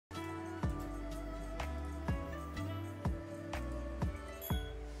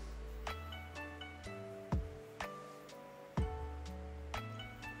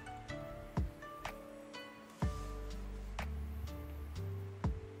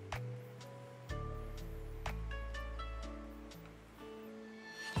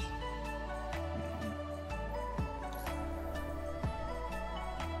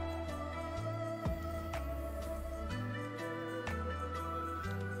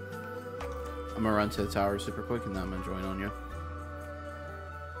I'm gonna run to the tower super quick and then I'm gonna join on you.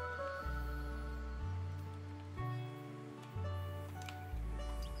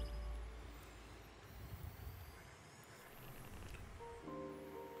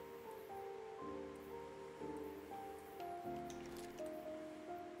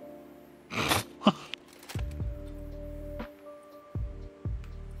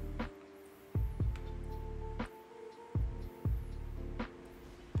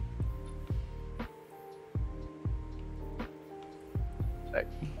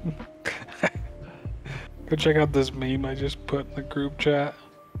 Go check out this meme I just put in the group chat.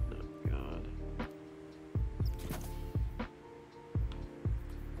 Oh god.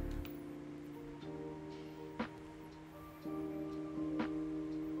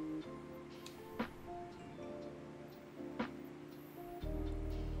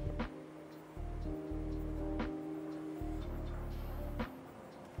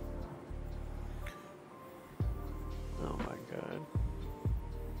 Oh my god.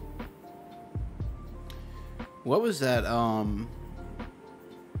 What was that?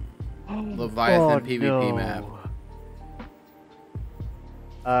 Leviathan PvP map.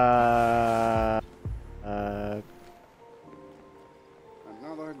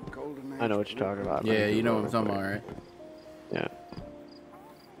 Another golden I know what you're talking about. Yeah, you know what I'm talking about, right? Yeah.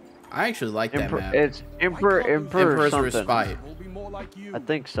 I actually like that map. It's Emperor's something. Respite. I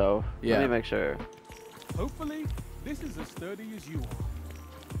think so. Yeah. Let me make sure. Hopefully, this is as sturdy as you are.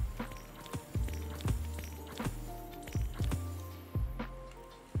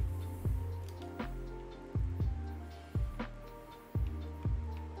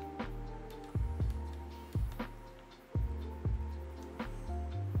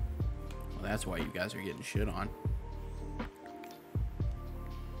 Well, that's why you guys are getting shit on.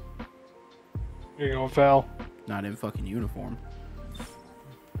 Here you go, Val. Not in fucking uniform.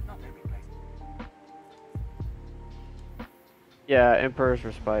 Yeah, Emperor's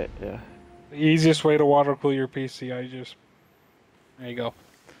Respite. Yeah. The easiest way to water cool your PC, there you go.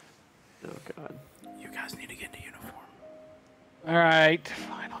 Oh god. You guys need to get into uniform. Alright,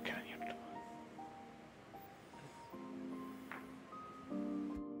 fine, I'll get in uniform.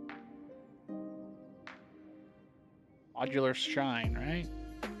 Modular shine, right?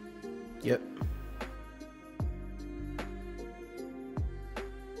 Yep.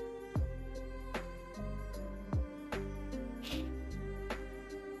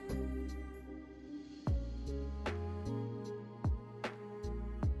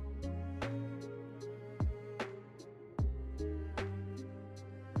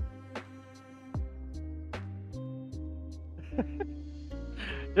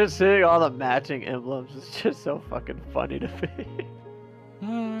 Just seeing all the matching emblems is just so fucking funny to me.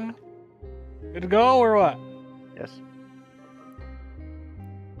 Good to go or what? Yes.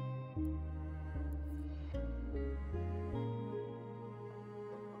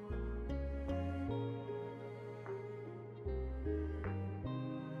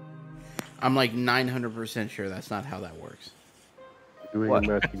 I'm like 900% sure that's not how that works. Doing What? a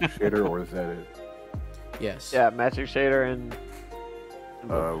matching shader, or is that it? Yes. Yeah, matching shader and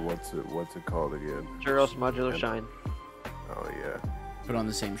What's it called again? Churros Modular Shine. Oh yeah. Put on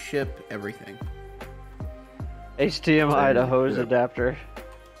the same ship, everything. HDMI to Same hose ship. adapter.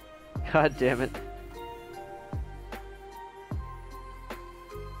 God damn it.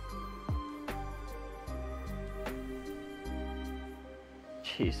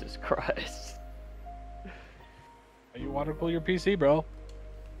 Jesus Christ. You water cool your PC, bro.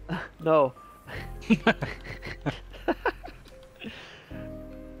 No.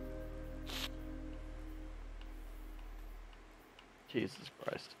 Jesus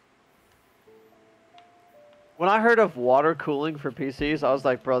Christ. When I heard of water cooling for PCs, I was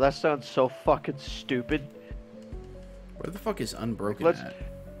like, bro, that sounds so fucking stupid. Where the fuck is Unbroken Let's- at?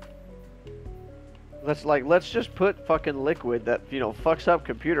 Let's just put fucking liquid that, you know, fucks up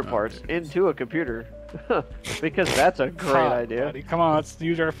computer parts there it is. into a computer. Because that's a great Fuck, idea. buddy. Come on, let's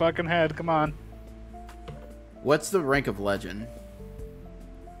use our fucking head. Come on. What's the rank of legend?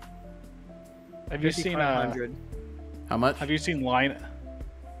 Have you seen 500. How much? Have you seen what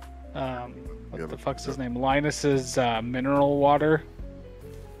Yeah, the but- fuck's his name? Linus's mineral water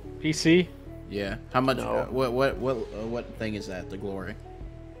PC. Yeah. How much? No. What thing is that? The glory?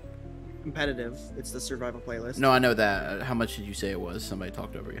 Competitive. It's the survival playlist. No, I know that. How much did you say it was? Somebody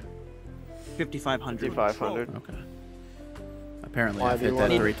talked over you. 5,500. 5,500. Okay. Apparently, Why I've do you hit that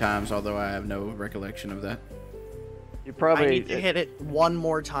wanna- 3 times, although I have no recollection of that. You I probably need to hit it one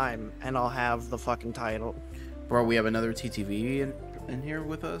more time, and I'll have the fucking title. Bro, we have another TTV in here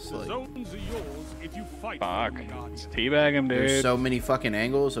with us? The Like, zones are yours if you fight. Fuck. for them, Guardian. Teabag him, there's dude. so many fucking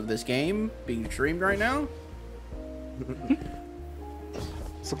angles of this game being streamed right now.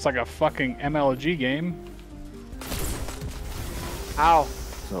 This looks like a fucking MLG game. Ow.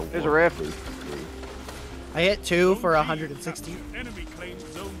 So There's a one, rift. 2, 3. I hit 2 for Zone 160. C captured. Enemy claims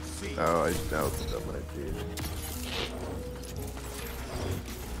Zone C. Oh, I just what I did.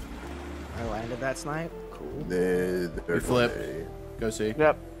 I landed that snipe. Cool. We flip. Go see.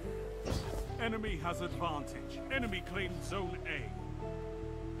 Yep. Enemy has advantage. Enemy claims Zone A.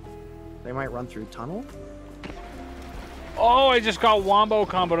 They might run through tunnel. Oh, I just got wombo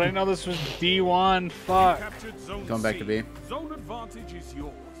combo. I didn't know this was D1. Fuck. Captured Zone Going back C. to B. Zone advantage is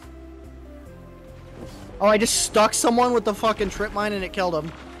yours. Oh, I just stuck someone with the fucking trip mine and it killed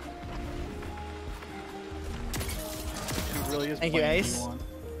him. He really is Thank you, playing Ace. D1.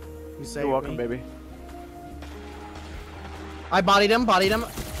 You saved You're welcome, me. baby. I bodied him.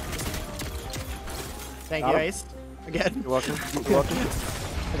 Thank Got you, him. Ace. Again. You're welcome. You're welcome.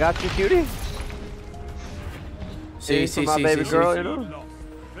 I got you, cutie. See, for my baby girl, you know. Lost.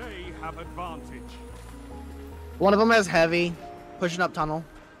 They have advantage. One of them has heavy, pushing up tunnel.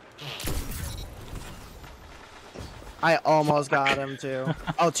 I almost got him too.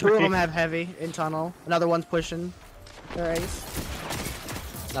 Oh, 2 of them have heavy in tunnel. Another one's pushing their Ace.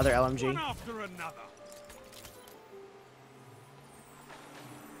 Another One LMG. after another.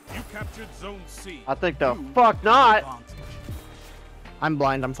 You captured Zone C. I think the You fuck have not. advantage. I'm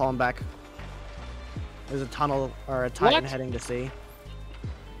blind. I'm falling back. There's a tunnel or a Titan What? heading to C.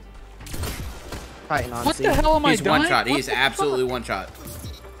 Titan on What C. the hell am I He's doing? one shot. What He's the absolutely one shot.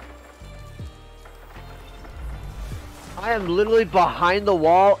 I am literally behind the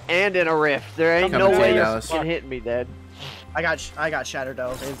wall and in a rift. There ain't Coming no to way you, you're Dallas. fucking hitting me, Dad. I got shattered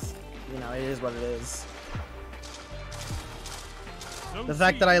though. It's, you know, it is what it is. Zone The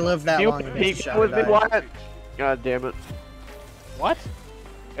fact C that I lived that You long against peeked Shadow with me, Dive. Wyatt. God damn it. What?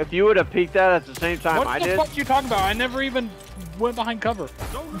 If you would have peeked that at the same time What I the did, fuck you talking about? I never even went behind cover.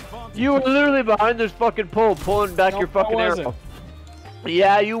 Zone advantage. you were literally behind this fucking pole, pulling back No, your I fucking wasn't. arrow.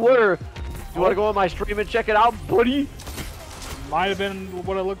 Yeah, you were. You want to go on my stream and check it out, buddy? Might have been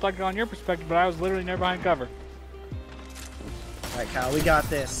what it looked like on your perspective, but I was literally never behind cover. Alright, Kyle, we got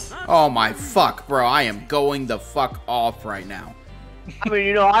this. Oh my fuck, bro. I am going the fuck off right now. I mean,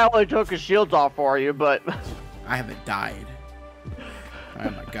 you know, I only took his shields off for you, but I haven't died. Oh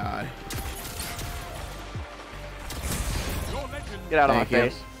my god. Your legend. get out of my Thank you.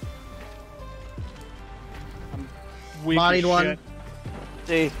 face. Weak as Bodied one. shit.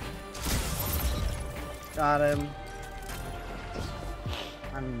 See, Got him.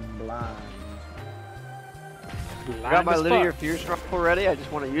 I'm blind. I got my Blind as linear fuck. fuse rifle ready. I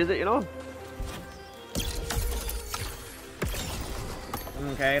just want to use it, you know.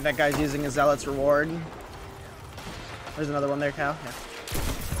 Okay, that guy's using a Zealot's reward. There's another one there, Cal. Yeah.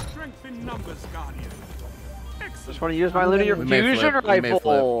 Strength in numbers, Guardian. Excellent. Just want to use my linear We may fusion flip, we may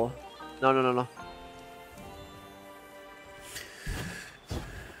rifle. No.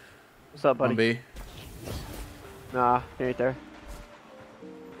 What's up, On buddy? B. Nah, he ain't there.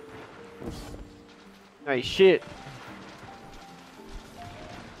 Hey, shit.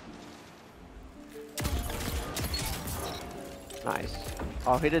 Nice.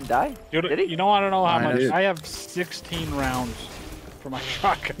 Oh, he didn't die? Dude, Did he? you know, I don't know how I much. did. I have 16 rounds for my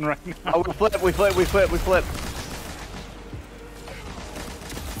shotgun right now. Oh, we flip.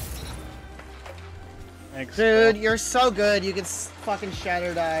 Thanks. Dude, you're so good. You can fucking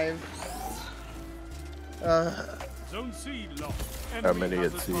shatter dive. Zone C lost. How many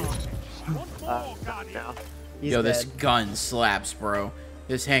has at C? advantage. One more, Guardian. Now. He's Yo, dead. this gun slaps, bro.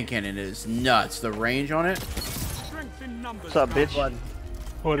 This hand cannon is nuts. The range on it. Strength in numbers. What's up, bitch? Blood.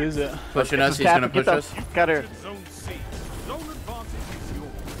 What is it? Pushing us. He's Cap, gonna get push the us. cutter. Captured Zone C. Zone advantage is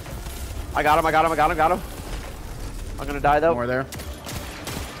yours. I got him. I'm gonna die though. More there.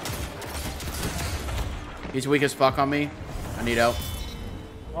 He's weak as fuck on me. I need help.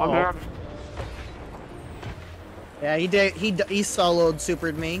 I'm here. Yeah, he did. He soloed,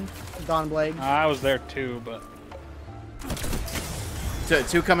 supered me. Dawnblade. I was there too, but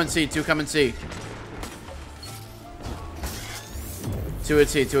Two come and see. Two come and see. Two at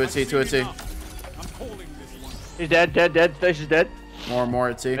C. Two at C. Two at C. I'm calling this one. He's dead. Station's dead. More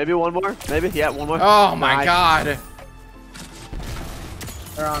at C. Maybe one more. Yeah, one more. Oh my Nice. god.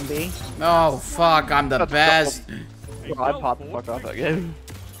 They're on B. Oh fuck. I'm the best. Bro, I popped the fuck off that game.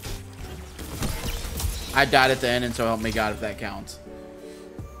 I died at the end, and so help me God if that counts.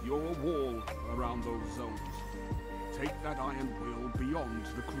 You're a wall around those zones. Take that iron will beyond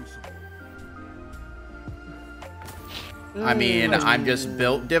the crucible. I mean, I'm just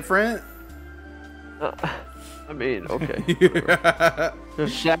built different. I mean, okay.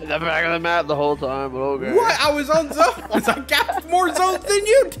 Just sat in the back of the map the whole time, but okay. What? I was on zones. I got more zones than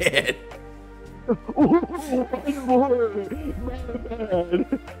you did. One more. My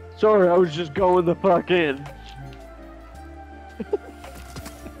bad. Sorry, I was just going the fuck in.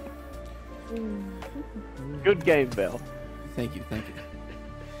 Good game, Bill. Thank you, thank you.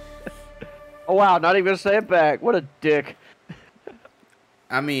 Oh wow, not even gonna say it back. What a dick.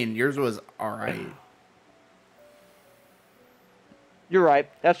 I mean, yours was alright. You're right.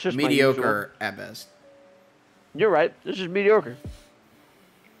 That's just my Mediocre at best. usual. You're right. This is mediocre.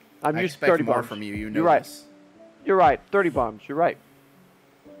 I'm I used to expect 30 more bombs. from you. You know You're right. this. You're right. 30 bombs. You're right.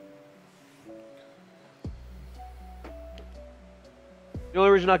 The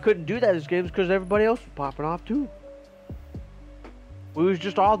only reason I couldn't do that this game is because everybody else was popping off too. We was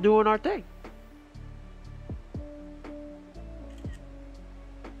just all doing our thing.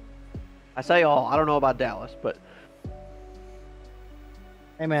 I say all. I don't know about Dallas, but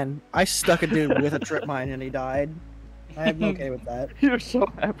Hey man, I stuck a dude with a trip mine and he died. I'm okay with that. you're so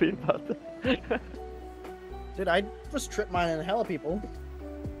happy about that. Dude, I was trip mining a hell of people.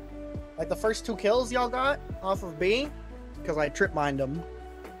 Like the first 2 kills y'all got off of B, because I trip mined them.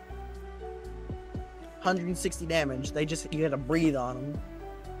 160 damage. You had to breathe on them.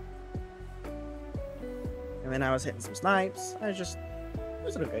 And then I was hitting some snipes. It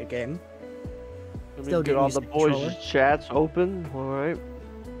was a great game. Let Still me get getting all used the to the boys' controller. chats open. All right.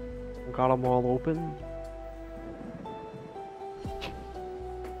 Got them all open.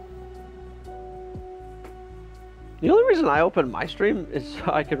 The only reason I open my stream is so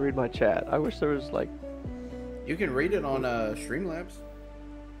I can read my chat. I wish there was like, You can read it on Streamlabs.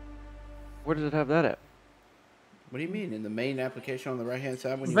 where does it have that at? What do you mean? In the main application on the right-hand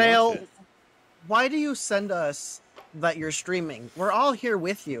side when you Vale, launch it? why do you send us that you're streaming? We're all here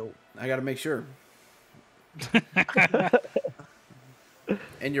with you. I gotta make sure.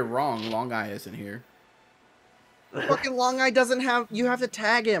 And you're wrong. Long Eye isn't here. Fucking Long Eye doesn't have. You have to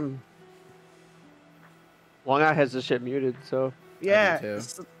tag him. Long Eye has this shit muted, so. Yeah. too.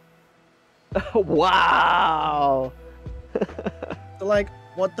 Wow. So like,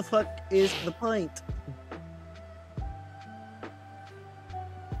 what the fuck is the point?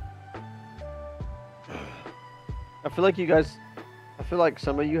 I feel like you guys. I feel like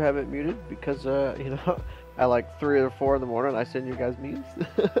some of you have it muted because, you know, at like 3 or 4 in the morning, I send you guys memes.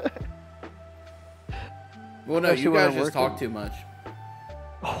 Well, no, Especially you when guys I'm just working. talk too much.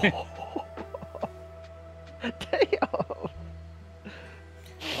 Damn.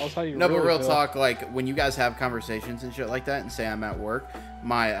 That's how you No, but really real feel. talk, like, when you guys have conversations and shit like that and say I'm at work,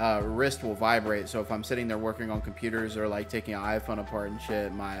 my wrist will vibrate. So if I'm sitting there working on computers or, like, taking an iPhone apart and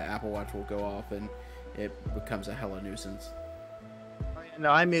shit, my Apple Watch will go off and it becomes a hella nuisance. No,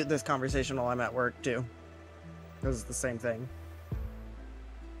 I mute this conversation while I'm at work too. Because it's the same thing.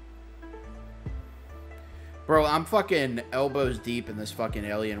 Bro, I'm fucking elbows deep in this fucking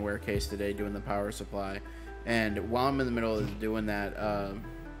Alienware case today doing the power supply. And while I'm in the middle of doing that,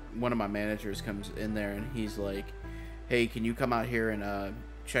 one of my managers comes in there and he's like, hey, can you come out here and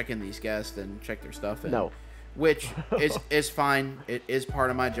check in these guests and check their stuff in? No. Which is fine. It is part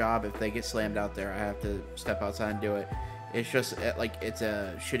of my job. If they get slammed out there, I have to step outside and do it. It's just like it's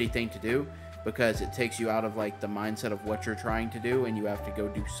a shitty thing to do because it takes you out of like the mindset of what you're trying to do and you have to go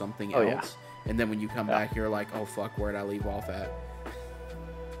do something Oh, else. yeah. And then when you come back, you're like, oh fuck, where'd I leave off at?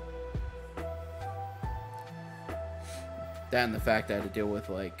 That and the fact I had to deal with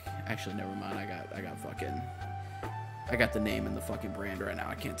like, actually never mind. I got the name and the fucking brand right now.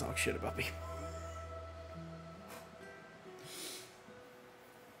 I can't talk shit about people.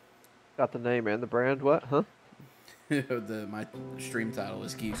 Got the name and the brand. What? Huh? My stream title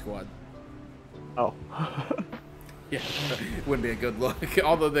is Geeksquad. Oh. Yeah, wouldn't be a good look.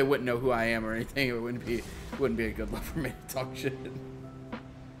 Although they wouldn't know who I am or anything, it wouldn't be a good look for me to talk shit.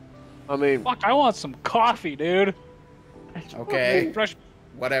 I mean, Fuck, I want some coffee, dude. Okay, Fresh,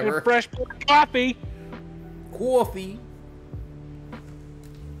 whatever. fresh coffee. Coffee.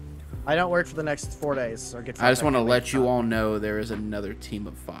 I don't work for the next 4 days. Or get. I just want to let you all know there is another team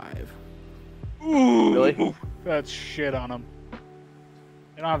of 5. Ooh, Really? That's shit on them.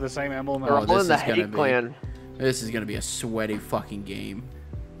 They don't have the same emblem. they're Oh, all this in the is gonna hate be- clan. This is gonna be a sweaty fucking game,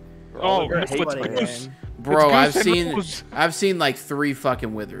 Oh, They're it's hate what's clan. goose. bro. It's Goose and Rose. I've seen like 3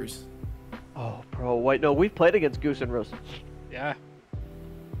 fucking withers. Oh, bro. Wait, no. We've played against Goose and Rose. Yeah.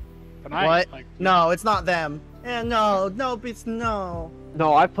 Tonight, What? like, No, it's not them. No, it's no.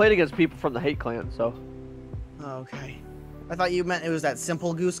 No, I've played against people from the hate clan, so. Okay. I thought you meant it was that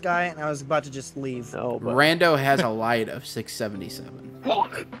simple goose guy, and I was about to just leave. No, but Rando has a light of 677.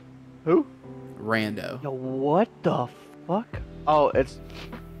 who? Rando. Yo, what the fuck? Oh, it's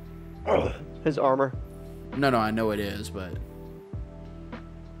his armor. No, I know it is, but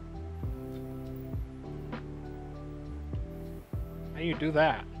How you do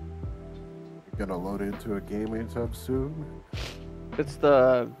that? You gonna load into a game anytime soon? It's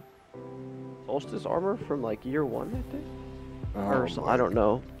the Solstice armor from like year 1, I think. Or Oh, I don't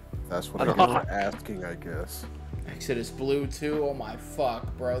know. That's what I I don't was know. asking, I guess. Exodus Blue 2. Oh my fuck,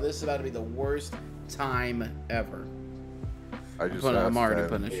 bro. This is about to be the worst time ever. I'm already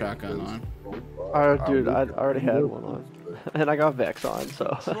putting a shotgun on. Oh, dude, I already had one on, and I got Vex on,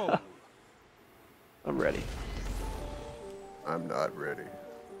 so I'm ready. I'm not ready.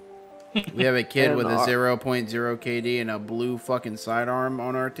 We have a kid And with a our- 0.0 KD and a blue fucking sidearm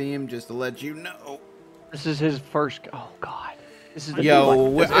on our team, just to let you know. This is his first. Oh God, this is the Yo, new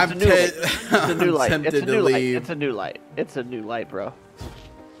light. It's I'm a new light. It's a new I'm light. tempted It's a to new light. leave. It's a new light. It's a new light, bro.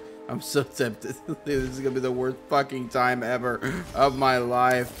 I'm so tempted. This is gonna be the worst fucking time ever of my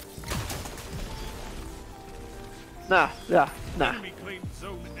life. Nah. Enemy claimed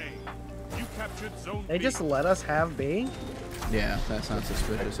Zone A. You captured Zone They B. just let us have B. Yeah, that's not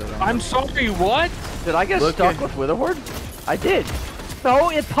suspicious at all. I'm sorry, what? Did I get Look stuck at- with Witherhoard? I did. No,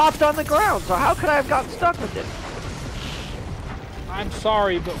 it popped on the ground. So how could I have gotten stuck with it? I'm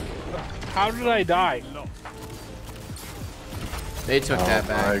sorry, but how did I die? They took that my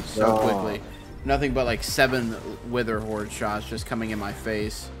back so God. quickly. Nothing but like 7 Wither Horde shots just coming in my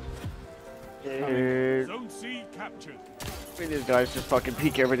face. Dude, Zone C captured. I mean, these guys just fucking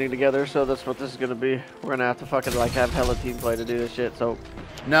peek everything together. So that's what this is gonna be. We're gonna have to fucking like have hella team play to do this shit. So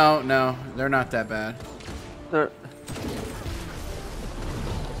No, they're not that bad. they're-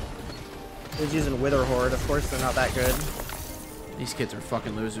 He's using Wither Horde. Of course, they're not that good. These kids are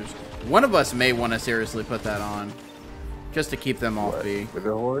fucking losers. One of us may want to seriously put that on. Just to keep them off B. With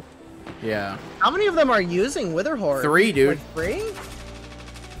the horde? Yeah. How many of them are using Wither Horde? 3, dude. Like 3?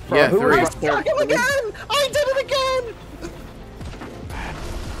 Bro, Yeah, who 3. are- Stuck him again! I did it again!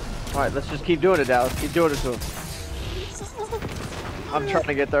 All right, let's just keep doing it, Dallas. Keep doing it to him. I'm trying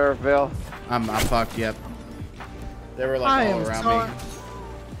to get there, Vale. I'm fucked, yep. They were I like all am around so- me.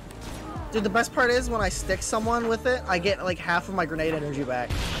 Dude, the best part is when I stick someone with it, I get like half of my grenade energy back.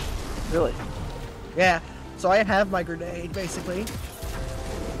 Really? Yeah, so I have my grenade, basically.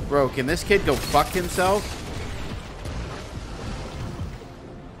 Bro, can this kid go fuck himself?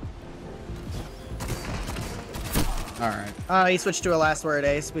 Alright. He switched to a last word,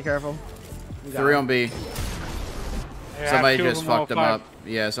 Ace. Be careful. You got 3 him. on B. Yeah, Somebody 2 of just them fucked him 05. up.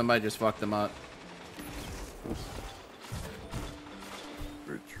 Yeah, somebody just fucked him up.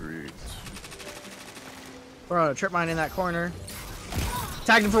 Retreat. Throwing a trip mine in that corner.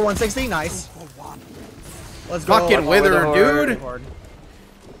 Tagged him for 160. Nice. Let's go. Fucking Wither Wither, dude. Horde.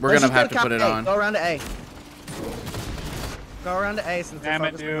 We're Let's gonna just have to go put it cap A. on. Go around to A. Go around to A since Damn we're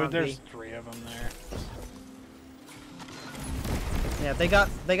it, focusing on dude. There's B. 3 of them there. Yeah, they got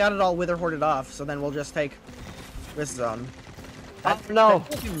it all Wither Hoarded off, so then we'll just take this zone. Oh, no.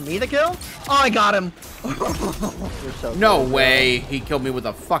 Me the kill? Oh, I got him. You're so No good, way. He killed me with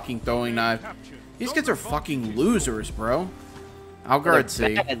a fucking throwing knife. Captured. These Zone kids are advantage fucking is losers, bro. I'll bro. guard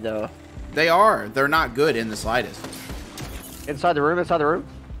C. They're bad, though. They are. They're not good in the slightest. Inside the room. Inside the room.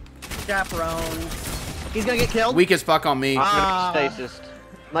 Chaperone. He's gonna get killed. Weak as fuck on me. Ah. Stasis.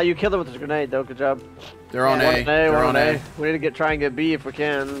 No, you killed him with his grenade, though. Good job. They're on Yeah, A. One A, They're one on A. A. We need to try and get B if we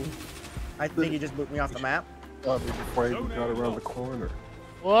can. I think he just booped me off the map. Got me before I even got around the corner.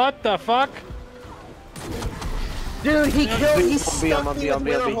 What the fuck? Dude, he killed. He B, stuck I'm me B, with I'm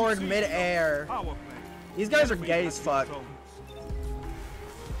B, I'm Wither B. Horde mid-air. power play. These guys are Enemy gay has as fuck. zones.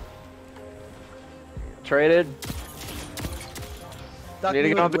 Traded. Stuck Need to me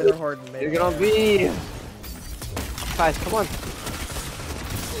get on with B. Wither Horde Need to mid-air. get on B. Guys, come on.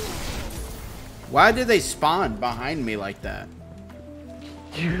 Why did they spawn behind me like that?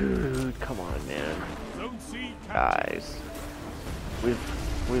 Dude, come on, man. Zone C captured. Guys.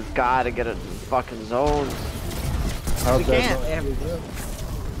 We've got to get it in fucking zones. We can't. They have-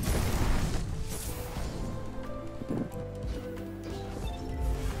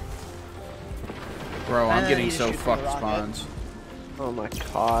 Bro, And I'm then getting you so shoot fucked the rocket. spawns. Oh my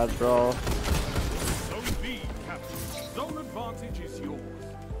god, bro. Zone B captured. Zone advantage is yours.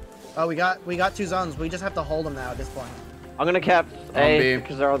 Oh, we got 2 zones. We just have to hold them now at this point. I'm gonna cap A B.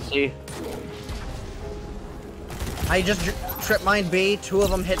 because they're on C. I just trip mine B. 2 of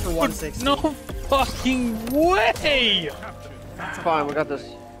them hit for 160. No fucking way! It's fine, we got this.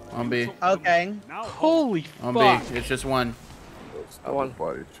 On B. Okay. Now Holy On fuck. B. It's just one. I won.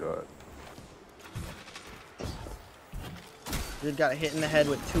 Body shot. Dude got hit in the head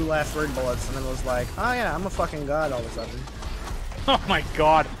with 2 last word bullets and then was like, oh yeah, I'm a fucking god all of a sudden. Oh my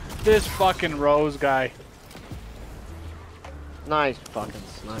god. This fucking Rose guy. Nice fucking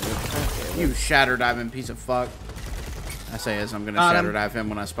sniper. You shatter diving piece of fuck. I say as I'm gonna shatter dive him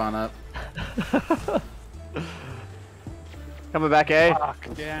when I spawn up. Coming back, A. Fuck,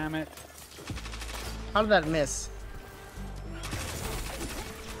 damn it. How did that miss?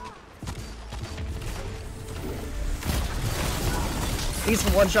 He's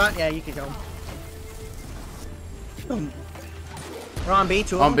one shot. Yeah, you can go. Boom. We're on B.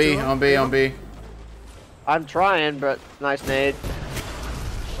 2 of On them, B. 2 of them, On 3 B. of On them. B. I'm trying, but nice nade.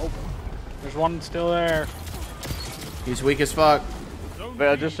 There's one still there. He's weak as fuck.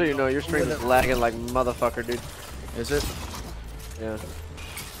 But just so you know, your stream is lagging like motherfucker, dude. Is it? Yeah.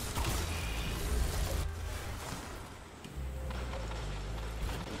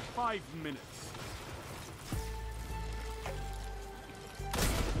 Five minutes.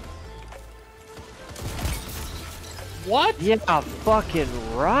 What? Yeah,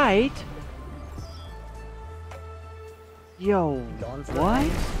 fucking right. Yo, Going for what?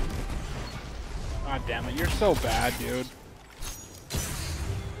 it. God damn it, you're so bad, dude.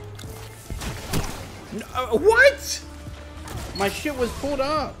 No, what? My shit was pulled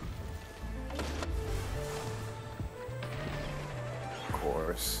up. Of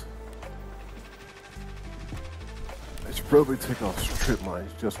course. I should probably take off strip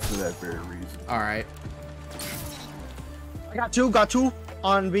mines just for that very reason. All right. I got 2. Got 2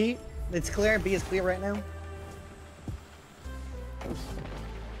 on B. It's clear. B is clear right now.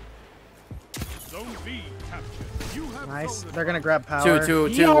 Zone B captured. You have Nice. zone They're gonna grab power. 2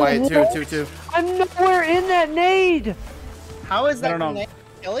 Yo, white. 2 what? 2 2. I'm nowhere in that nade. How is that don't know. grenade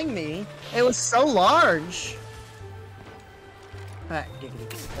killing me? It was so large. Ah,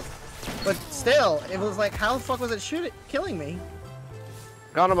 giggity. But still, it was like, how the fuck was it killing me?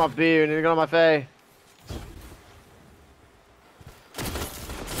 Got on my B, and you got on my Faye.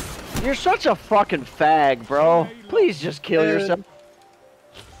 You're such a fucking fag, bro. Please just kill Dude. yourself.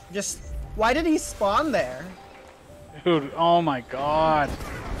 Just, why did he spawn there? Dude, oh my god.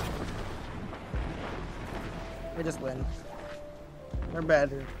 We just win. We're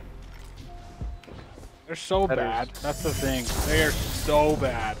better. They're so That is- bad. That's the thing. They are so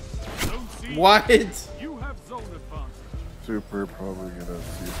bad. Zone C. What? You have zone advantage. Super probably gonna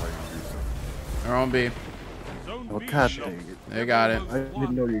see if I can use it. They're on B. Zone Oh B god shot. dang it. They got it. I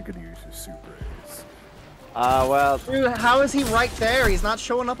didn't know you were gonna use your super ace. Well, Dude, how is he right there? He's not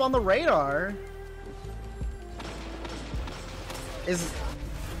showing up on the radar. Is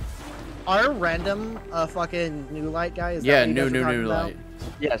our random fucking new light guy? Is that Yeah, what you guys new were talking about? light.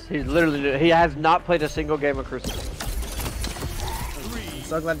 yes, he's literally, he has not played a single game of Crucible. I'm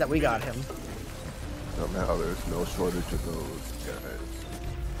so glad that we got him. Somehow there's no shortage of those guys.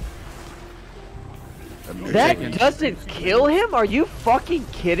 I mean, That Chicken. doesn't kill him? Are you fucking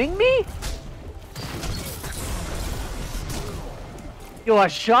kidding me? Yo, a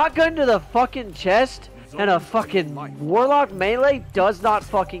shotgun to the fucking chest and a fucking warlock melee does not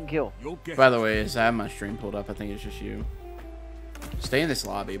fucking kill. You'll get By the way, as I have my stream pulled up, I think it's just you. Stay in this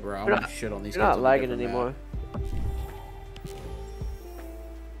lobby, bro. I You're want not- to shit on these You're kids not on a lagging different anymore. map.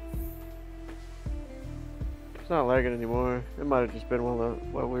 It's not lagging anymore. It might have just been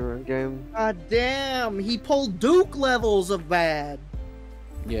while we were in game. God damn, he pulled Duke levels of bad.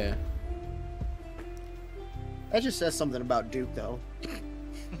 Yeah. That just says something about Duke, though.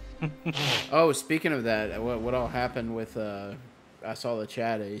 Oh, speaking of that, what all happened with I saw the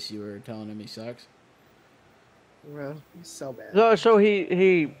chat, Ace. You were telling him he sucks. Bro, he's so bad. So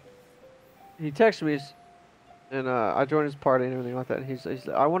he texted me, and I joined his party and everything like that. And he's like,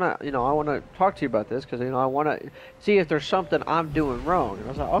 I wanna talk to you about this because I wanna see if there's something I'm doing wrong. And I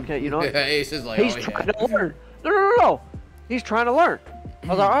was like, okay, Ace is like, he's oh trying yeah. to learn. No. He's trying to learn. I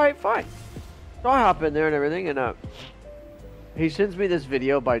was like, all right, fine. So I hop in there and everything, and he sends me this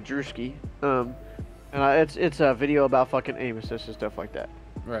video by Drewski, and it's a video about fucking aim assist and stuff like that.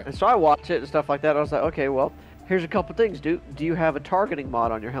 Right. And so I watch it and stuff like that. I was like, okay, well, here's a couple things, dude. Do you have a targeting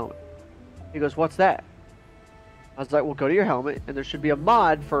mod on your helmet? He goes, what's that? I was like, well, go to your helmet, and there should be a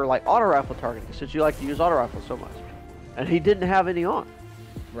mod for like auto rifle targeting since you like to use auto rifle so much. And he didn't have any on.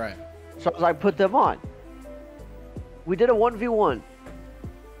 Right. So I was like, put them on. We did a 1v1.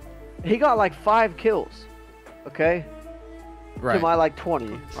 He got like 5 kills. Okay? Right. To my like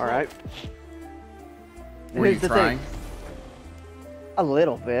 20. Alright? Were you Here's the trying? thing. A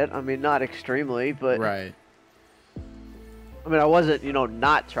little bit. I mean, not extremely, but Right. I mean, I wasn't, you know,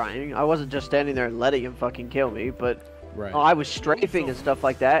 not trying. I wasn't just standing there and letting him fucking kill me, but Right. I was strafing and stuff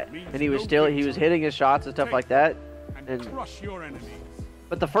like that, and he was hitting his shots and stuff like that. And crush your enemies.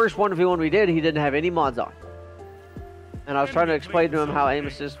 but the first 1v1 we did, he didn't have any mods on. And I was trying to explain to him how aim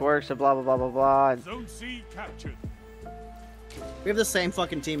assist works and blah blah blah blah blah. And Zone C captured. We have the same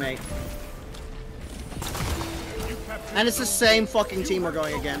fucking teammate. You captured And it's the same fucking team we're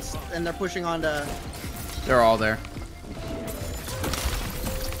going against. And they're pushing on to... They're all there.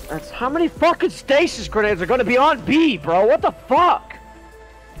 that's how many fucking stasis grenades are gonna be on B, bro? What the fuck?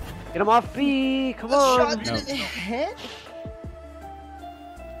 Get him off B, come on. Shot didn't hit?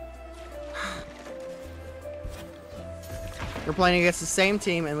 We're playing against the same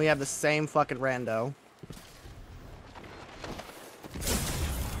team and we have the same fucking rando.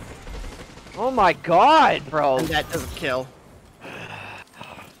 Oh my god, bro. And that doesn't kill.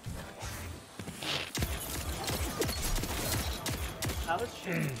 How is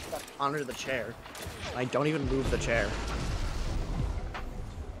she stuck under the chair? I don't even move the chair.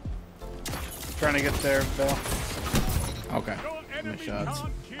 Trying to get there, Bill. Okay. Your Nice enemy shots.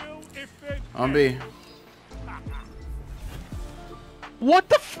 can't kill if they're On dead. B. What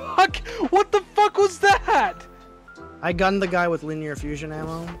the fuck? What the fuck was that? I gunned the guy with linear fusion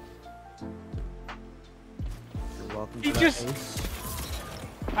ammo. You're welcome. He for that, just- Ace.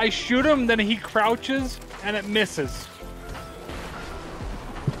 I shoot him, then he crouches, and it misses.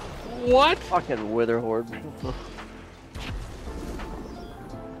 What? Fucking wither horde.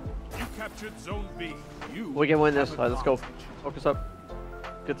 You captured Zone B. You We can win this. have Alright, let's go. advantage. Focus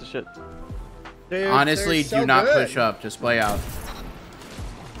up. Get the shit. Dude, Honestly, they're so do not good. push up. Just play out.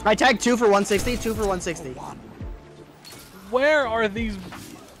 I tagged 2 for 160, 2 for 160. Where are these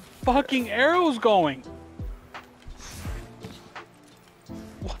fucking arrows going?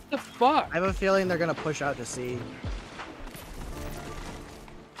 What the fuck? I have a feeling they're gonna push out to C.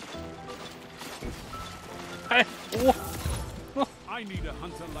 I need a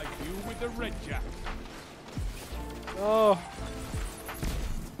hunter like you with the red jack. Oh.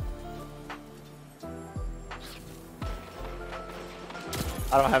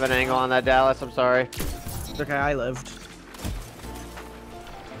 I don't have an angle on that, Dallas. I'm sorry. It's okay, I lived.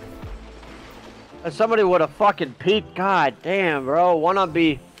 If somebody would have fucking peeked. God damn, bro. 1 on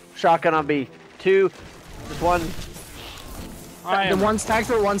B. Shotgun on B. 2. Just 1. I The am one's tagged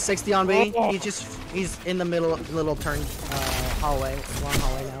for 160 on B. Oh. He's in the middle little turn hallway, long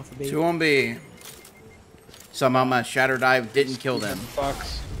hallway now for B. 2 on B. Somehow my shatter dive didn't kill them.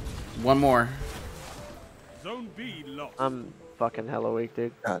 fucks. 1 more. Zone B lost. I'm fucking hella weak,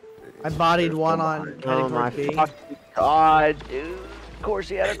 dude. God, I bodied there's one one on behind. heading Oh my toward B. fucking god, dude. Of course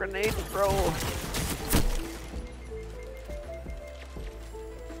he had a grenade to throw.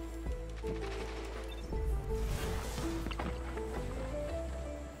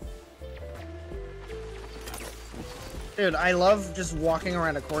 Dude, I love just walking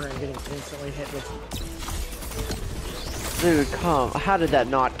around a corner and getting instantly hit with. Dude, come. How did that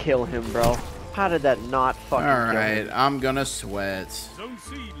not kill him, bro? How did that not fucking kill Alright, him? I'm gonna sweat. Zone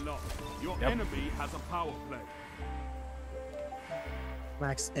C lost. Your Yep. enemy has a power play.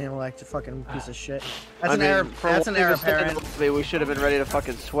 Max intellect, fucking piece of shit. I That's an mean, error. for That's what an we error, just said, parent. we should have been ready to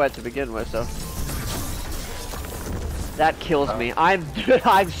fucking sweat to begin with, so. That kills me. I'm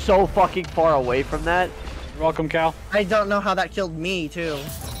so fucking far away from that. You're welcome, Cal. I don't know how that killed me too.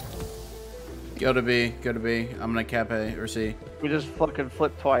 Go to B. Go to B. I'm gonna cap A or C. We just fucking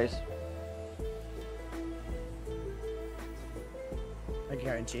flipped twice. I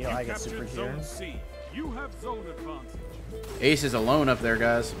guarantee you, You I get captured super Zone here. C. You have zone advantage. Ace is alone up there,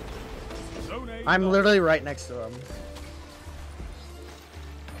 guys. Zone A I'm lost. literally right next to him.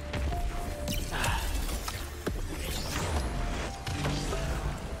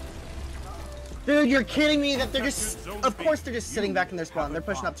 Dude, you're kidding me that they're just... Of course they're just sitting back in their spawn. They're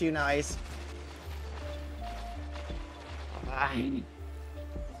pushing up to you now, Ace.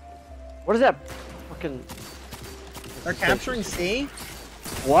 What is that fucking... They're capturing C?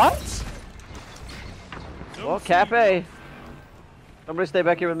 What? Zone Well, C Cap A. Somebody stay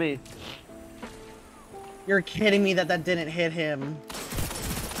back here with me. You're kidding me that that didn't hit him.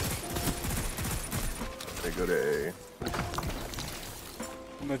 They go to A.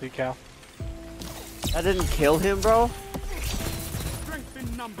 I'm with you, Cal. That didn't kill him, bro? Strength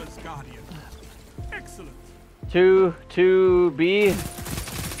in numbers, Guardian. Excellent. 2 B.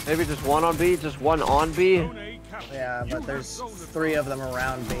 Maybe just 1 on B, just 1 on B. Zone A captured. Yeah, You but have there's zone 3 of them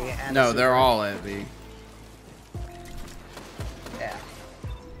around B. And No, a they're super. all at B. Yeah.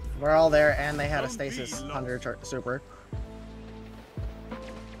 We're all there, and they had a Zone B stasis low. under super.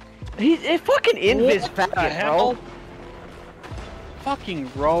 He fucking invis What the faggot, hell? bro. Fucking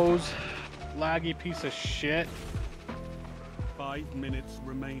Rose. Laggy piece of shit. 5 minutes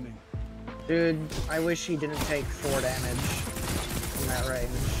remaining. Dude, I wish he didn't take 4 damage from that range.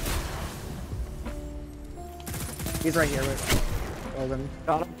 He's right here with Golden.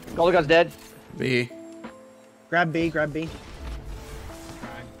 Got him. Golden Gun's dead. B. Grab B, grab B.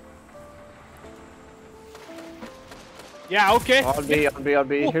 Yeah, okay. On B, on B, on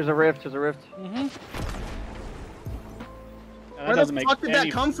B. Here's a rift, here's a rift. Where the fuck did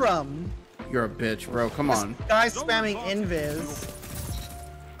that come from? You're a bitch, bro. Come on. This guy's spamming invis.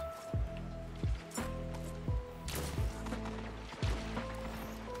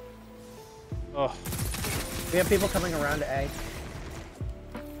 Oh. We have people coming around to A.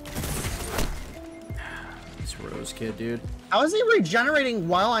 This Rose kid, dude. How is he regenerating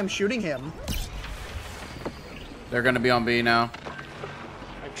while I'm shooting him? They're gonna be on B now.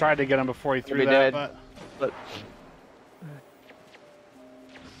 I tried to get him before he threw He'll be that, dead. but...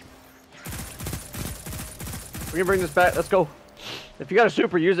 We can bring this back. Let's go. If you got a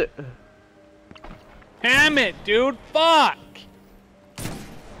super, use it. Damn it, dude! Fuck!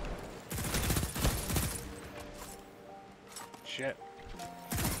 Shit.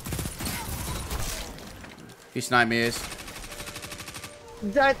 He sniped me, Ace.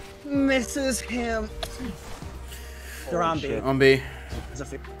 That misses him. They're on B. shit. On B. There's a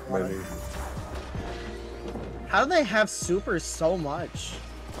few- Maybe. How do they have super so much?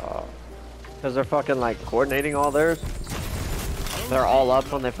 Because they're fucking like coordinating all theirs. They're all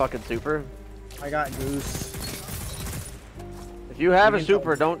up on their fucking super. I got Goose. If you have You a can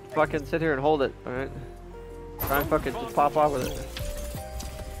super, tell- don't fucking sit here and hold it, alright? Try and fucking just pop off with it.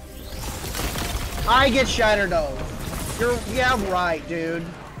 I get shattered though. Yeah, right, dude.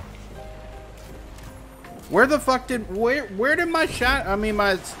 Where the fuck did where did my shot? I mean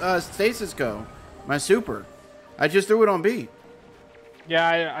my stasis go? My super. I just threw it on B.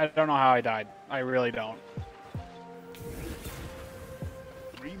 Yeah, I don't know how I died. I really don't.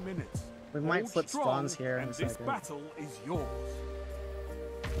 3 minutes. We might Hold flip strong, spawns here in and a this second. battle is yours.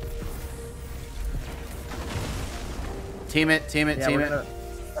 Team it, team it, Yeah, team we're it. gonna,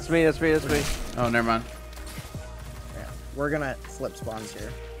 That's me, that's me, that's me. Oh, never mind. yeah, we're gonna flip spawns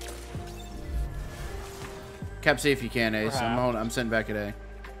here. Cap C if you can, Ace. I'm sitting back at A.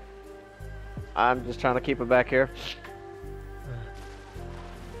 I'm just trying to keep it back here.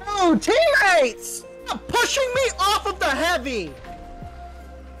 Oh, teammates! Stop pushing me off of the heavy!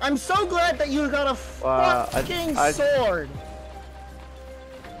 I'm so glad that you got a fucking sword!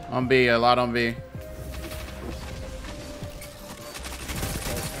 On B, a lot on B.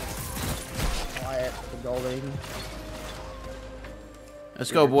 Quiet, the Golding.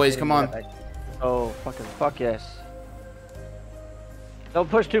 Let's go, boys. Come on. Oh, fucking fuck yes. Don't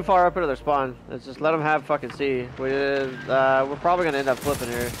push too far up into their spawn. Let's just let them have fucking C. We're probably gonna end up flipping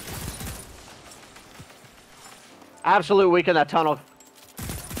here. Absolute weak in that tunnel.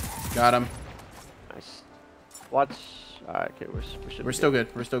 Got him. Nice. Watch. Alright, okay, We're still good.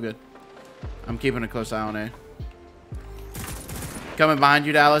 We're still good. I'm keeping a close eye on A. Coming behind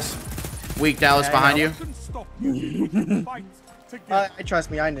you, Dallas. Weak Dallas Yeah, behind I know. you. Can stop you. Fight together.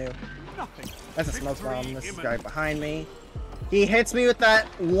 Trust me, I knew. Nothing. That's a smoke Victory bomb. This imminent. guy behind me. He hits me with that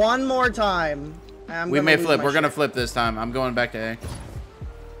one more time. We may flip. We're gonna flip this time. I'm going back to A.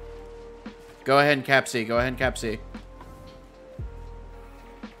 Go ahead and cap C. Go ahead and cap C.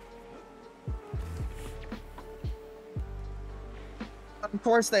 Of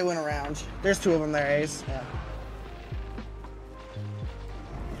course they went around. There's 2 of them there, Ace. Yeah.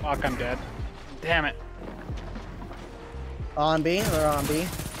 Fuck, I'm dead. Damn it. On B, they're on B.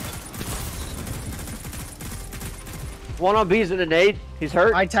 One on B's in a nade. He's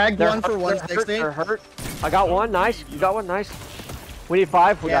hurt. I tagged They're one for hurt, 160. They're hurt. I got one. Nice. You got one. Nice. We need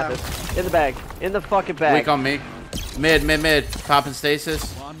 5. We got Yeah. this. In the bag. In the fucking bag. Weak on me. Mid, mid, mid. Popping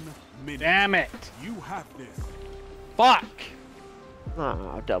stasis. 1 minute. Damn it. You have this. Fuck.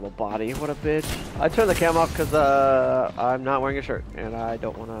 Oh, double body. What a bitch. I turned the cam off because I'm not wearing a shirt and I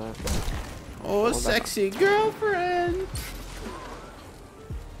don't want to. Oh, sexy girlfriend.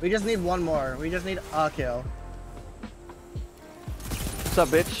 We just need one more. We just need a kill. What's up,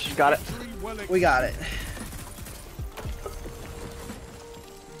 bitch? Got it. We got it.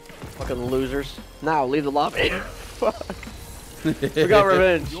 Fucking losers. Now leave the lobby. Fuck. We got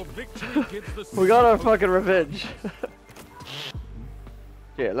revenge. Your victory gives the We got our fucking revenge.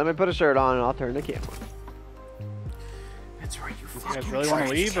 Here, let me put a shirt on and I'll turn the camera. That's right, you You guys really want to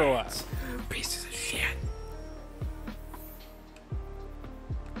leave or what? pieces of shit.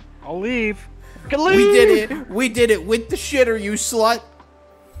 I'll leave. Can We leave. did it. We did it with the shitter, you slut.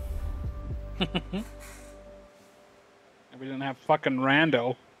 If We didn't have fucking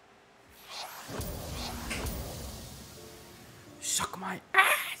rando. Suck my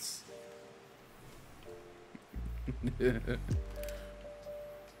ass.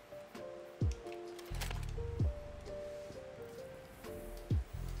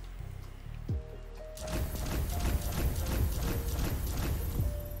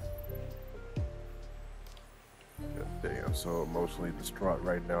 Dang, I'm so emotionally distraught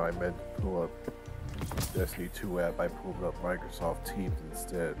right now. I meant to pull up Destiny 2 app. I pulled up Microsoft Teams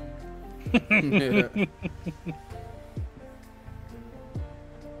instead.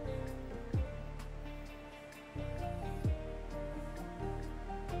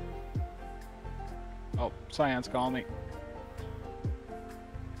 Oh, Cyan's calling me.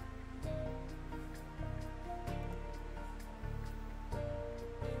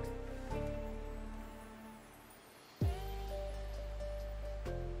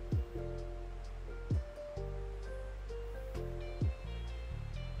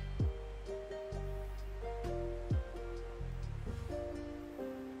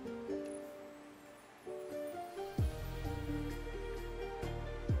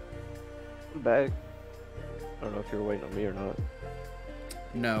 I'm back. I don't know if you were waiting on me or not.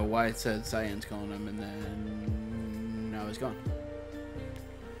 No, Wyatt said Cyan's calling him, and then now he's gone.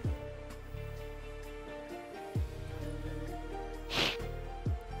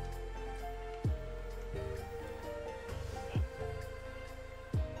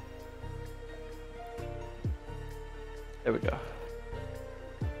 There we go.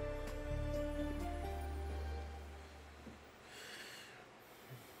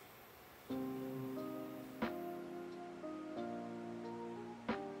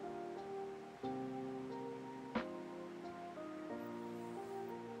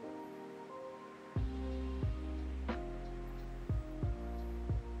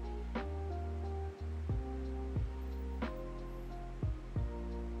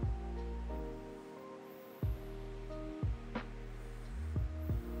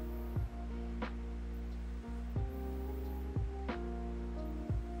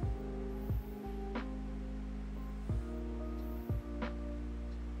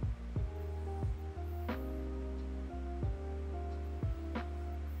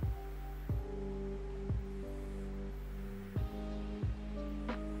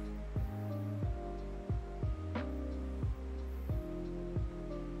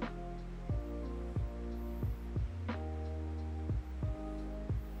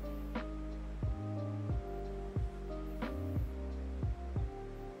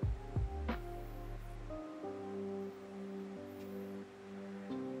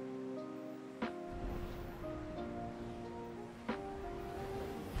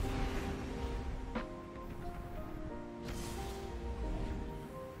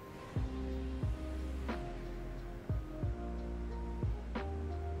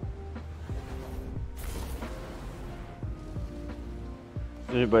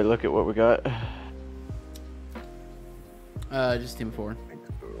 Did anybody look at what we got? Just team 4.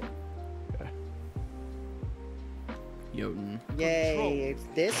 Okay. Jotun. Yay, it's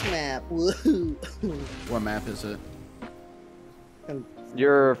this map. Woohoo. What map is it?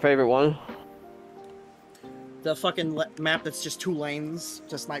 Your favorite one? The fucking map that's just 2 lanes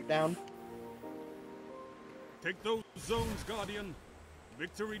to snipe down. Take those zones, Guardian.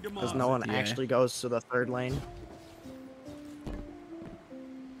 Victory demands. Because no one Yeah. actually goes to the 3rd lane.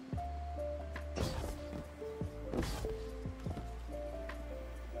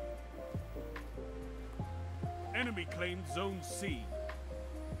 Enemy claimed Zone C.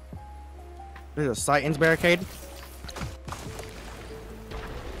 There's a Titan's barricade.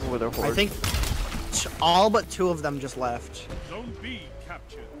 With our I horde. think all but 2 of them just left. Zone B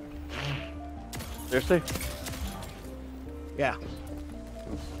captured. Seriously? Yeah.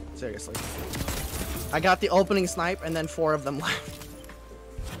 Seriously. I got the opening snipe and then 4 of them left.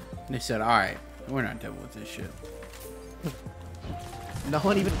 They said, alright, we're not done with this shit. No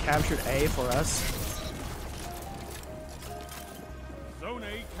one even captured A for us. Zone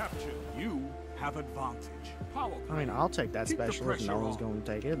A captured. You have advantage. Power I mean, I'll take that Keep the special if no pressure one's on. going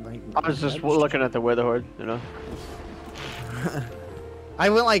to take it. Like, I was just looking at the weather horde, you know? I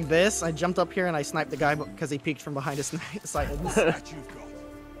went like this. I jumped up here and I sniped the guy because he peeked from behind his Titans. that you've got.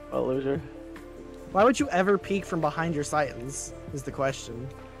 A loser. Why would you ever peek from behind your Titans? Is the question.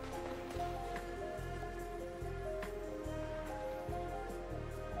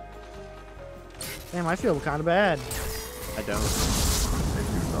 Damn, I feel kind of bad. I don't.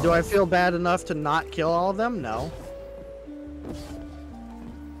 Do I feel bad enough to not kill all of them? No.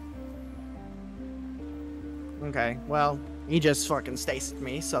 Okay, well, he just fucking staced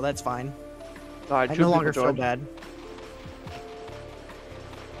me, so that's fine. Alright, I two no people longer feel joined. bad.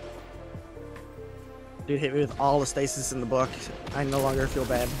 Dude hit me with all the stasis in the book. I no longer feel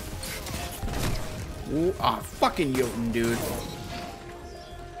bad. Ooh, ah, fucking Jotun, dude.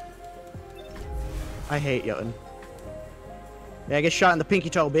 I hate Jotun. Yeah, I get shot in the pinky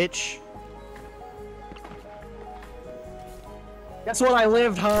toe, bitch. Guess what? I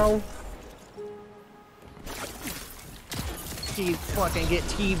lived, ho. You fucking get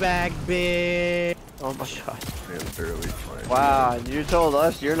teabagged, bitch. Oh my god. Man, barely fine. Wow, you told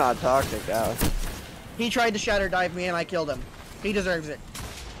us you're not toxic, Alex. He tried to shatter dive me and I killed him. He deserves it.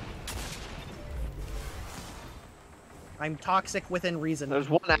 I'm toxic within reason. There's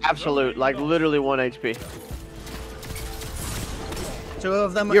one absolute, like literally 1 HP. Two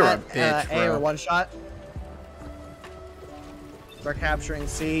of them You're at a bitch, A bro. or one shot. We're capturing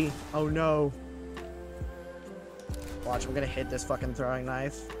C. Oh no. Watch, we're gonna hit this fucking throwing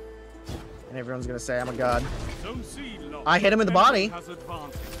knife. And everyone's gonna say I'm a god. Zone C lost. I hit him in the body. Enemy has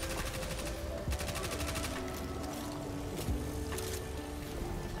advantage.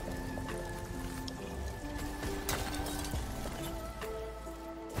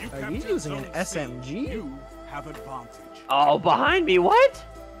 You Are you captured using an Zone C. SMG? You have advantage. Oh, behind me, what?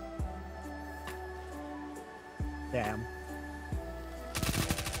 Damn.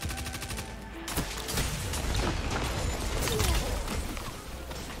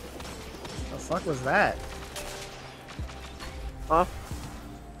 The fuck was that? Huh?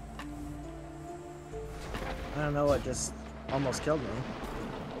 I don't know what just almost killed me.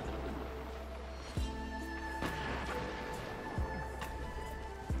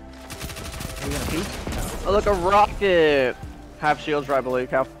 Are you gonna peek? Oh, look, a rocket! Half shields, right, I believe.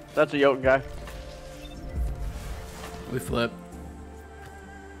 Half. That's a Jotun guy. We flip.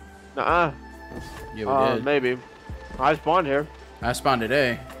 Nuh-uh. Yeah, we did. Maybe. I spawned here. I spawned at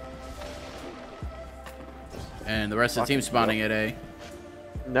A. And the rest of the team Fucking spawning at A.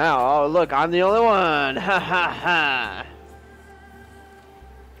 Now, oh look, I'm the only one. Ha ha ha.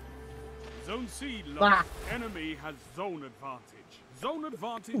 Zone C lost. Enemy has zone advantage. Zone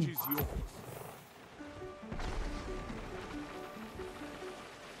advantage is yours.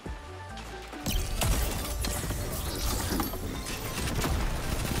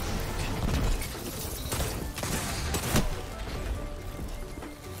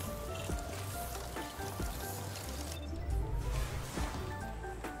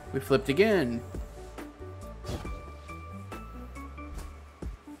 We flipped again.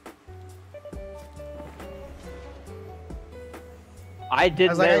 I did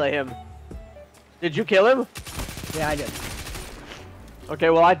I was like, melee him. Did you kill him? Yeah, I did. Okay,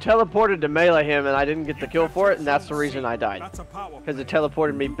 well I teleported to melee him and I didn't get the kill for it, and that's the reason I died. That's a power Because it play.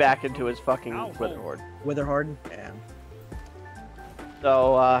 teleported me back into his fucking wither horde. Witherhorde? Yeah.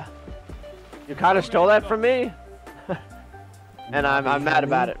 So, you kind of stole that from me, and I'm mad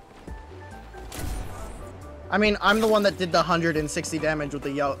about it. I mean, I'm the one that did the 160 damage with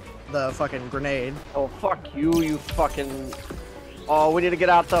the fucking grenade. Oh fuck you, you fucking. Oh, we need to get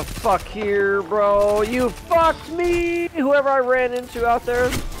out the fuck here, bro. You fucked me, whoever I ran into out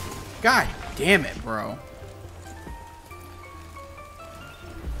there. God damn it, bro.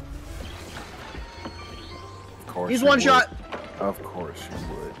 Of course He's you one would. shot. Of course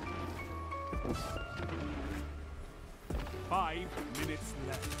you would. 5 minutes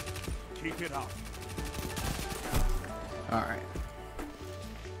left. Keep it up. All right.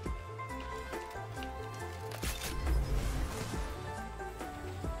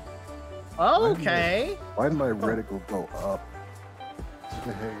 Okay. Why'd my reticle go up?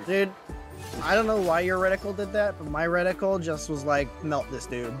 Hey, Dude, I don't know why your reticle did that, but my reticle just was like, melt this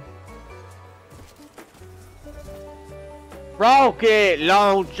dude. Rocket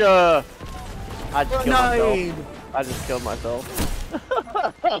launcher. I just killed Grenade! myself. I just killed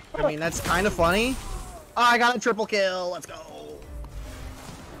myself. I mean, that's kind of funny. Oh, I got a triple kill. Let's go.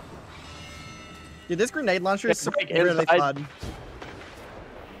 Dude, this grenade launcher is Break really inside. fun.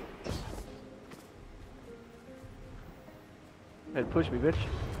 Hey, push me, bitch.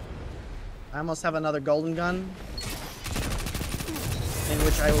 I almost have another golden gun, in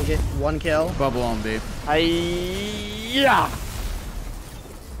which I will get 1 kill. Bubble on B. Yeah.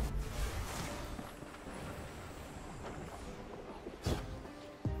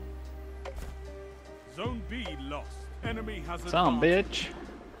 Zone B lost. Enemy has Some advantage. bitch.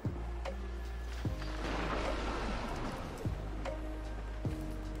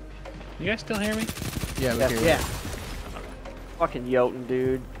 You guys still hear me? Yeah, we Yeah. hear you. Yeah. Fucking Jotun,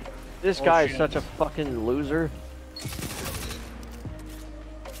 dude. This Oh, guy is shit. such a fucking loser.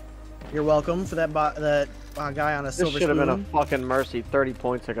 You're welcome for that guy on a This silver should have been a spoon. fucking mercy 30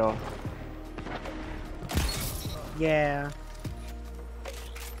 points ago. Yeah.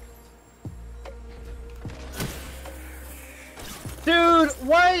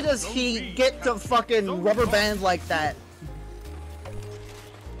 why does he get to fucking rubber band like that?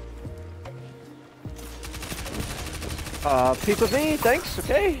 Peek with me, thanks.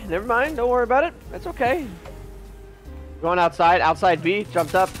 Okay, never mind. Don't worry about it. It's okay. Going outside. Outside B.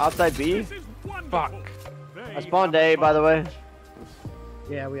 Jumped up. Outside B. Fuck. I spawned A, by the way.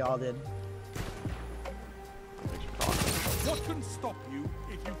 Yeah, we all did. What can stop you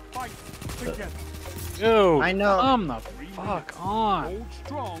if you fight together? Dude, I know. come the fuck on. Hold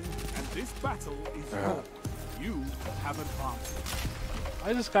strong, and this battle is yours. You have advantage.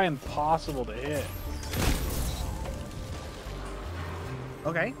 Why is this guy impossible to hit?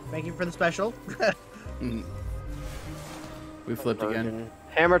 Okay, thank you for the special. We flipped again.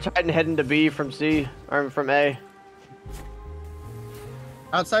 Hammer Titan heading to B from C, or from A.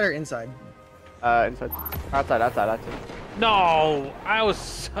 Outside or inside? Inside. Outside. No, I was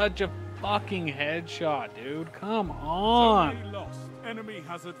such a fucking headshot, dude. Come on. Zone A lost. Enemy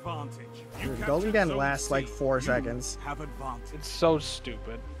has advantage. You Dude, captured Golden Gun Zone lasts C. like 4 You seconds. have advantage. It's so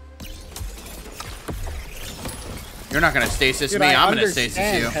stupid. You're not gonna stasis Dude, me. I I'm gonna stasis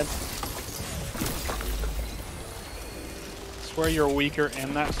you. I swear you're weaker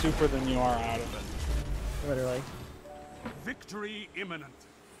in that super than you are out of it. Literally. Victory imminent.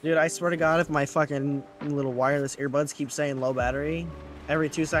 Dude, I swear to God, if my fucking little wireless earbuds keep saying low battery every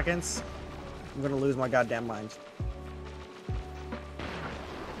 2 seconds, I'm gonna lose my goddamn mind.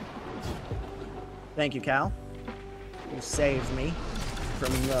 Thank you, Cal. You saved me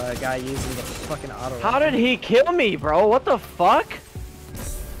from the guy using the fucking auto. How did he kill me, bro? What the fuck?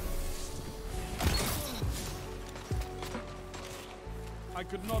 I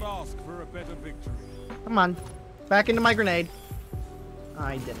could not ask for a better victory. Come on. Back into my grenade.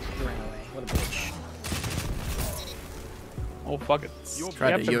 I didn't. He ran away. What a bitch. Oh, fuck it. Your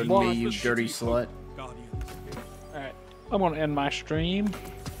Tried to Captain yoke Block me, you was dirty shitty, slut. Guardian. Alright, I'm gonna end my stream.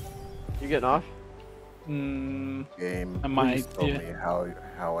 You getting off? Game. I might, Please tell yeah. me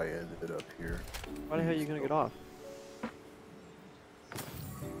how I ended up here. Why the hell are you gonna get off?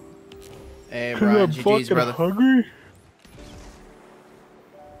 Hey, Brian, GG's, brother. hungry.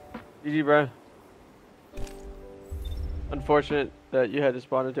 GG, bro. Unfortunate that you had to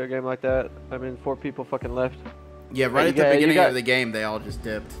spawn into a game like that. I mean, 4 people fucking left. Yeah, right at the beginning of the game, they all just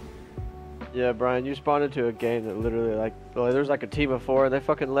dipped. Yeah, Brian, you spawned into a game that literally, like, well, there's like a team of 4 and they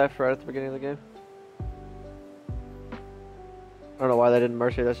fucking left right at the beginning of the game. I don't know why they didn't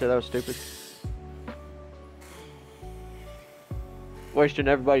mercy that shit. That was stupid. Wasting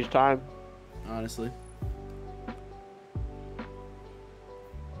everybody's time. Honestly.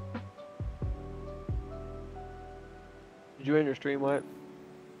 Did you end your stream, Wyatt?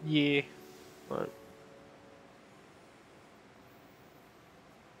 Yeah. What?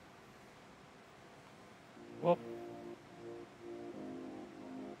 Well.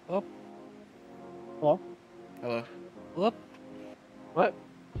 Up. Hello? Hello. Up. What?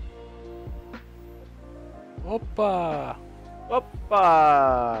 Oppa.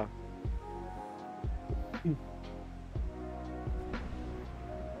 Oppa!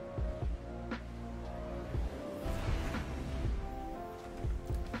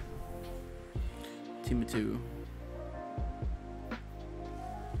 Team of 2.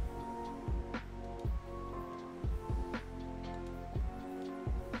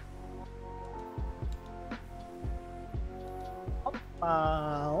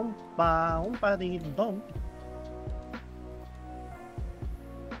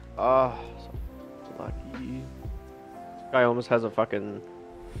 Oh, so lucky. Guy almost has a fucking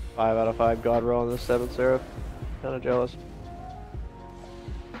 5 out of 5 god roll on this 7th Seraph. Kinda jealous.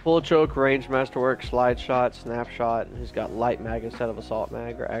 Full choke, range masterwork, slide shot, snapshot, and he's got light mag instead of assault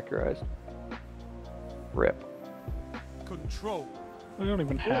mag or accurized. Rip. Control. We don't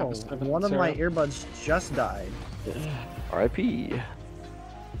even have Oh, a 7th one of my Seraph. earbuds just died. RIP.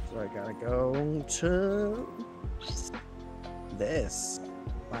 So I gotta go to this.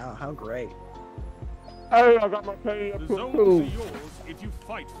 Wow, how great. Hey, I got my pay. The zones are yours if you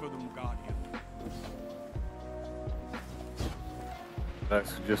fight for them, Guardian.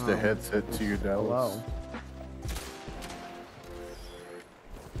 That's just a headset to your Dallas. Hello.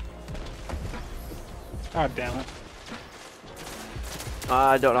 God damn it.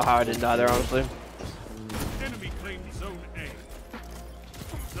 I don't know how I didn't die there, honestly. Enemy claimed Zone A.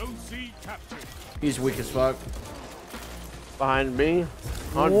 Zone C captured. He's weak as fuck. Behind me.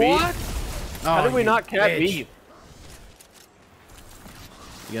 On What? B. How did we not cap B?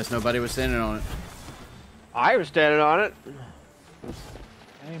 I guess nobody was standing on it. I was standing on it.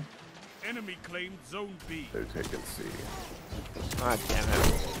 Damn. Enemy claimed Zone B. They're taking C. God damn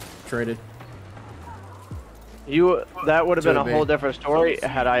it. Traded. That would have been a Should whole be. different story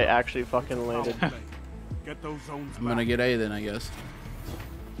had I actually fucking landed. Get those zones I'm gonna get A then, I guess.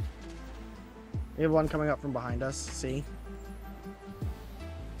 We have one coming up from behind us. See?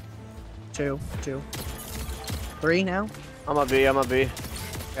 Two. 3 now. I'm a B.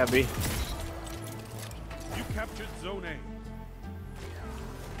 Yeah, B. You captured zone A.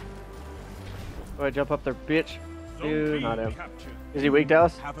 Go ahead, jump up there, bitch. Zone Dude, B not him. captured. Is he weak,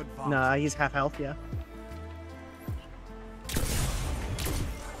 Dallas? Have advanced. Nah, he's half health. Yeah.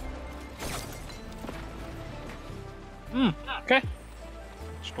 Okay.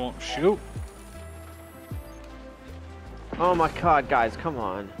 Just don't shoot. Oh my god, guys, come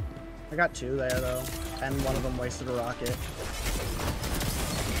on. I got 2 there though, and one of them wasted a rocket.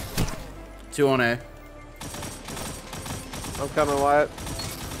 2 on A. I'm coming, Wyatt.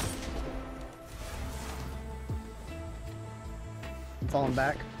 I'm falling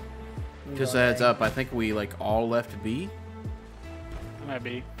back. I'm Just a going heads A. up, I think we like all left B. Might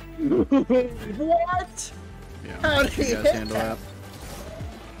be. What? Yeah. How did you he guys hit handle that? that?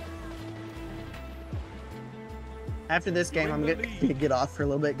 After this game, I'm gonna get off for a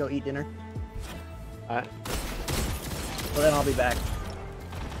little bit, go eat dinner. Alright. Well, then I'll be back.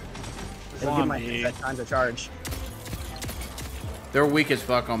 It'll give my Zombie. headset time to charge. They're weak as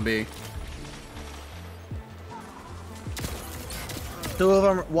fuck on B. 2 of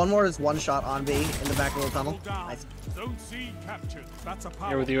them. One more is one shot on B in the back of the tunnel. Hold down. Nice. Zone C captured. That's a power.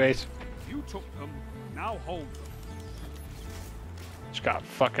 Here with you, Ace. You took them. Now hold them. Just got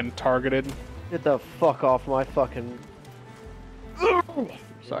fucking targeted. Get the fuck off my fucking. Why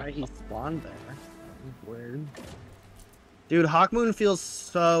Sorry. he spawned there? Weird. Dude, Hawkmoon feels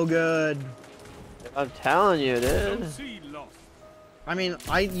so good. I'm telling you, Zone dude. C lost. I mean,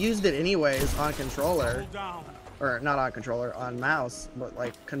 I used it anyways on controller. Hold down. Or not on controller, on mouse. But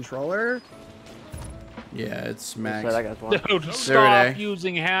like, controller? Yeah, it's So max. that guy's one. Dude, Third stop A.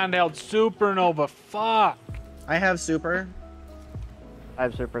 using handheld supernova. Fuck. I have super. I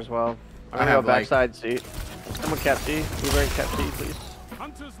have super as well. I I'm gonna have, go like- backside seat. I'm a cap C. We're wearing cap C, please.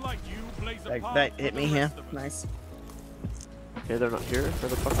 Hunters like you blaze a path That for hit the me here. rest of us. Nice. Okay, they're not here. Where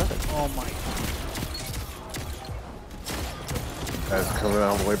the fuck are they? Oh my god. Guys coming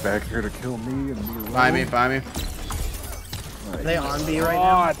all the way back here to kill me and me alone. Buy me, buy me. Are they on B right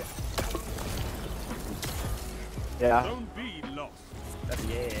now? God. Yeah. Zone B lost.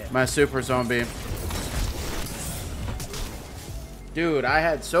 Yeah. My super's on B. Dude, I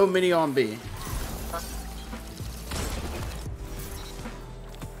had so many on B.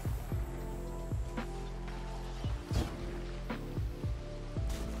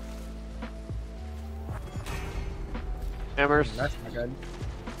 Hammers. That's not good.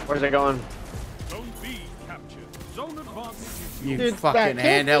 Where's it going? Zone B captured. Zone advantage is You Dude, fucking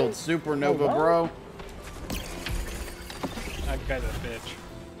that handheld supernova, bro. That guy's a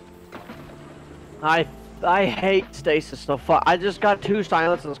bitch. I hate stasis so fuck. I just got 2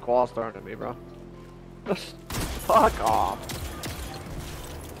 silence and squalls thrown at me, bro. Just fuck off.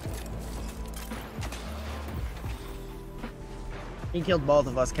 He killed both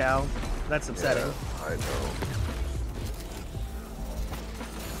of us, Cal. That's upsetting. Yeah, I know.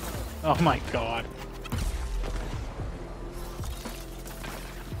 Oh my god.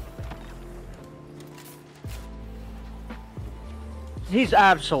 He's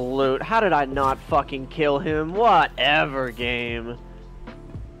absolute. How did I not fucking kill him? Whatever, game.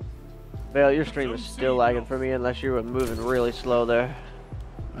 Vale, your stream is still lagging for me unless you were moving really slow there.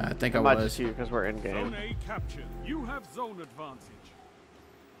 I think It I might was. just you because we're in game. Zone A captured. You have zone advantage.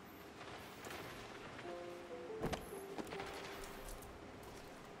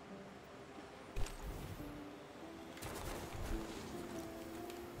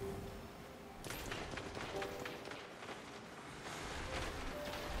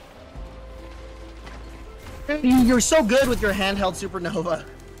 You're so good with your handheld supernova.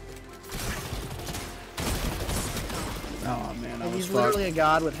 Oh man, I was He's fucked. literally a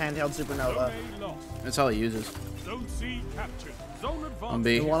god with handheld Zone supernova. A lost. That's all he uses. Zone C captured. Zone advantage. On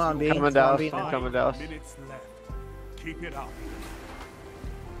B. The one on B. Coming One down. on B now. I'm coming down. Minutes left. Keep it up.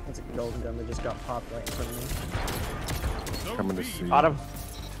 That's a golden gun that just got popped right in front of me. Zone Coming to B, see. Got him.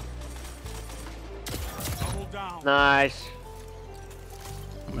 double down. Nice.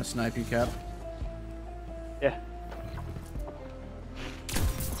 I'm gonna snipe you, Cap. Yeah.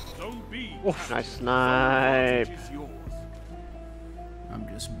 Zone B. Nice snipe. Advantage is yours. I'm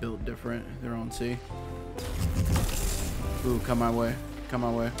just built different. They're on C. Ooh, come my way. Come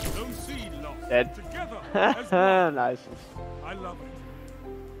my way. Zone C lost. Dead. Together as one. Nice. I love it.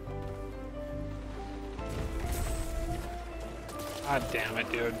 God damn it,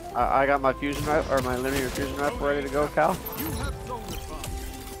 dude. I got my fusion rifle, or my linear fusion rifle ready to go, Cal. You have zone advantage.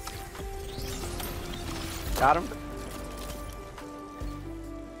 Got him.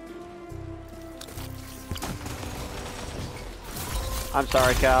 I'm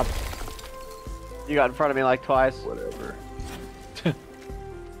sorry, Cal. You got in front of me like twice. Whatever.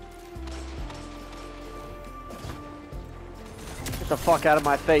 Get the fuck out of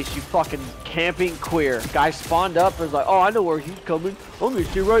my face, you fucking camping queer. Guy spawned up and was like, oh, I know where he's coming. I'm gonna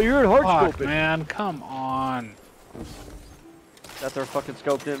sit right here and hard Fuck, scope it. man, come on. Got their fucking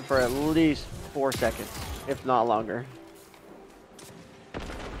scoped in for at least 4 seconds, if not longer.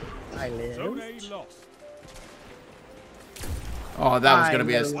 I Zone live. A lost. Oh, that was I gonna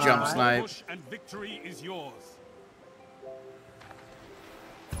be a know jump why. snipe. Push and victory is yours.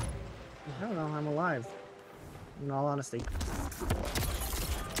 I don't know. I'm alive. In all honesty.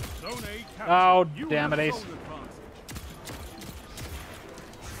 Zone A captured. Oh, You damn have it, Ace. zone advantage.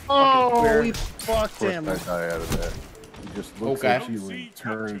 Oh, queer. we fucked Of course, him. I die out of that. He just looks Okay. at you and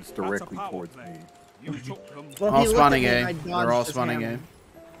turns directly towards me. You took them. Well, All he looked spawning at me A. and I They're all dodged his spawning A. hammer.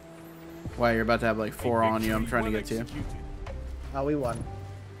 Wow, you're about to have like 4 on you. I'm trying to get to you. Oh, we won.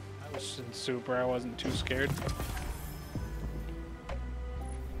 I was in super. I wasn't too scared.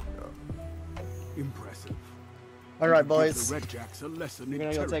 Impressive. All right, Give boys. The Red Jacks a lesson We're in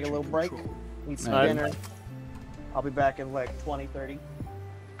gonna go take a little break. territory control. Eat some Alright. dinner. I'll be back in like 20, 30.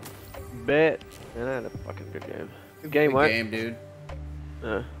 Bet. Man, I had a fucking good game. Good game, Good what? game, dude.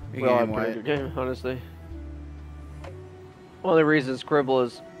 Yeah. Good We all had game, a pretty White. good game, honestly. Only reason Scribble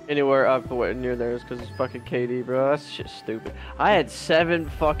is anywhere up near there is because it's fucking KD, bro. That's just stupid. I had 7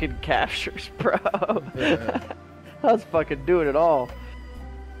 fucking captures, bro. Yeah. I was fucking doing it all.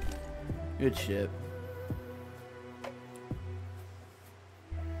 Good shit.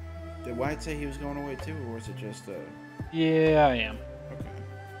 Did White say he was going away too, or was it just Yeah, I am. Okay.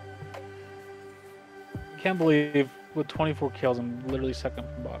 Can't believe with 24 kills, I'm literally second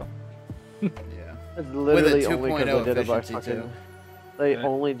from bottom. Yeah. It's literally only 2.0 because I did it by efficiency, fucking. too. They Yeah.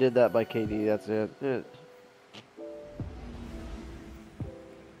 only did that by KD. That's it.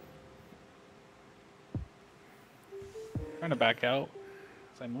 Trying to back out.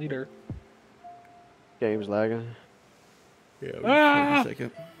 'Cause I'm leader. Game's lagging. Yeah. Ah! A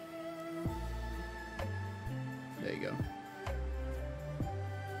second. There you go.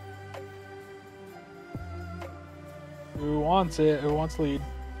 Who wants it? Who wants lead?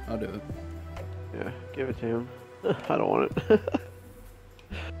 I'll do it. Yeah, give it to him. I don't want it.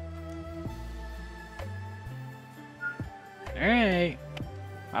 Alright.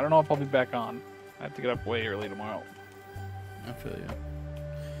 I don't know if I'll be back on. I have to get up way early tomorrow. I feel you.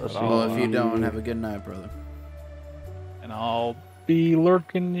 Let's Well, if you see. don't, have a good night, brother. And I'll be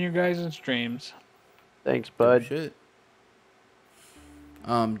lurking in your guys' streams. Thanks, Good bud. shit.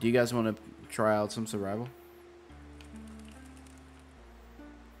 Do you guys want to try out some survival?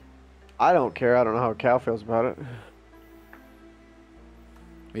 I don't care. I don't know how Cal feels about it. What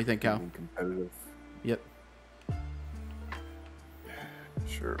do you think, Cal? Being competitive. Yep.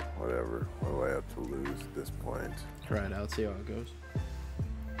 Sure, whatever. What do I have to lose at this point? Try it out, see how it goes.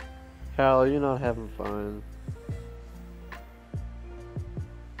 Cal, you're not having fun.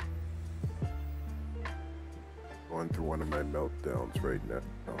 Going through one of my meltdowns right now,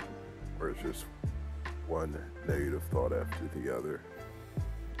 where it's just one negative thought after the other.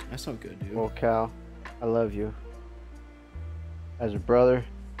 That's not good, dude. Well, Cal, I love you. As a brother,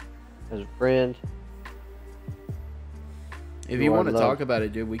 as a friend. If you you are want to loved. talk about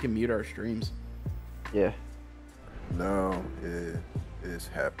it, dude, we can mute our streams. Yeah. No, it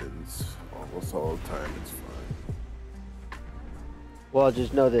happens almost all the time. It's fine. Well,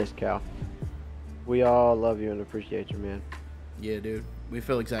 just know this, Cal. We all love you and appreciate you, man. Yeah, dude. We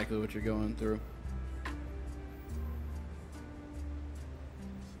feel exactly what you're going through.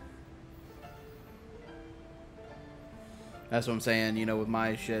 That's what I'm saying, you know, with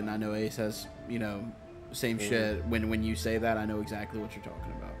my shit, and I know Ace has, you know, same shit. When you say that, I know exactly what you're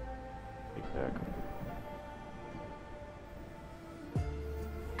talking about. Exactly.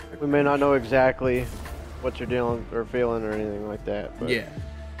 We may not know exactly what you're dealing or feeling or anything like that, but Yeah,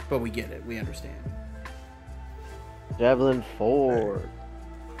 but we get it. We understand. Javelin forward.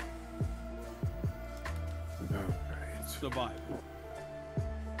 Alright. Survival.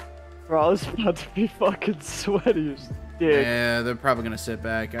 Bro, it's about to be fucking sweaty as dick. Yeah, they're probably gonna sit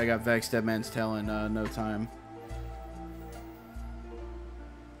back. I got Vex Dead Man's telling no time.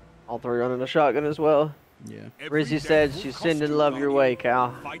 I'll throw you on a shotgun as well. Yeah. Every Rizzy day said will she's cost sending you love your value. way,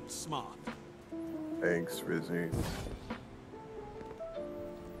 Cal. Fight smart. Thanks, Rizzy.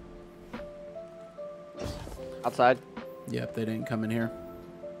 Outside. Yep, they didn't come in here.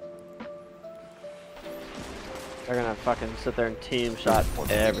 They're gonna fucking sit there and team shot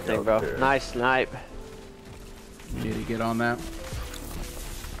everything, bro. Nice snipe. You need to get on that.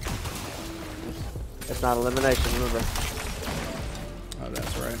 It's not elimination, remember. Oh,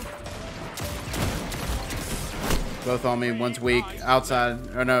 that's right. Both on me. One's weak. Outside.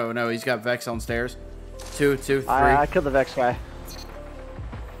 Oh, no. He's got Vex on stairs. 2, 2, 3. I killed the Vex guy.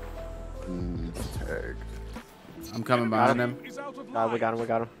 Tagged. I'm coming behind him. We got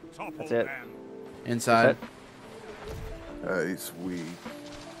him. That's it. Inside. He's weak.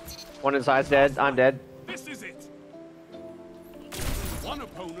 One inside's dead. I'm dead. This is it. One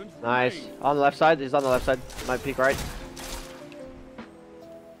opponent. Nice. remains. On the left side. He's on the left side. Might peek right.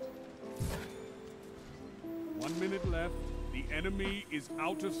 1 minute left. The enemy is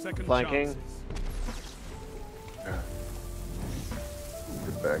out of second Flanking. chances.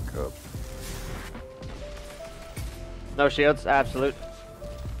 Get back up. No shields. Absolute.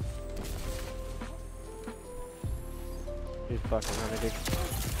 You fucking running, dude.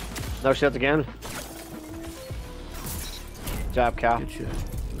 No shields again. Good job, Cal. Good shit.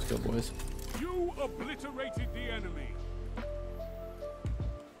 Let's go, boys. You obliterated the enemy.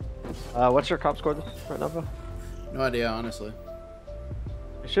 What's your comp score right now, bro? No idea, honestly.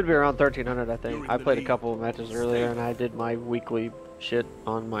 It should be around 1300, I think. You're in I the played a lead. couple of matches earlier, and I did my weekly shit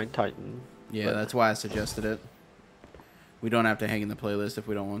on my Titan. Yeah, But- that's why I suggested it. We don't have to hang in the playlist if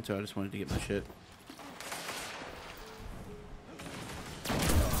we don't want to. I just wanted to get my shit.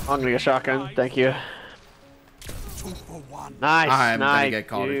 I'm gonna get a shotgun. Thank you. 2 for 1. Nice. I'm nice, gonna get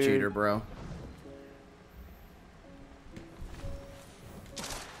called dude. a cheater, bro.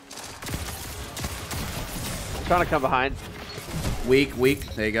 I'm trying to come behind. Weak.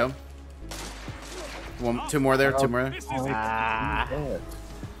 There you go. Two more there. Two more there. This is it. Ah.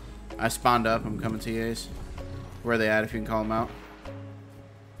 I spawned up. I'm coming to you, Ace. Where are they at if you can call them out?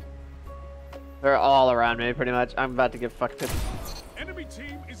 They're all around me, pretty much. I'm about to get fucked. Enemy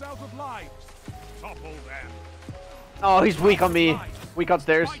team is out of lives. Topple them. Oh, he's weak on me. Weak on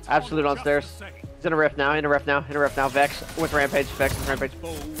stairs. Fight Absolute on just stairs. a second. He's in a rift now. In a rift now. Vex with rampage. Vex with rampage.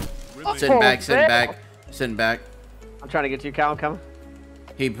 Foe remains. Sitting back. Oh, Sitting man. back. Sitting back. I'm trying to get to you, Cal. I'm coming.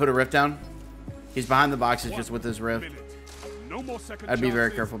 He put a rift down. He's behind the boxes just with his rift. Minute. No more second I'd be very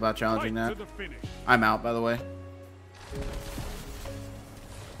chances. careful about challenging Fight that. to the finish. I'm out, by the way.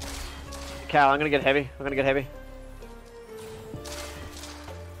 Cal, I'm gonna get heavy.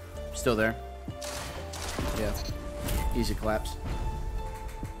 Still there. Yeah. Easy collapse.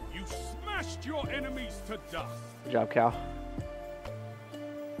 You smashed your enemies to dust. Good job, Cal.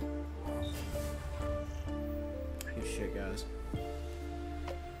 Good shit, guys.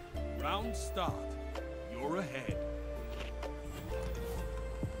 Round start. You're ahead.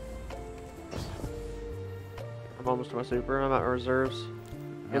 I'm almost to my super. I'm at reserves.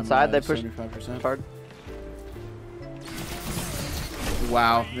 I'm, Inside, they pushed 75%. hard.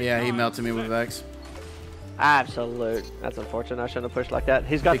 Wow. Yeah, he melted me with Vex. Absolute. That's unfortunate. I shouldn't have pushed like that.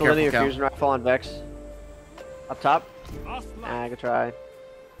 He's got Be the careful, linear Cal. fusion rifle on Vex. Up top. Last Ah, life. good try.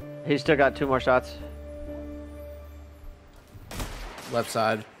 He's still got 2 more shots. Left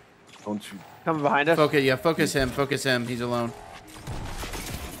side. Don't you? Coming behind us. Focus. Yeah, focus him. Focus him. He's alone.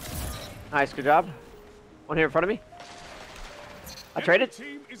 Nice, good job. One here in front of me. I traded.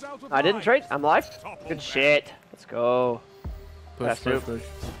 Enemy team is out of I didn't lives. trade. I'm alive. Topple Good them. shit. Let's go. Push, That's push, it. push.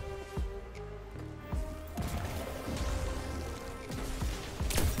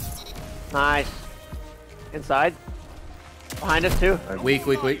 Nice. Inside. Behind us too. Weak.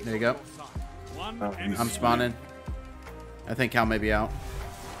 There you go. One Oh, enemy I'm spawning. I think Cal may be out.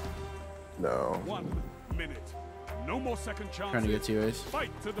 No. 1 minute. No more second chances. Trying to get to you, Ace.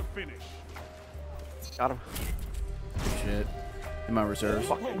 Fight to the finish. Got him. Shit. In my reserves.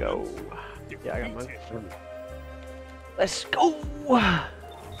 Fucking go. Yeah, I got mine. Defeated. Let's go.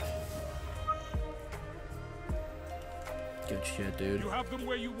 Good shit, dude. You have them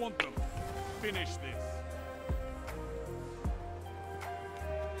where you want them. Finish this.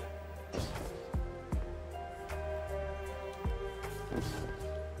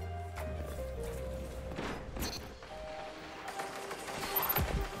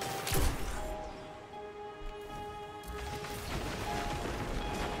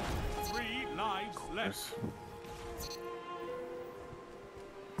 Three lives left. Yes.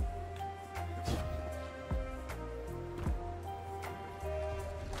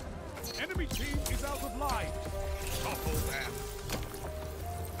 Enemy team is out of lives. Topple them.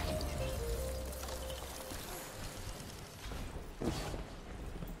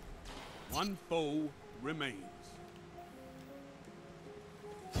 One foe remains.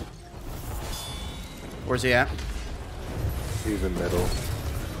 Where's he at? He's in middle.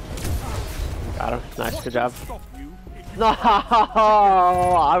 Got him. Nice, good job. Stop you if you No,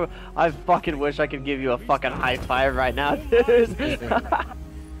 I fucking wish I could give you a fucking high five right now, dude.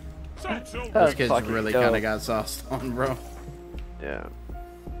 so Those kids fucking really dope. kind of got sauced on, bro. Yeah,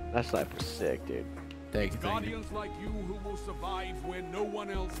 that sniper's sick, dude. Thank you, thank you. Guardians like you who will survive where no one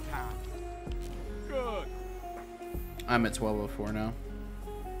else can. Good. I'm at 1204 now.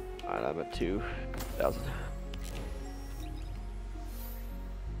 Alright, I'm at 2,000.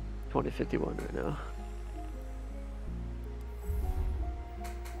 2051 right now.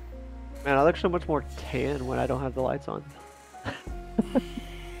 Man, I look so much more tan when I don't have the lights on.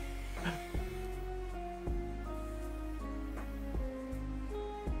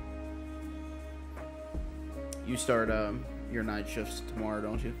 You start your night shifts tomorrow,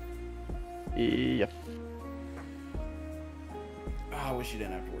 don't you? Yep. Oh, I wish you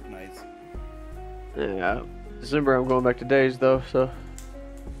didn't have to work nights. Yeah. December, I'm going back to days though, so.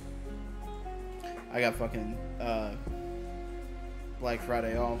 I got fucking Black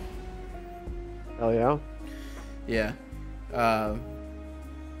Friday off. Hell yeah. Yeah.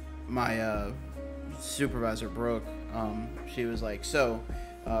 My supervisor, Brooke, she was like, so,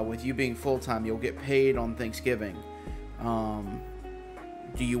 with you being full-time, you'll get paid on Thanksgiving.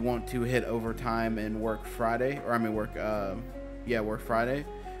 Do you want to hit overtime and work Friday? Or, I mean, work Friday?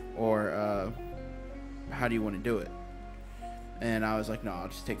 Or, how do you want to do it? And I was like, no, I'll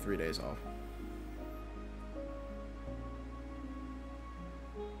just take 3 days off.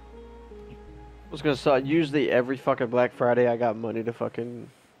 I was gonna say, usually every fucking Black Friday I got money to fucking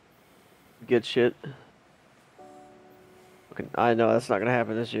get shit. Fucking, I know that's not gonna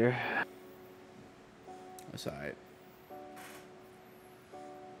happen this year. That's alright.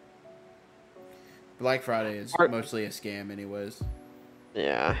 Black Friday is mostly a scam anyways.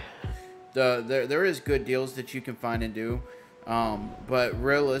 Yeah. There is good deals that you can find and do. But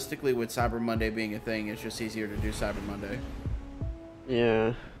realistically with Cyber Monday being a thing, it's just easier to do Cyber Monday.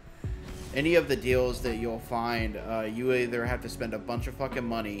 Yeah. Any of the deals that you'll find, you either have to spend a bunch of fucking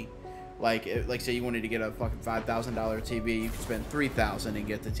money, like say you wanted to get a fucking $5,000 TV, you could spend $3,000 and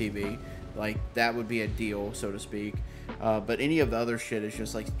get the TV. Like that would be a deal, so to speak. But any of the other shit is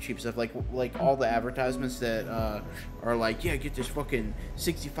just like cheap stuff, like all the advertisements that are like, yeah, get this fucking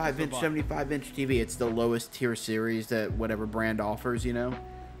 65-inch, 75-inch TV. It's the lowest tier series that whatever brand offers, you know.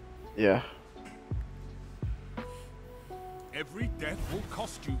 Yeah. Every death will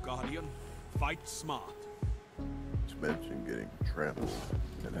cost you, Guardian. Fight smart. Just mention getting trampled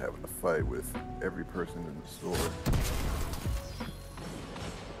and having to fight with every person in the store.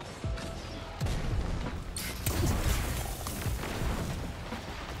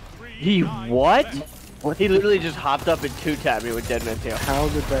 He what? He literally just hopped up and two-tapped me with Dead Man's Tail. How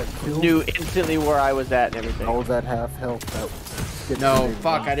did that kill? Knew instantly where I was at and everything. How was that half health? That No,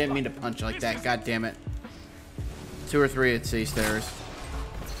 fuck, I didn't mean to punch like that. God damn it. 2 or 3 at C stairs.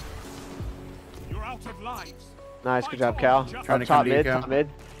 You're out of lives. Nice, good job, Cal. Trying to Top come to you, mid, Cal. top mid.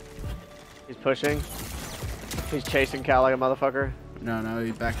 He's pushing. He's chasing Cal like a motherfucker. No,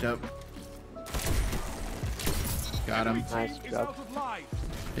 he backed up. Got him. Nice, good Is job. out of lives.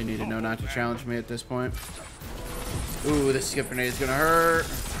 They need to know not to challenge me at this point. Ooh, this skip grenade is gonna hurt.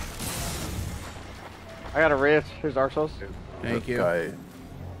 I got a rift. Here's Dark Souls. Thank you. Guy,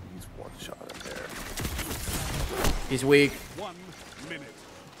 he's one shot in there. He's weak. 1 minute.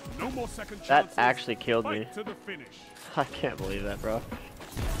 No more second That chances. actually killed me. Fight to the finish. I can't believe that, bro.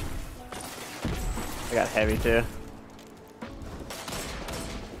 I got heavy too.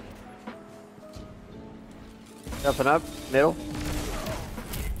 Jumping up, middle.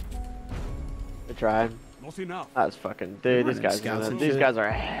 Good try. Not enough. That's fucking dude. These running guys, scouts and these shit. guys are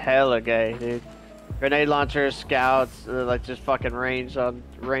hella gay, dude. Grenade launchers, scouts, like just fucking range on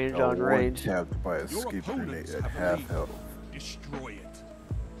range on range. Tapped by a Your skip grenade opponents at have half lead. health. Destroy it.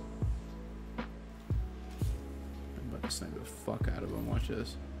 I'm about to snipe the fuck out of him. Watch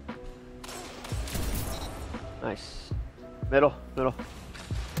this. Nice. Middle, middle.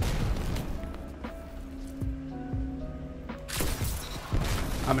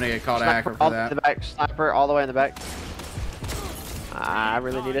 I'm gonna get called a Sniper hacker all for the way in that. the back. Sniper all the way in the back. I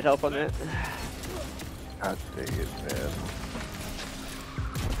really needed help on that. God dang it, man.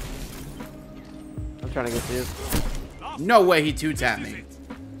 I'm trying to get to you. No way he 2-tapped me.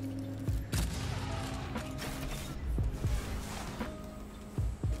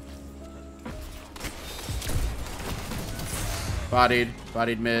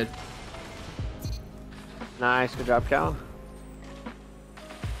 Bodied mid. Nice, good job, Cal.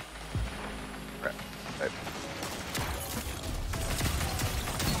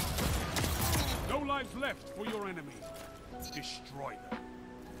 No lives left for your enemy. Destroy them.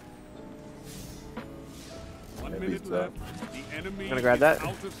 1 Maybe minute it's, left. The enemy Gonna grab that. is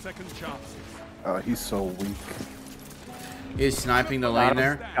out of second chances. He's so weak. He's sniping the Got lane him.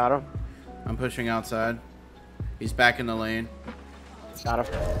 there. Got him. I'm pushing outside. He's back in the lane. Got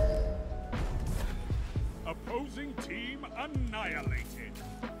him. Opposing team annihilated.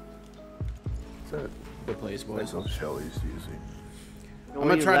 That's it. Good plays, boys. Those shell he's using. I'm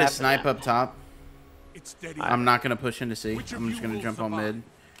gonna try to snipe up top. It's steady. I'm not gonna push into C. Which of I'm just you gonna will jump on survive? mid,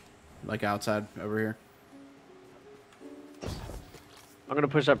 like outside over here. I'm gonna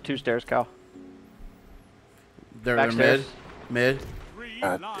push up 2 stairs, Cal. They're Back mid, stairs. mid. 3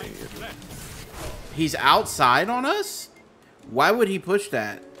 God lives damn. left. He's outside on us. Why would he push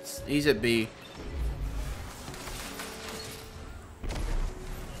that? He's at B.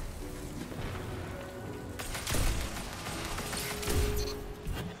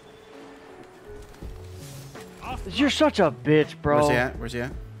 You're such a bitch, bro. Where's he at? Where's he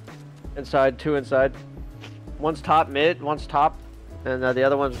at? Inside, 2 inside. One's top mid, one's top, and the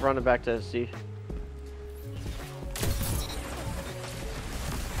other one's running back to C.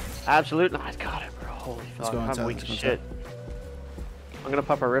 Absolute. Nice, got it, bro. Holy fuck, go I'm inside, weak let's as go shit. I'm gonna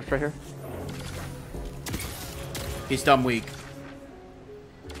pop a rift right here. He's dumb weak.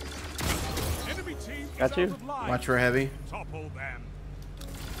 Enemy team is Got you. out of line. Watch for heavy. Topple them.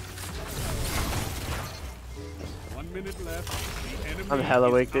 1 minute left. The enemy I'm hella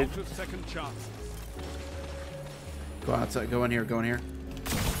is weak, dude. out of second chances. Go outside. Go in here. Go in here.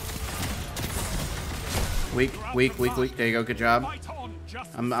 Weak, weak, weak, weak. There you go. Good job. Fight on,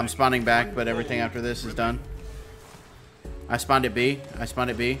 just I'm spawning back, but everything after this is done. I spawned at B. I spawned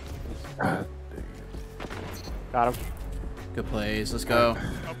at B. Got him. Good plays. Let's go.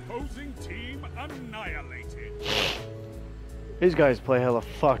 Opposing team annihilated. These guys play hella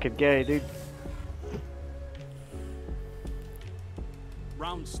fucking gay, dude.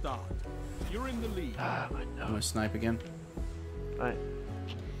 Round start. You're in the lead. I'm gonna snipe again. Alright.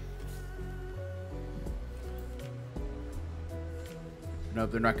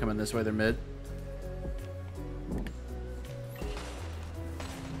 Nope, they're not coming this way. They're mid.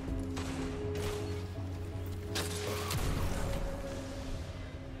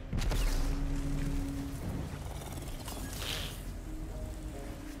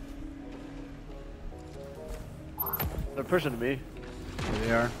 They're pushing to me. Here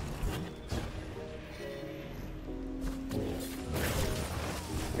they are.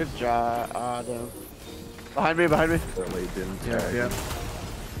 Good job. Ah, damn. Behind me, behind me. Certainly didn't Yeah, tag. yeah.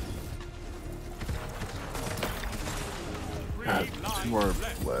 God, 2 more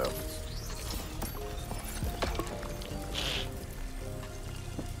left.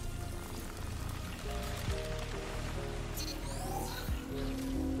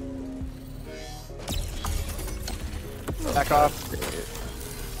 Back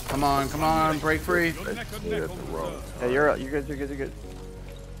off. Come on, break free. You're neck and Yeah, neck the on wrong reserve. Yeah, you're good, you're good, you're good.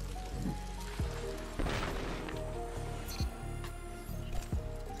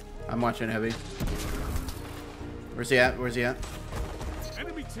 I'm watching heavy. Where's he at? Where's he at?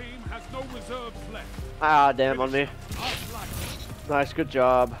 Enemy team has no reserves left. Ah, damn, on me. Last life. Nice, good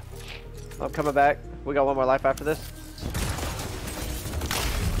job. I'm coming back. We got 1 more life after this.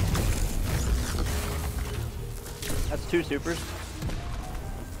 That's 2 supers.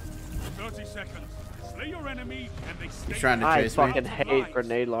 30 seconds. Slay your enemy and they stay. He's trying to I chase me. fucking hate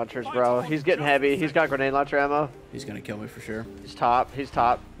grenade launchers, bro. He's getting heavy. He's got grenade launcher ammo. He's gonna kill me for sure. He's top. He's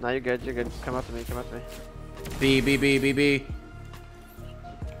top. No, you're good. You're good. Come up to me. Come up to me. B, B, B, B, B.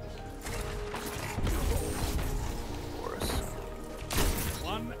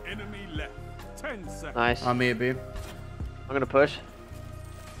 One enemy left. 10 seconds. Nice. On me at B. I'm gonna push.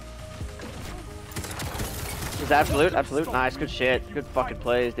 Is absolute. Absolute. Nice. Good shit. Good fucking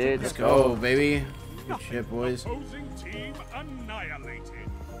plays, dude. Let's go, baby. Good shit, boys. Opposing team annihilated.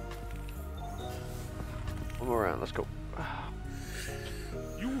 One more round. Let's go.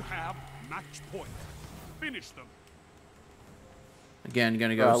 You have match point. Finish them. Again,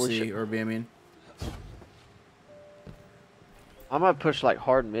 gonna go we C should- or B, I mean. I'm gonna push like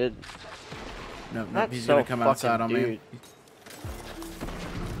hard mid. No, no, That's he's so gonna come outside on fucking me. dude.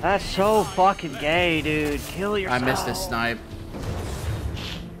 That's so fucking gay, dude. Kill I yourself. missed his snipe.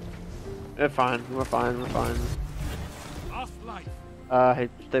 We're fine. We're fine. We're fine. Last life. Hey,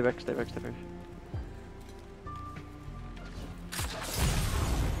 stay back. Stay back. Stay back.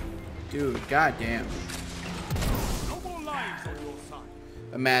 Dude, goddamn. No more lives on your side.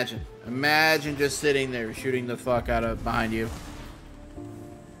 Imagine just sitting there shooting the fuck out of behind you.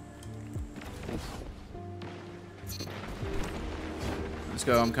 Let's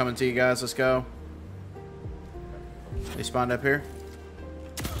go. I'm coming to you guys. Let's go. They spawned up here.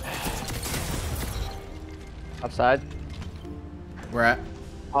 Outside. Where at?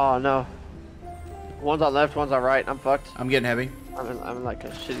 Oh no. One's on left, one's on right. I'm fucked. I'm getting heavy. I'm in like a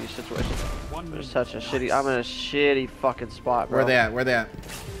shitty situation. One I'm minute. such a shitty. I'm in a shitty fucking spot, bro. Where they at? Where they at?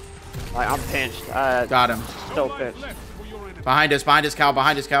 Like, I'm pinched. Got him. So Life pinched. left for your enemy. Behind us, Cal,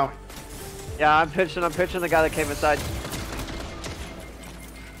 behind us, Cal. Yeah, I'm pinching the guy that came inside.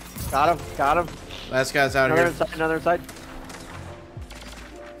 Got him. Last guy's out Another here. inside, another inside.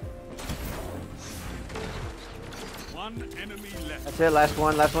 One enemy left. That's it, last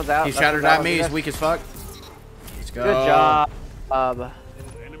one's out. He Last shattered one's out. at me. Look He's at weak as fuck. Let's go. that. Good job.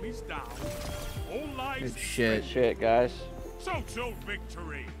 Enemies down. All lives Good shit. Shit, guys. total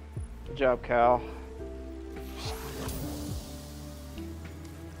victory. Good job, Cal.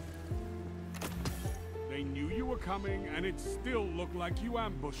 They knew you were coming, and it still looked like you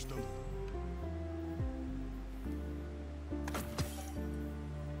ambushed them.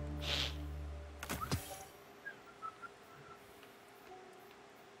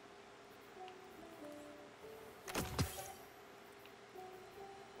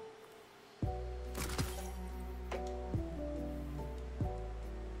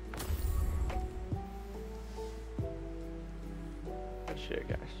 Good shit,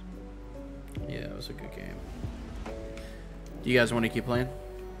 guys. Yeah, it was a good game. Do you guys want to keep playing?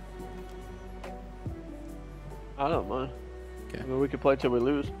 I don't mind. Okay. I mean, we could play till we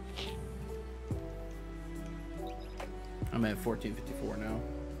lose. I'm at 1454 now.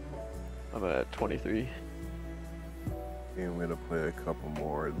 I'm at 23. And I'm gonna play a couple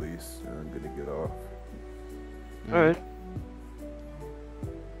more at least, and I'm gonna get off. Alright.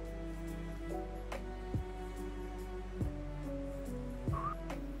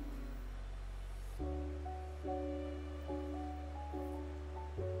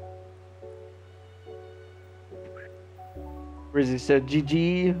 Rizzy said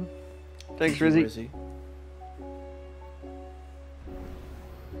GG. Thanks, Rizzy.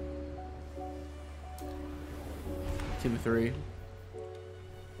 Team of 3.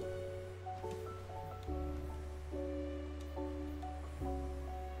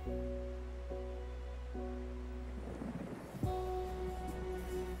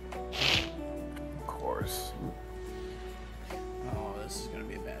 Of course. Oh, this is gonna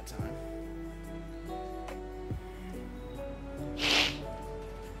be a bad time.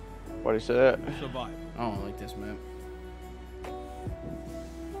 What do you say? Survival. I don't like this map.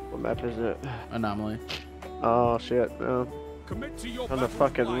 What map is it? Anomaly. Oh shit, man. Commit to your On the battle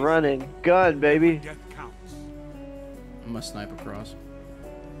fucking wisely. running gun, baby. Death counts. I'm gonna snipe across.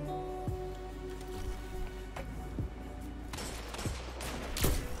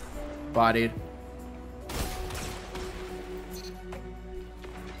 Bodied.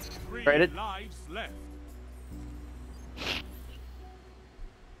 Three Rated. lives left.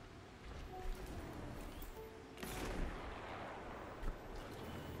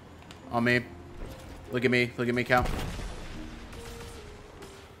 On me. Look at me. Look at me, Cal.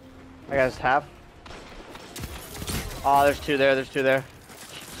 I got his half. Oh, there's two there. There's two there.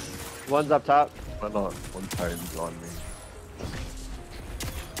 One's up top. Why not? One Titan's on me.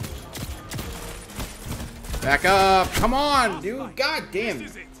 Back up. Come on, dude. God damn.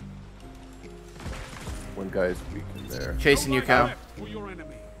 This is it. One guy's weak in there. Chasing No you, life Cal. left for your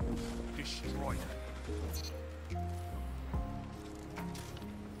enemy. Destroy them.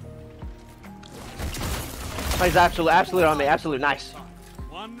 Oh, he's absolute on me. Absolute nice.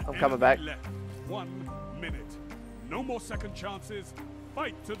 One I'm coming enemy back. Left. 1 minute. No more second chances.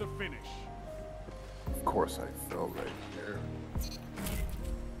 Fight to the finish. Of course I fell right there.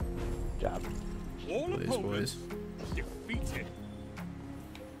 Job. All Please, opponents defeated.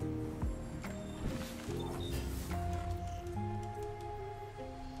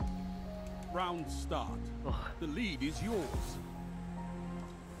 Round start. The lead is yours.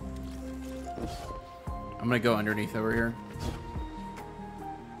 I'm gonna go underneath over here.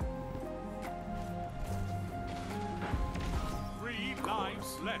 Three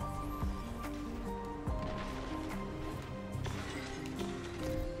lives left.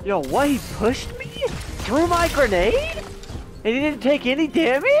 Yo, what? He pushed me through my grenade, and he didn't take any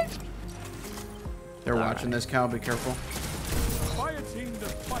damage. They're watching this, Cal. Be careful. Fire team to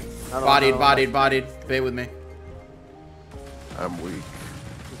fight. Bodied. Stay with me. I'm weak.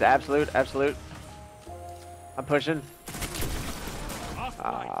 He's absolute. I'm pushing. Last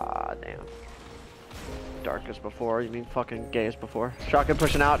fight. Ah, damn. Dark as before. You mean fucking gay as before? Shotgun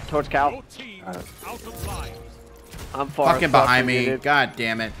pushing out towards Cal. Your team out of lives. I'm far. Fucking as fuck behind from you, me. dude. God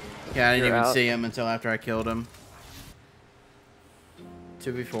damn it. Yeah, I didn't You're even out. see him until after I killed him.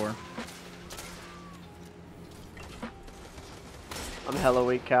 2v4. I'm hella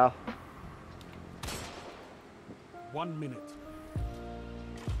weak, Cal. 1 minute.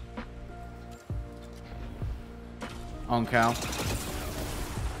 On Cal. Yeah,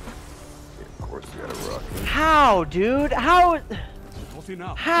 of course, you gotta rock it. How, dude? How? Not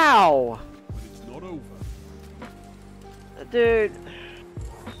enough, How? but it's not over. Dude.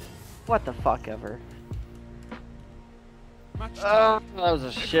 What the fuck ever. Match time. That was a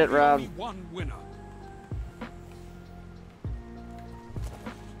There shit can be round. only one winner.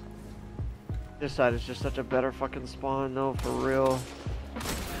 This side is just such a better fucking spawn, though, for real.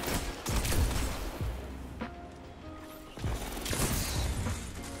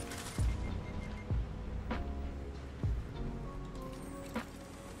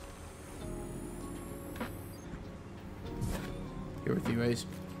 Here with you, Ace.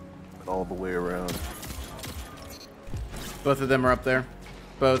 All the way around. Both of them are up there.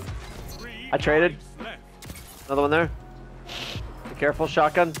 Both. 3 I traded. lives left. Another one there. Be careful,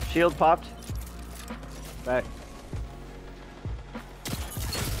 shotgun. Shield popped. Back.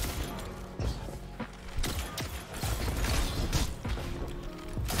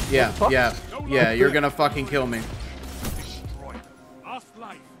 Yeah, fuck? yeah, yeah. You're gonna fucking kill me. Destroyed. Last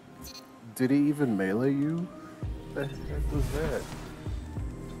life. Did he even melee you? What the heck was that?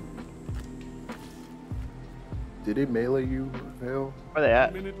 Did he melee you, Vale? Where they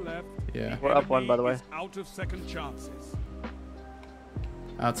at? 1 minute left. Yeah. We're up one, by the way. Enemy is out of second chances.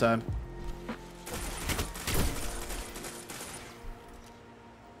 Outside.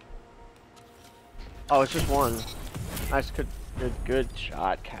 Oh, it's just one. Nice, good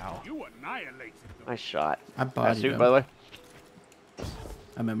shot, Cal. You annihilated them. Nice shot. I Nice bodied suit, him. by the way.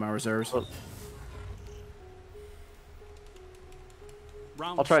 I'm in my reserves. Well,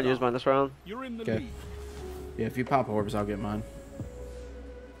 Round I'll try and start. use mine this round. You're in the Okay. lead. Yeah, if you pop orbs, I'll get mine.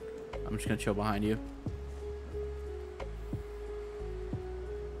 I'm just gonna chill behind you.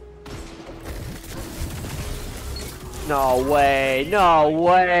 No way, no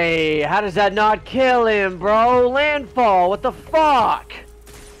way. How does that not kill him, bro? Landfall, what the fuck?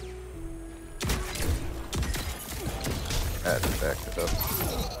 Had to back it up.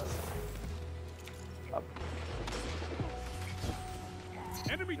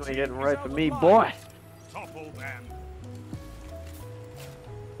 Enemy You team ain't getting is right out for of me, line. boy. Topple them.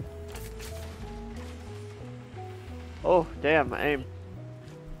 Oh, damn, aim.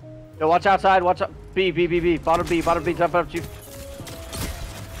 Yo, watch outside, watch out. B, bottom B, jump up to you.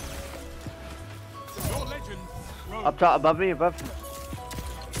 Your legend grows. Up top, above me, above.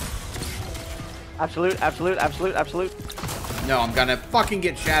 Absolute. No, I'm gonna fucking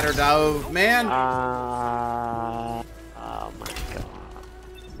get shattered out, man. Oh my god.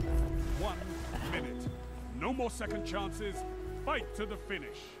 1 minute. No more second chances. Fight to the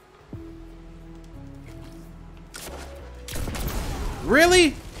finish.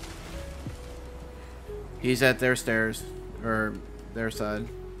 Really? He's at their stairs, or their side.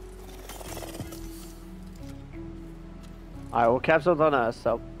 Alright, well, capstone's on us,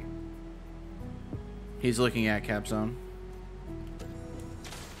 so. He's looking at cap zone.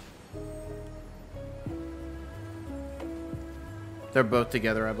 They're both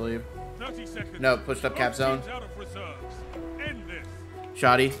together, I believe. 30 seconds. No, pushed up cap Both zone. teams out of reserves. End this.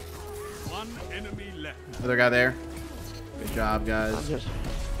 Shoddy. 1 enemy left. Other guy there. Good job, I'm guys. just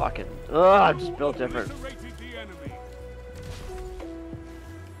fucking. Ugh, I'm just built different. Obliterated the enemy.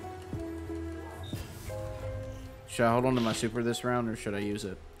 Should I hold on to my super this round, or should I use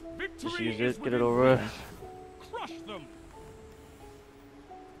it? Victory Just use is it, get it within over with. reach. Crush them.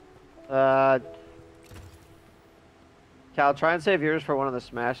 Cal, try and save yours for one of the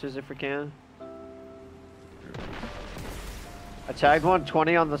smashes if we can. I tagged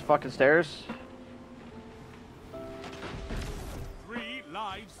 120 on this fucking stairs. 3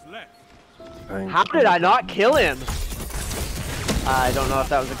 lives left. How did I not kill him? I don't know if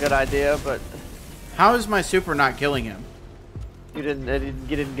that was a good idea, but How is my super not killing him? you didn't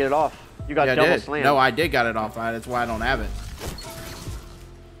get it off. You got Yeah, I double did. slammed. No, I did got it off. That's why I don't have it.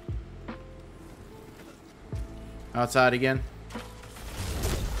 Outside again.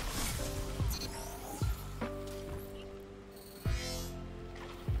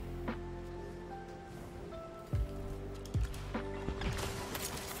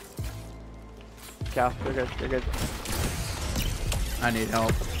 Cal, you're good. You're good. I need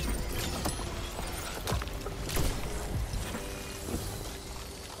help.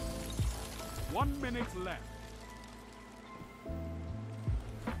 One minute left.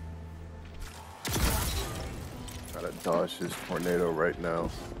 Gotta dodge this tornado right now.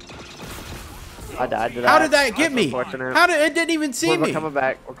 I died to that. How did that get That's me? unfortunate. How did it didn't even see We're me? coming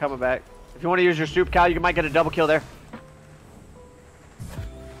back. We're coming back. If you want to use your soup, Cal, you might get a double kill there.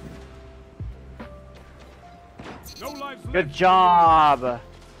 No lives left. Good job.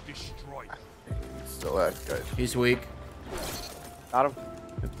 Destroy. Still at guys. He's weak. Got him.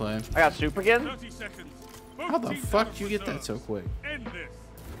 Good play. I got soup again. 30 seconds. Both How the teams fuck out did you of get that reserves. so quick? End this.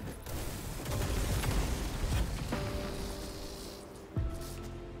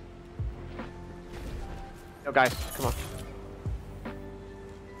 Yo, guys, come on.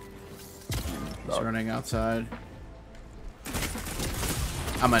 He's running outside.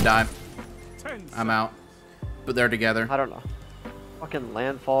 I'm gonna die. 10 I'm out. But they're together. I don't know. Fucking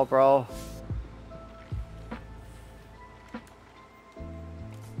landfall, bro.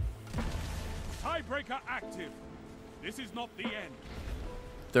 Tiebreaker active. This is not the end.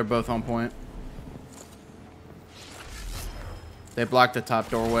 They're both on point. They blocked the top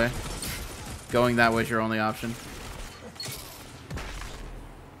doorway. Going that way is your only option.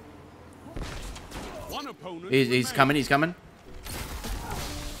 One opponent. He's remains. coming. He's coming.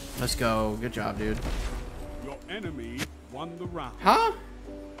 Let's go. Good job, dude. Your enemy won the round. Huh?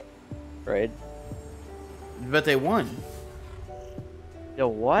 Great. But they won. Yo,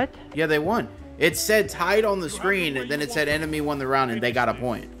 what? Yeah, they won. It said tied on the screen, and then it said enemy won the round, and they got a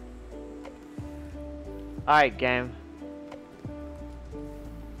point. Alright, game.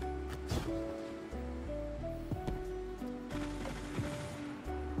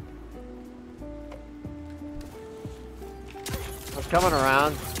 I was coming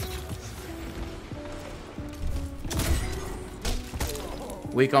around.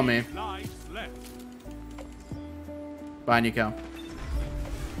 Weak on me. Lives left. Behind you, Cal.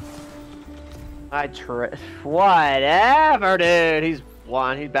 Whatever, dude. He's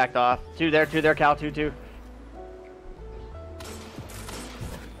one. He backed off. Two there, Cal. Two.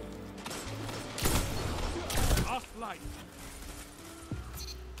 Last light.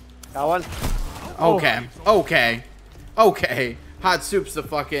 Got one. Okay. Hot Soup's the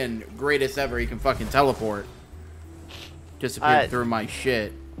fucking greatest ever. He can fucking teleport. Disappeared through my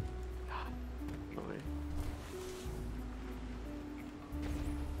shit.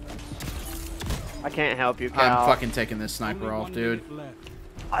 I can't help you, Cal. I'm fucking taking this sniper Only off, 1 dude. minute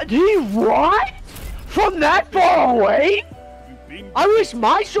left. He what? From that far away? You've been I wish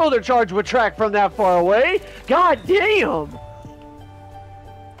my shoulder charge would track from that far away. God damn.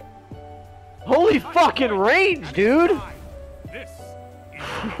 Holy fucking range, dude. This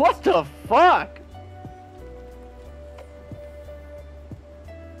What the fuck?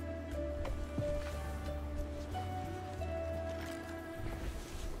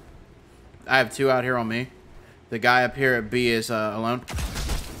 I have two out here on me. The guy up here at B is alone.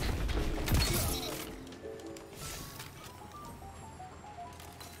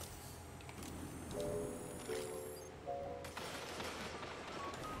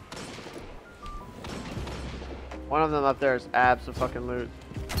 One of them up there is abso-fucking-loot.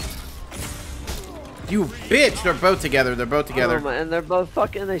 You bitch! They're both together. They're both together. Oh, and they're both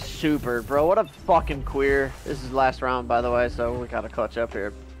fucking, they supered, bro. What a fucking queer. This is last round, by the way, so we gotta clutch up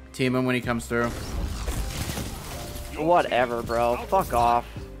here. Team him when he comes through. Whatever, bro. Fuck off.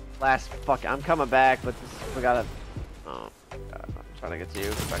 I'm coming back, but we gotta. Oh, God. I'm trying to get to you.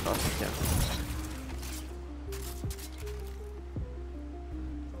 Get back off again.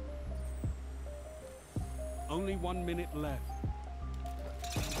 only 1 minute left.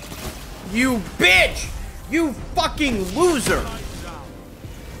 You bitch! You fucking loser! Lights down.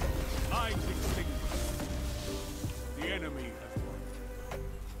 Lives extinguished. The enemy has won.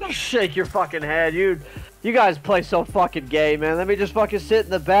 Don't shake your fucking head, dude. You guys play so fucking gay, man. Let me just fucking sit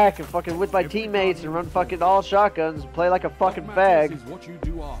in the back and fucking with my teammates and run fucking all shotguns and play like a fucking What matters fag. is what you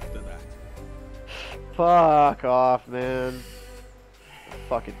do after that. Fuck off, man.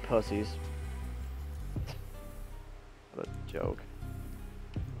 Fucking pussies. What a joke.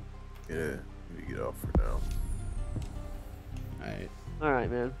 Yeah, you get off for now. Alright.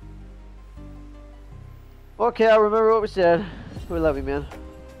 Alright, man. Okay, I'll remember what we said. We love you, man.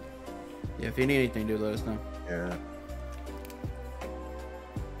 Yeah, if you need anything, dude, let us know. Yeah.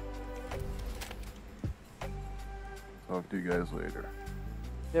 Talk to you guys later.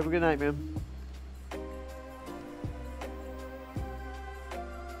 Have a good night, man.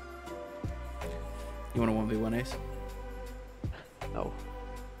 You want a 1v1 Ace? No.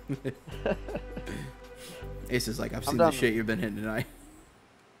 Ace is like, I've I'm seen the done. shit you've been hitting tonight.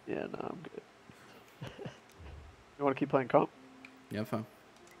 Yeah, no, I'm good. You want to keep playing comp? Yeah, fine.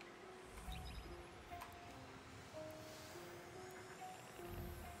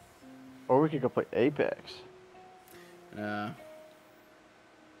 Or we could go play Apex.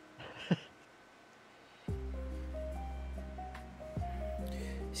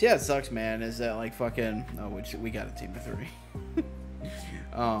 See, that sucks, man. Is that like fucking? Oh, we got a team of 3.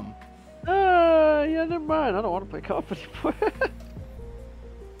 Yeah, never mind. I don't want to play comp anymore.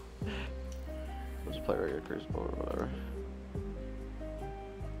 Let's play regular Crucible or whatever.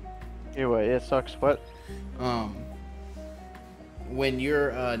 Anyway, it sucks. What? When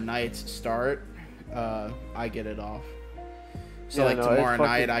your nights start, I get it off. So Yeah, like no, tomorrow it's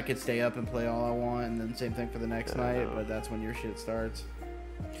night, fucking- I could stay up and play all I want, and then same thing for the next Yeah, I night. know. But that's when your shit starts.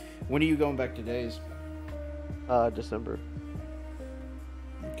 When are you going back to days? December.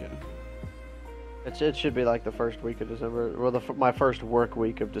 Okay. It should be like the first week of December. Well, my first work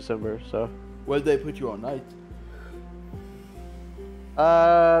week of December. So. When did they put you on nights?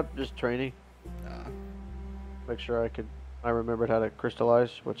 Just training. Uh, Make sure I remembered how to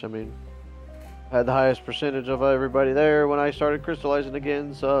crystallize, which I mean, I had the highest percentage of everybody there when I started crystallizing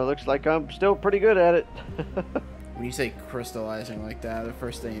again, so it looks like I'm still pretty good at it. when you say crystallizing like that, the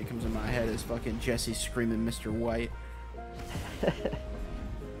first thing that comes in my head is fucking Jesse screaming Mr. White.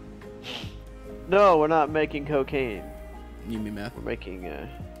 No, we're not making cocaine. You mean meth? We're making,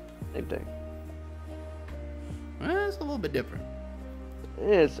 same thing. Well, it's a little bit different.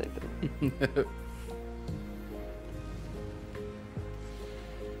 Yeah, same thing.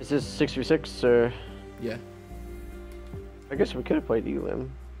 Is this 6v6 or? Yeah. I guess we could have played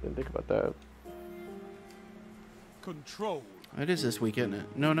Elim. Didn't think about that. Control. It is this week, isn't it?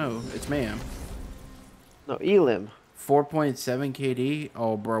 No, it's Mayhem. No, Elim. 4.7 KD?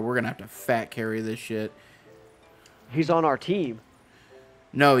 Oh, bro, we're gonna have to fat carry this shit. He's on our team.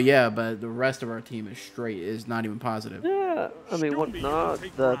 No, yeah, but the rest of our team is straight. Is not even positive. Yeah, I mean, what? Stormy No, will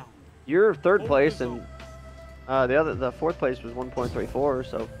take the ground. you're third Hold place the and zone. the fourth place was 1.34.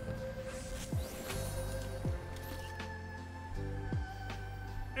 So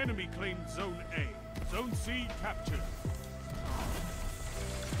Enemy claimed Zone A. Zone C captured.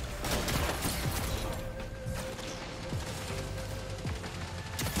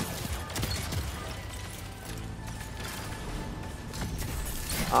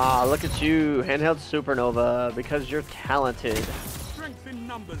 look at you, handheld supernova, because you're talented. Strength in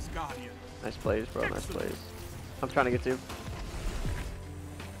numbers, Guardian. Nice plays, bro. Nice plays. I'm trying to get to.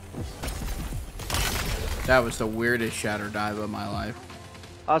 That was the weirdest shatter dive of my life.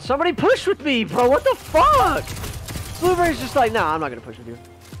 Somebody push with me, bro. What the fuck? Blueberry's just like, nah, I'm not gonna push with you.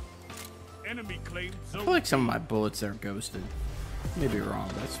 Enemy claimed I Zone feel like some of my bullets are ghosted. Maybe wrong,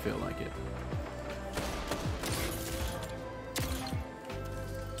 but I just feel like it.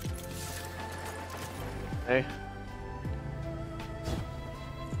 Hey.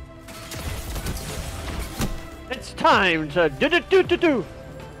 It's time to do.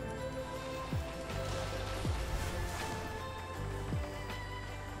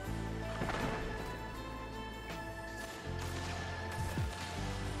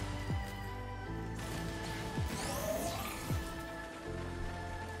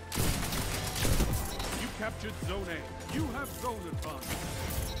 You captured Zone A. You have zone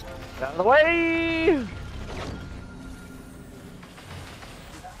advantage. Out of the way.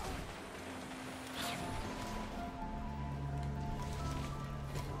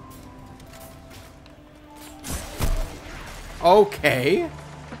 Okay.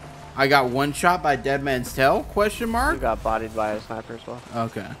 I got one shot by Dead Man's Tail? Question You mark? got bodied by a sniper as well.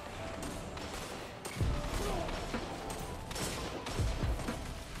 Okay.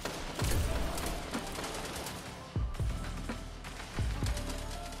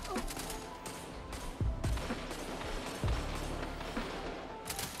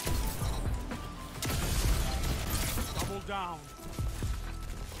 Double down.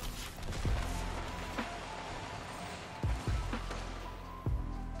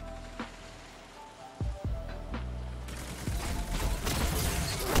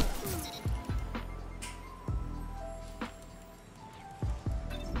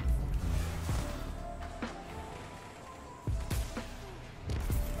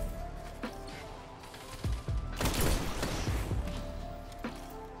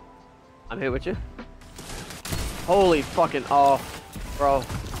 I'm here with you. Holy fucking bro.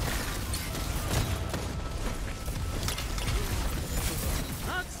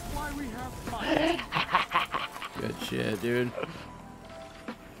 That's why we have fire. Good shit, dude.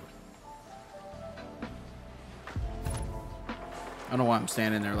 I don't know why I'm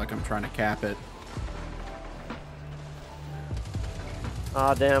standing there like I'm trying to cap it.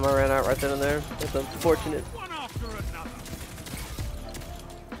 Ah, damn, I ran out right then and there. That's unfortunate. One after another.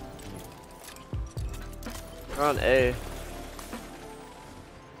 We're on A.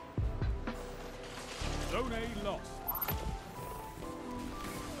 Zone A lost.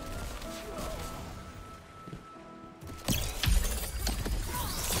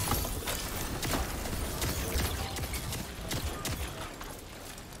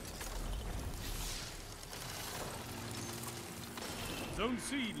 Zone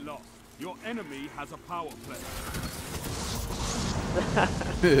C lost. Your enemy has a power play.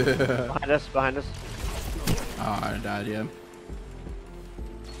 Behind us, behind us. Oh, I died, yeah.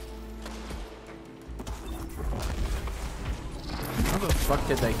 How the fuck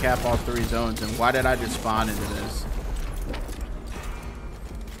did they cap all 3 zones, and why did I just spawn into this?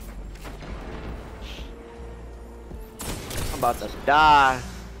 I'm about to die.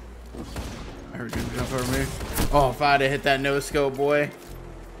 I heard you jump over me. Oh, if I had hit that no scope, boy.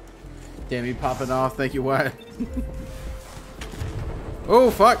 Damn, you popping off. Thank you, Wyatt.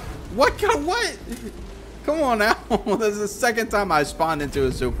 Oh, fuck. What? What? Come on now. This is the second time I spawned into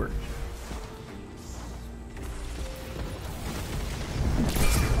a super.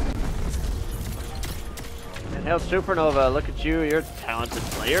 And hell, Supernova, look at you. You're a talented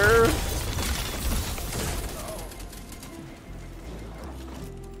player.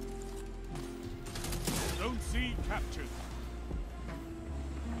 Zone C captured.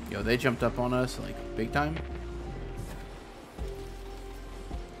 Yo, they jumped up on us, like, big time.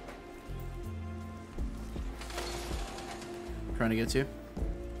 Trying to get to.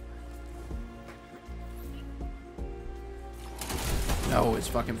 No, his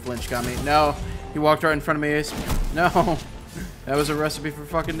fucking flinch got me. No, he walked right in front of me, Ace. No, that was a recipe for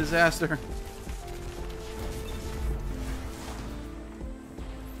fucking disaster.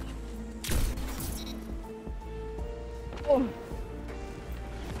 Oh.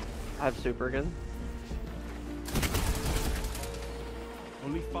 I have super again.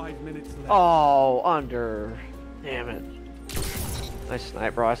 Only 5 minutes left. Oh, under. Damn it. Nice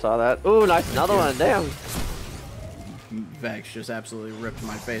snipe, bro. I saw that. Ooh, nice. Another one. Damn. Vex just absolutely ripped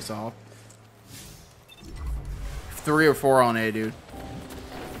my face off. 3 or 4 on A, dude.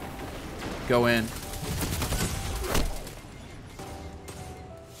 Go in.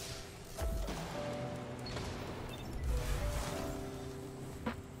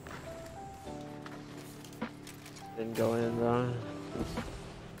 Didn't go in, bro.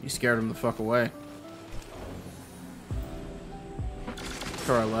 You scared him the fuck away.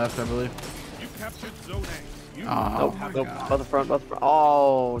 To our left, I believe. You captured Zone A. You Oh, Nope, my nope. God. Both the front, both the front.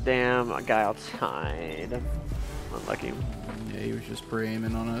 Oh, damn. A guy outside. Unlucky. Yeah, he was just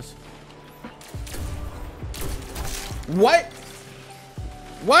pre-aiming on us. What?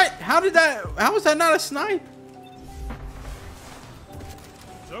 What? How did that? How was that not a snipe?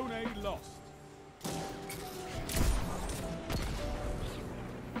 Zone A lost.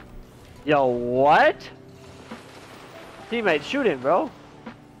 Yo, what? Teammate, shoot him, bro.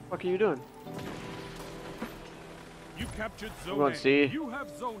 What are you doing? You captured We're Zone going A. C. You have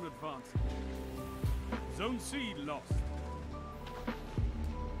zone advantage. Zone C lost.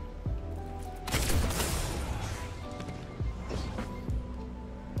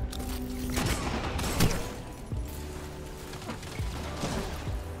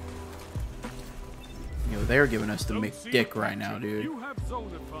 Yo, they're giving us the Zone C McDick right now, captured. dude. You have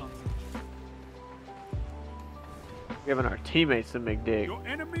zone advantage. Giving our teammates the McDick. Your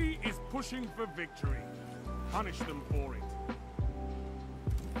enemy is pushing for victory. Punish them for it.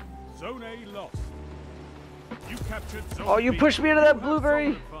 Zone A lost. You captured Zone Oh, you B. pushed me into You that have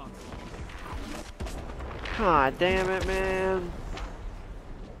blueberry? zone advantage. God damn it, man.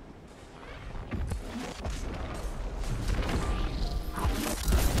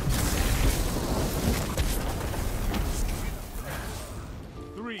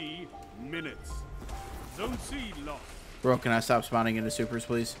 Three minutes. Zone C lost. Bro, can I stop spawning into supers,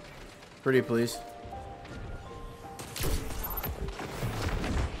 please? Pretty please.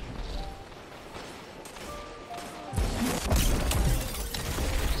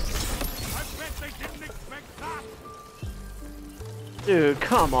 I bet they didn't expect that. Dude,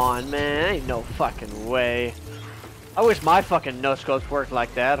 come on, man. Ain't no fucking way. I wish my fucking no-scopes worked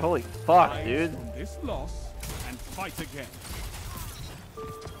like that. Holy fuck, Rise dude. from this loss and fight again.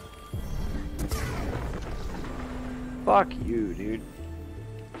 Fuck you, dude.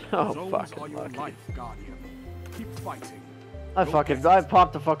 Oh, Zones fucking are your fuck you. life, Guardian. Keep fighting. I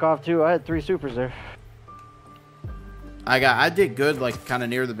popped the fuck off too. I had 3 supers there. I did good, like, kind of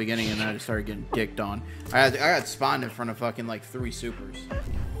near the beginning, and then I just started getting dicked on. I got spawned in front of fucking, like, 3 supers.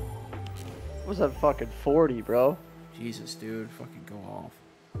 What was that fucking 40, bro? Jesus, dude. Fucking go off.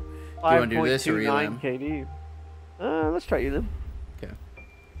 Do you want to do this or 5.29 Elam? KD. Let's try Elam. Okay.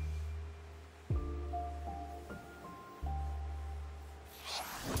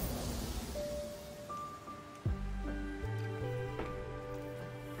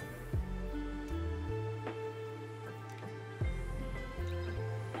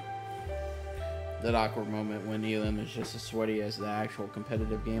 That awkward moment when Elam is just as sweaty as the actual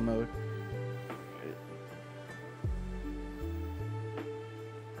competitive game mode.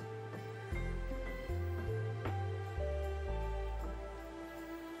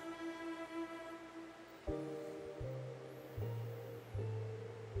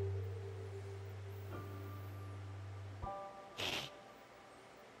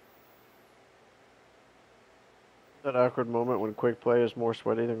 That awkward moment when quick play is more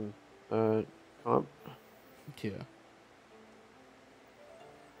sweaty than comp. Yeah.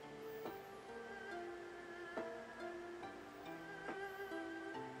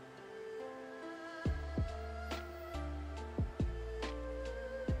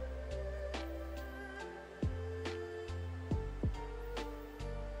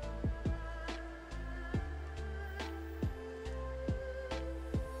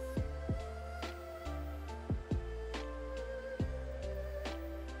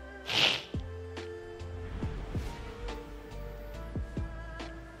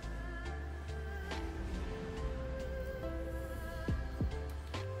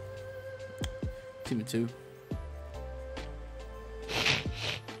 Team of 2.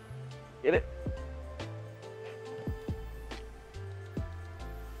 Get it?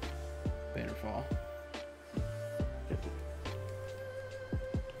 Banner fall.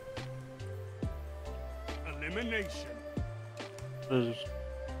 Elimination.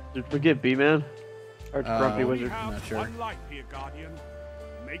 Did we get B-Man? Or Grumpy We Wizard? have not sure. one life here, Guardian.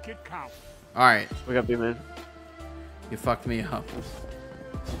 Make it count. All right, We got B-Man. you fucked me up.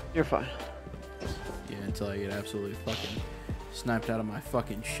 You're fine. Yeah, until I get absolutely fucking sniped out of my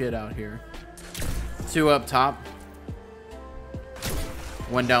fucking shit out here. 2 up top.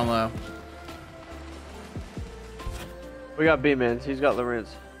 1 down low. We got B-Man. He's got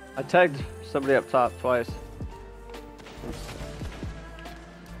Lorenz. I tagged somebody up top twice.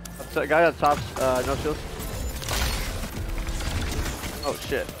 Guy up top, no shields. Oh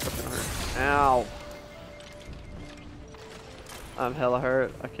shit. Fucking hurt. Ow. I'm hella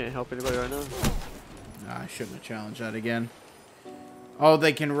hurt. I can't help anybody right now. Nah, I shouldn't have challenged that again. Oh,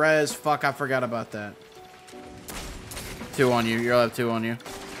 they can res. Fuck, I forgot about that. 2 on you. You'll have 2 on you.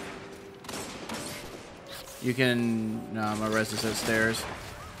 You can... No, my res is at stairs.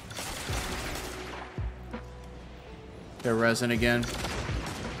 They're resing again.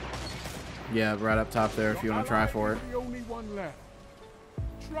 Yeah, right up top there if you want to try for it. The only one left.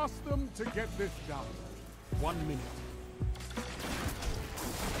 Trust them to get this done. 1 minute.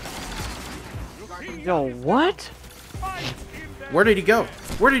 Yo, what? Where did he go?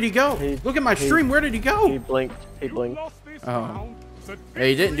 Where did he go? Look at my stream. Where did he He go? blinked. He blinked. Oh. Hey,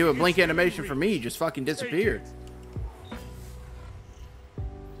 he didn't do a blink animation for me. He just fucking disappeared.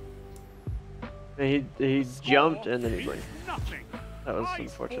 And he jumped and then he blinked. That was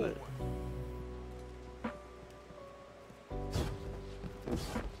unfortunate.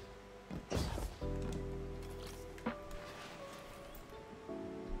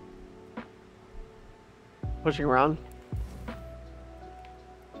 Pushing around.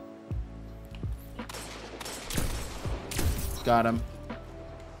 Got him.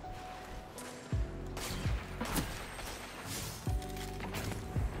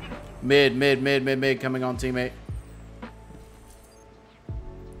 Mid, coming on, teammate.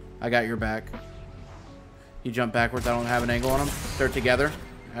 I got your back. You jump backwards. I don't have an angle on them. They're together.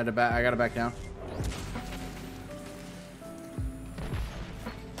 I got to back down.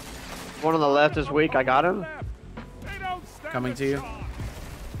 One on the left is weak. I got him. Coming to you.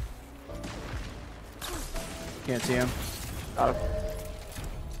 Can't see him. Got him.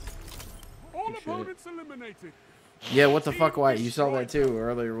 All opponents eliminated. Yeah, what the fuck, White? You saw that too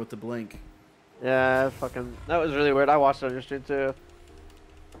earlier with the blink. Yeah, fucking. That was really weird. I watched it on your stream too.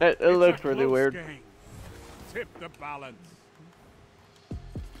 It looked really weird. Tip the balance.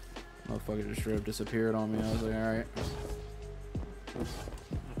 Motherfucker just straight up disappeared on me. I was like, alright.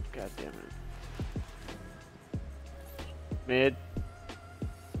 God damn it. Mid.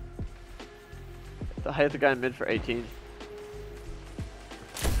 I hit the guy in mid for 18.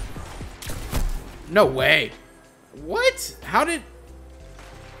 No way. What? How did...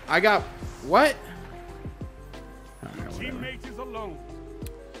 I got... What? Your teammate is alone.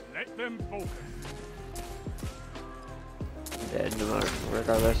 Let them focus. Dead, no matter,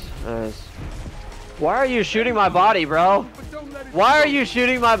 regardless. Why are you shooting my body, bro? Why are you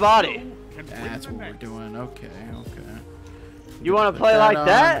shooting my body? That's what we're doing. Okay, okay. You want to play like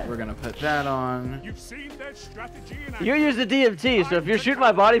that? We're gonna put that on. You've seen their strategy in You use the DMT, so if you're shooting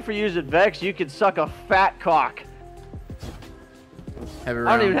my body for using Vex, you can suck a fat cock. Heavy I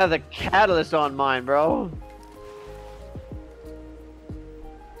round. don't even have the catalyst on mine, bro.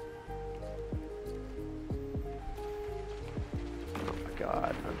 Oh my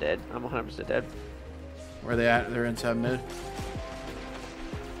god, I'm dead. I'm 100% dead. Where are they at? They're inside mid.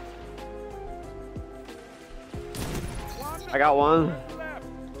 I got one.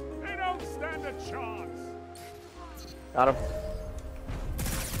 They don't stand a chance. Got him.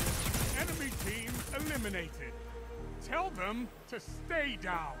 Enemy team eliminated. Tell them to stay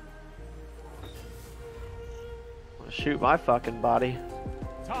down. shoot my fucking body.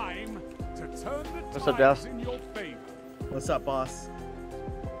 Time to turn the What's up, tides Dallas? in your favor. What's up, boss?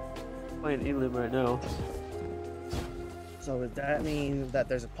 Playing Elim right now. So does that mean that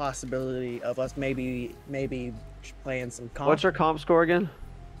there's a possibility of us maybe playing some comp? What's your comp score again?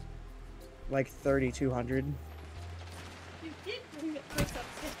 Like 3,200. You did bring it Twix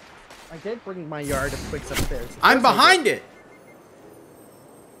upstairs. I did bring my yard of Twix upstairs. Of I'm course I behind it.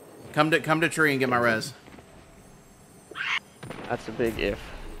 Come to tree and get my res. That's a big if.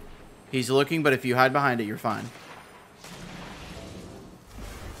 He's looking, but if you hide behind it, you're fine.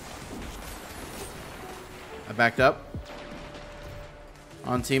 I backed up.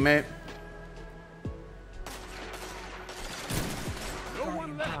 On teammate. No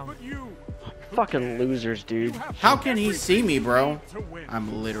one left but you. Fucking losers, dude. How can he see me, bro?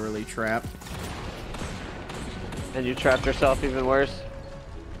 I'm literally trapped. And you trapped yourself even worse.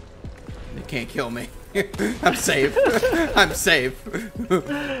 They can't kill me. I'm safe. I'm safe.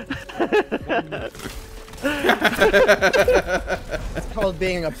 It's called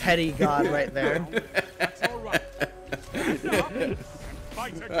being a petty god right there. That's all right. Stand up.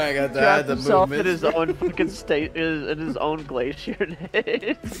 Fight again. I got Trapped the himself in movement. his own fucking state, in his own glacier. The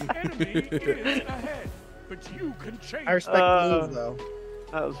enemy is ahead, but you can change. I respect the move though.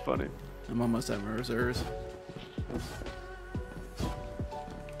 That was funny. I'm almost at my reserves.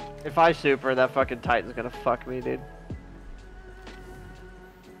 If I super, that fucking Titan's gonna fuck me, dude.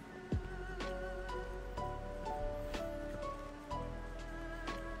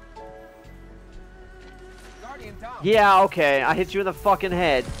 Yeah, okay. I hit you in the fucking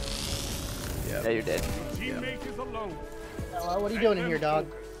head. Yeah. Yeah, you're dead. Teammate is alone. Hello, what are you doing in here, dog?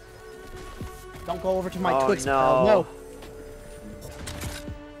 Don't go over to my Oh, Twix no. pal. No.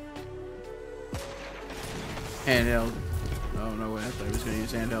 Handheld. Oh no way! I thought he was gonna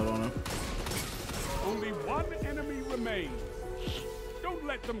use handheld on him. Only one enemy remains. Don't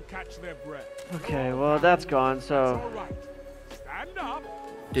let them catch their breath. Okay, well, that's gone, All so... right. Stand up.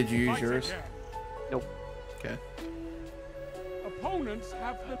 Did you use Fight yours? again. Nope. Okay. Opponents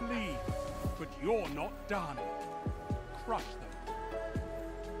have the lead, but you're not done. Crush them.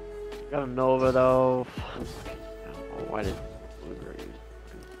 Got a Nova, though. Oh, why did Blueberry use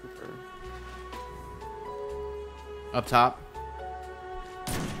Cooper? Up top.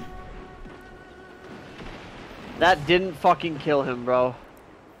 That didn't fucking kill him, bro.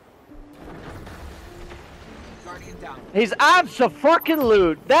 He's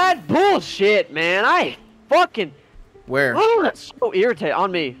abso-fucking-lute. That bullshit, man. I fucking... Where? Oh, that's so irritating.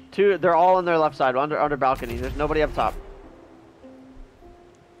 On me. Two, they're all on their left side, under balcony. There's nobody up top.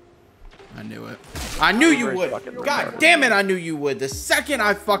 I knew it. I knew you Very would. fucking God retarded. damn it! I knew you would. The second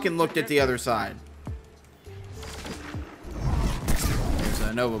I fucking looked at the other side. There's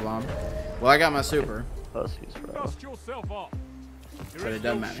a Nova bomb. Well, I got my super. Pussies, bro. Dust yourself off. There But is it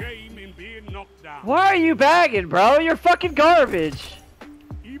doesn't no matter. shame in being knocked down. Why are you bagging, bro? You're fucking garbage.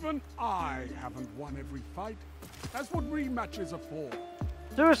 Even I haven't won every fight. That's what rematches are for.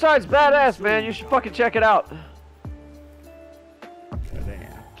 Suicide's badass, man. You should fucking check it out.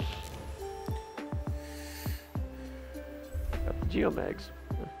 Damn. Got the Geomags.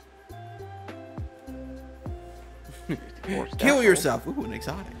 Kill yourself. Ooh, an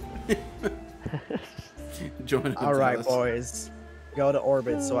exotic. Join All right, us. boys. Go to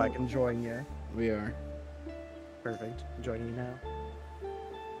orbit so I can join you. We are. Perfect. I'm joining you now.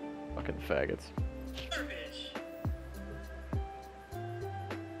 Fucking faggots.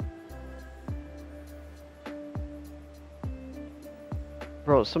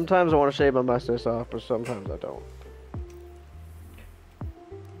 Bro, sometimes I want to shave my mustache off, but sometimes I don't.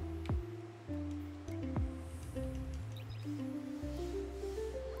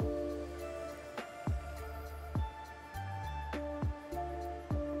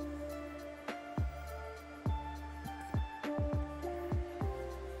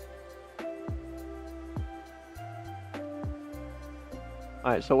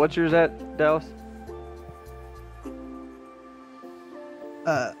 Alright, so what's yours at, Dallas?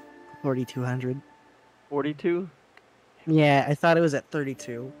 4,200. 42? Yeah, I thought it was at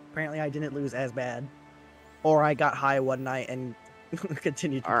 32. Apparently, I didn't lose as bad, or I got high one night and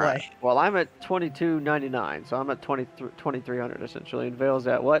continued to play. Alright. Well, I'm at 22.99, so I'm at 2,300 essentially. And Vale's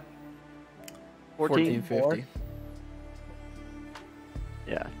at what? 14? 1450.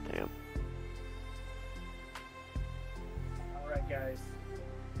 Yeah, damn. All right, guys.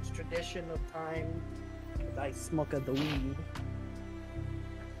 It's tradition of time. I smoke the weed.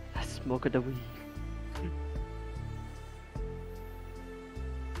 I smoke the weed.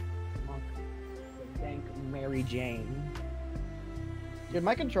 Smoke the dank Mary Jane. Dude,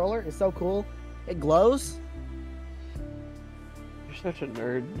 my controller is so cool. It glows. such a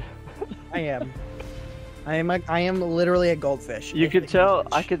nerd. I am. I am literally a goldfish. You can tell.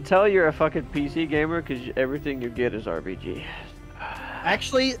 I can tell you're a fucking PC gamer because everything you get is RPG.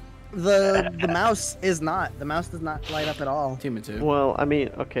 Actually, the mouse is not. The mouse does not light up at all. Team of 2. Well, I mean,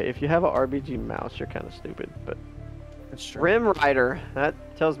 okay, if you have an RPG mouse, you're kind of stupid. But That's true. Rim Rider, that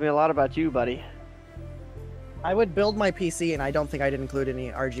tells me a lot about you, buddy. I would build my PC, and I don't think I'd include any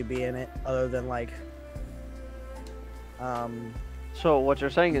RGB in it, other than like, So what you're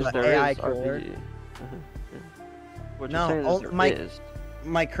saying is The there AI is core. RPG. Yeah. What No, you're saying all- is there my- is.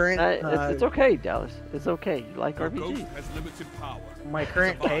 my current It's okay, Dallas. It's okay. You like Your RPG. ghost has limited power. my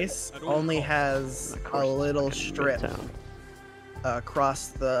current Survive case at all only costs. has Of a course, little fucking strip Midtown. across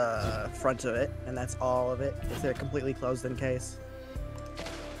the front of it, and that's all of it. It's a completely closed-in case.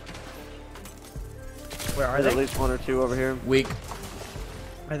 Where are There's they? at least one or two over here. Weak.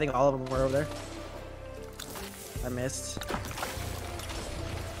 I think all of them were over there. I missed.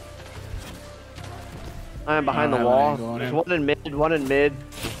 I am behind the have an wall. angle on There's him. one in mid, one in mid.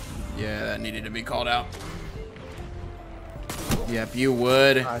 Yeah, that needed to be called out. Yep, you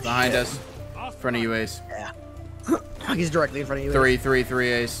would. Ah, Behind shit. us. In front of you, Ace. Yeah. He's directly in front of you. 3,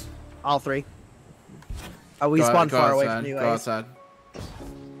 Ace. All three. Oh, we Go- spawned go far away outside, from you, Go Ace. outside.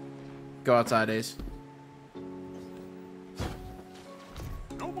 Go outside, Ace.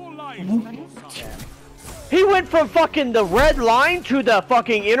 No more lives on your side. He went from fucking the red line to the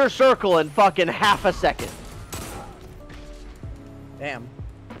fucking inner circle in fucking half a second. Damn.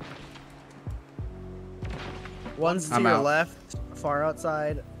 One's to I'm your out. left, far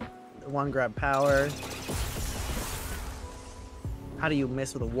outside. One grabbed power. How do you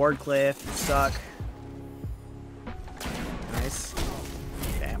miss with a ward cliff? You suck. Nice.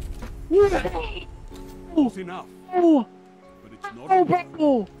 Damn. It's enough. Oh, But it's not oh, enough.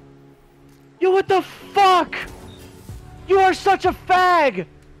 bro. Yo, what the fuck? You are such a fag.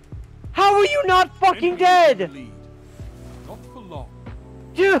 How are you not fucking Enemy in dead? the lead. Not for long.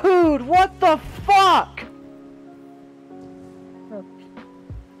 Dude, what the fuck?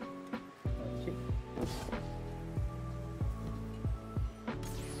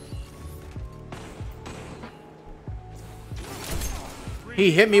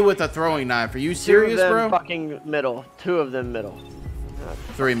 He hit me with a throwing knife. Are you Two of serious, them bro? fucking middle. Two of them middle.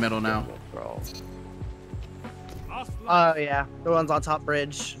 3 middle now. Bro. Last life. Oh yeah, the one's on top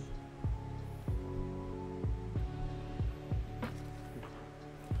bridge.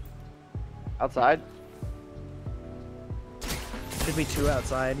 Outside? Should be two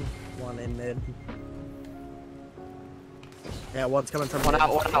outside, one in mid. Yeah, one's coming from One mid.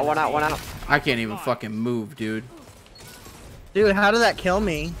 out, one out, one out, one out. I can't even fucking move, dude. Dude, how did that kill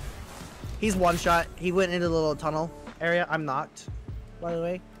me? He's one shot. He went into the little tunnel area. I'm knocked, by the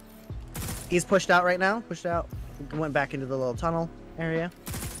way. He's pushed out right now. Pushed out. Went back into the little tunnel area.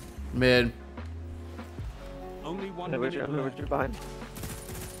 Mid. Only one Hey, where's minute your left. behind?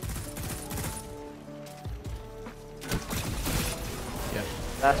 Yep.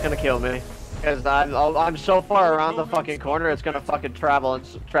 That's gonna kill me. Because I'm so far around the fucking corner, it's gonna fucking travel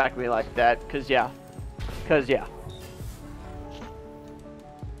and track me like that. Cause yeah. Cause yeah.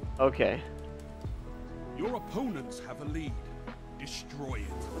 Okay. Your opponents have a lead. Destroy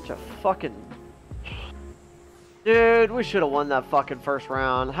it. Bunch of fucking... Dude, we should have won that fucking first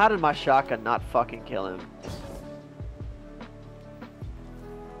round. How did my shotgun not fucking kill him?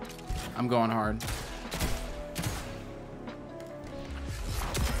 I'm going hard.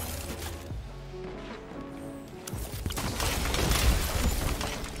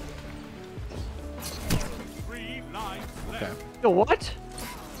 Three lives left. Okay. Yo, what?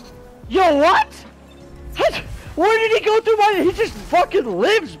 Yo, what? Where did he go through my... He just fucking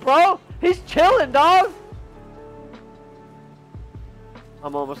lives, bro. He's chilling, dog.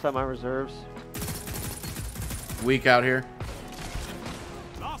 I'm almost at my reserves. Weak out here.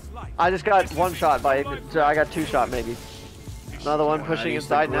 Last life. I just got one shot by... I got two shot, maybe. Another one pushing he's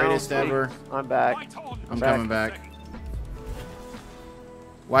the inside now. greatest ever. I'm back. Fight on. I'm Back. coming back.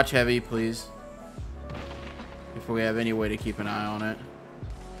 Watch heavy, please. If we have any way to keep an eye on it.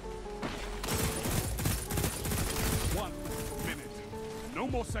 1 minute. No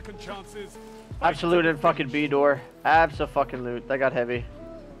more second chances. Absolute and fucking B door. Abso-fucking-loot. That got heavy.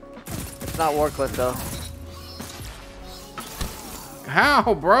 It's not Warcliffe, though.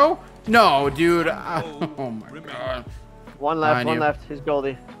 How, bro? No, dude. Oh my god. One left, Behind one you. left. He's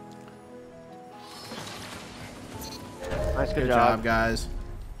Goldie. Nice, Good job, guys.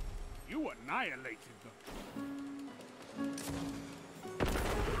 You annihilated them.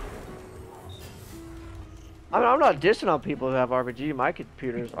 I'm not dissing on people who have RBG. My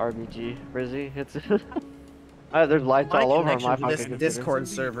computer's RBG, Rizzy. It's There's lights My all over connection my to this fucking computer. Discord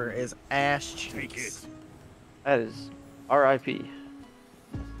server is ass Take cheeks. it. That is R.I.P.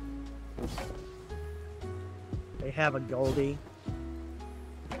 They have a Goldie.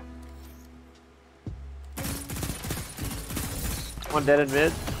 One dead in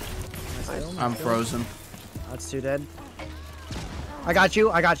mid. I'm frozen. That's two dead. I got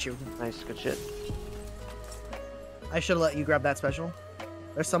you. I got you. Nice, good shit. I should have let you grab that special.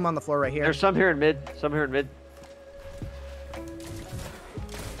 There's some on the floor right here. There's some here in mid. Some here in mid.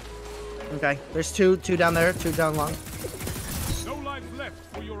 Okay. There's two down there. Two down long. No life left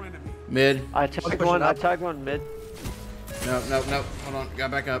for your enemy. Mid. I push tagged it one. I up. tagged one mid. No. Hold on.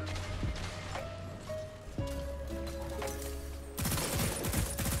 Got back up.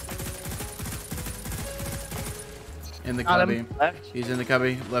 In the Got cubby. him. Left. He's in the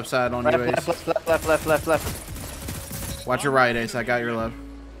cubby. Left side on Left, you, Ace. left. Watch your right, Ace. I got your left.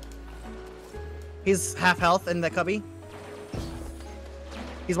 He's half health in the cubby.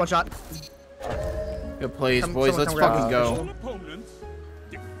 He's one shot. Good plays, Come- boys. someone Let's come grab fucking this All go. opponents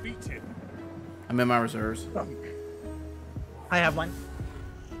defeated. I'm in my reserves. I have one.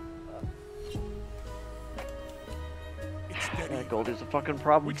 It's steady. Yeah, Goldie's a fucking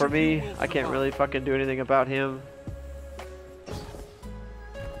problem for me. I can't really fucking do anything about him.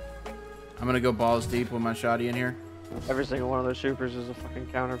 I'm gonna go balls deep with my shotty in here. Every single one of those supers is a fucking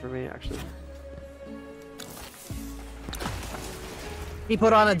counter for me, actually. He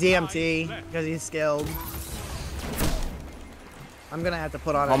put on a DMT because he's skilled. I'm gonna have to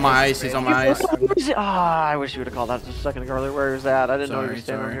put on. On my ice. He's on my ice. I wish you would have called that just a second ago earlier. Where is that? I didn't know you were Sorry,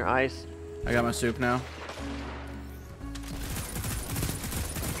 standing on sorry. your ice. I got my soup now.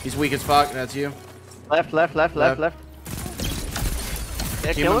 He's weak as fuck. That's you. Left.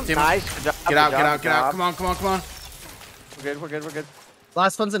 Yeah, Team kill him, him. team him. Nice. Good job, Get out. good Get job, out. good Get out. job. Come on. We're good.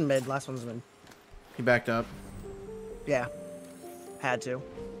 Last one's in mid. Last one's in mid. He backed up. Yeah. Had to.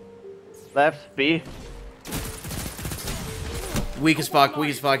 Left. B. Weak as fuck.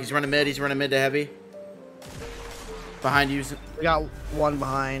 He's running mid. To heavy. Behind you. We got one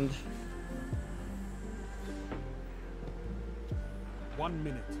behind. 1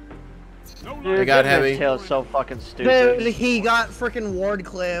 minute. No Dude, life. got that heavy. tail is so fucking stupid. Dude, he got freaking ward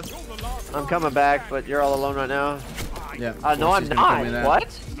cliff. You're the last I'm coming back, but you're all alone right now. Yeah. No, of course I'm he's gonna kill me not. that.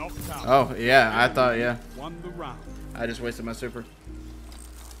 What? knocked out. Oh yeah. I thought yeah. Won the round. I just wasted my super.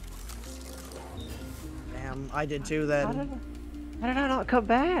 Damn, I did too then. How did I not come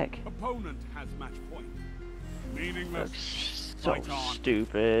back? Opponent has match point. Meaningless. So Fight on.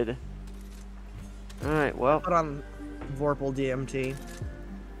 stupid. Alright, well. Put on Vorpal DMT.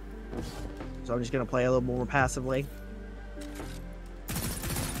 So I'm just gonna play a little more passively.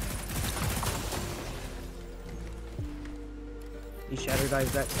 He shatter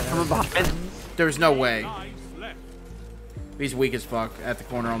dives that. Coming behind. There's no way. Lives left. He's weak as fuck at the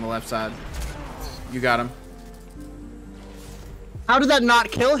corner on the left side. You got him. How did that not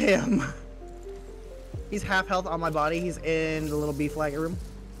kill him? He's half health on my body. He's in the little beef flag room.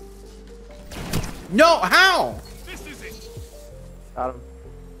 No. How? This is it. Got him.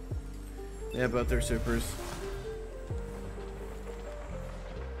 Yeah, both their supers.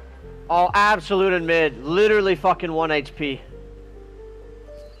 All absolute and mid. Literally fucking 1 HP.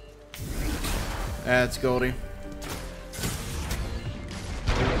 That's Goldie.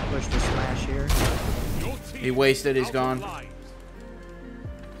 Push the smash here. Your team He wasted. He's out gone. of lives.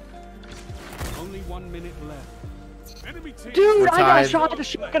 Only 1 minute left. Enemy team. Dude, We're I got tied. shot with the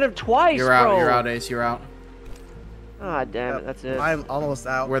shotgun him twice, You're out. bro. You're out, Ace. You're out. Ah, damn it. That's it. I'm almost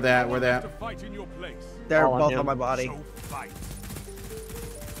out. Where they at? Where they To at? fight in your place. They're All on both him. on my body. So fight.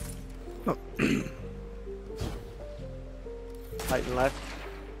 Titan left.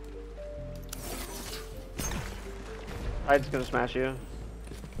 Titan's gonna smash you. You're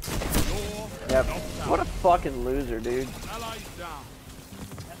Yep. knocked out. What a fucking loser, dude. Allies down.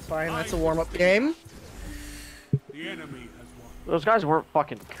 That's fine. That's a warm-up game. The enemy has won. Those guys weren't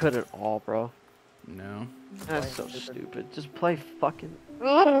fucking good at all, bro. No. That's so stupid. Just play fucking.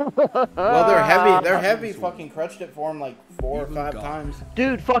 Well, they're heavy. They're heavy. Fucking crutched it for him like 4 or 5 times.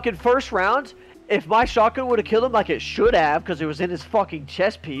 Dude, fucking first round. If my shotgun would have killed him like it should have, because it was in his fucking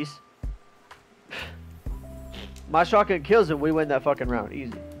chest piece. My shotgun kills him, we win that fucking round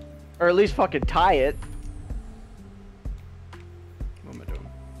easy, or at least fucking tie it. What am I doing?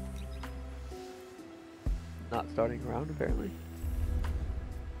 Not starting round apparently.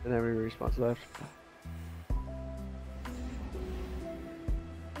 And every response left.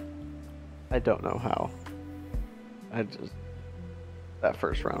 I don't know how. That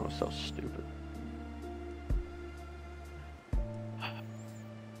first round was so stupid.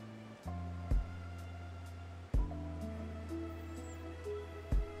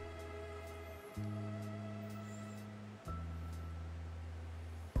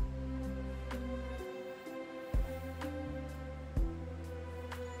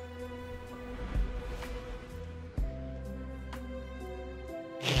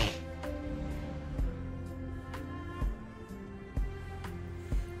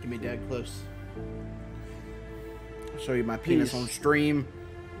 me dead close. I'll show you my penis on stream.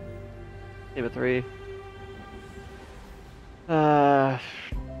 Give it 3. Sunspot,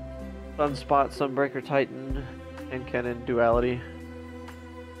 Sunbreaker Titan, and Cannon Duality.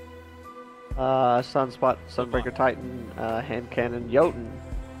 Sunspot, Sunbreaker Titan, Hand Cannon Jotun.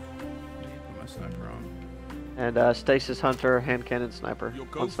 Put my sniper on. And Stasis Hunter, Hand Cannon Sniper. Your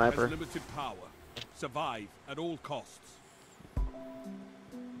One ghost sniper. has limited power. Survive at all costs.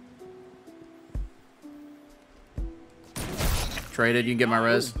 Traded, you can get my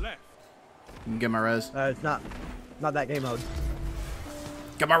res. Left. You can get my res. It's not that game mode.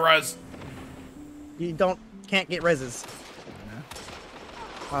 Get my res! You can't get reses.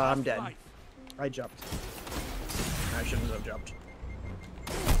 I'm dead. I jumped. I shouldn't have jumped.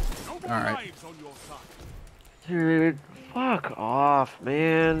 No more All right. lives on your side. Dude, fuck off,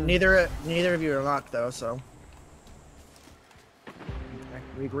 man. Neither of you are locked though, so. Okay,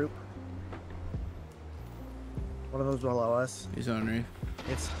 regroup. One of those below us. He's underneath.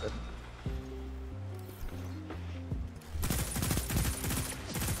 It's good.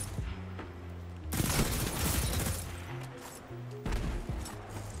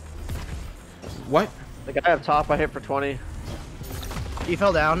 What? The guy up top I hit for 20. He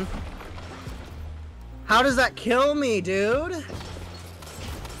fell down. How does that kill me, dude?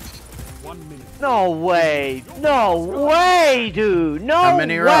 1 minute. No way. No way, dude. No How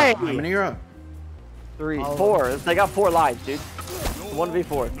many are way. up? How many are up? 3, All of 4. They got 4 lives, dude. You're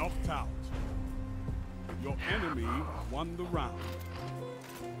 1v4. knocked out. Your enemy won the round.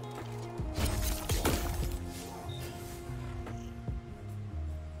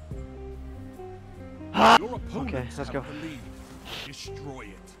 Your opponents Okay, let's have go. the lead. Destroy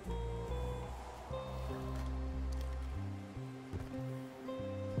it.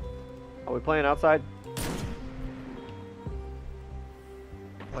 Are we playing outside?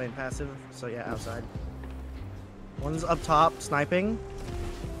 Playing passive, so yeah, outside. One's up top, sniping.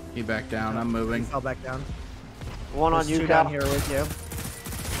 He backed down. I'm moving. Fell back down. One on There's you, two Cal. down here with you.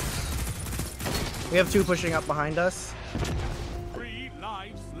 We have 2 pushing up behind us. 3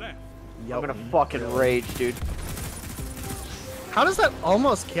 lives left. I'm gonna fucking rage, dude. How does that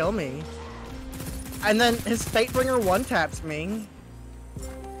almost kill me? And then his Fatebringer one-taps me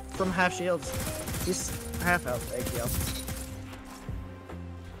from half shields. He's half health, APL.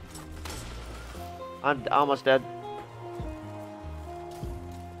 I'm almost dead.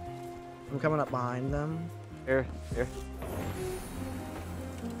 I'm coming up behind them. Here.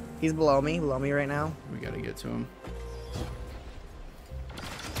 He's below me right now. We gotta get to him.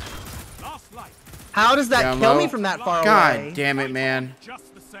 Last life. How does that Down kill low. me from that far God away? damn it, man.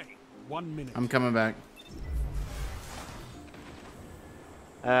 Just the same. 1 minute. I'm coming back.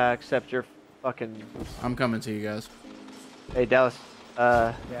 Except you're fucking. I'm coming to you guys. Hey, Dallas.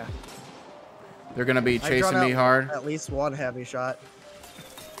 Yeah. They're gonna be I chasing drawn me out hard. At least one heavy shot.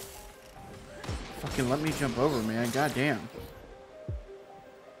 Fucking let me jump over, man. God damn.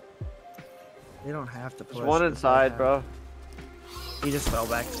 You don't have to push. There's one inside, bro. He just fell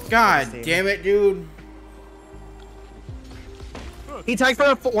back. God damn it, dude. He tagged for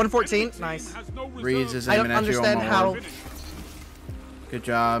a 114. Nice. Has no Reeds is I don't aiming at you on understand my how. word. Good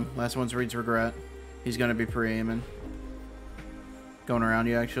job. Last one's Reed's regret. He's gonna be pre-aiming. Going around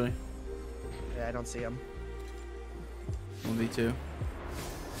you, actually. Yeah, I don't see him. 1v2. 10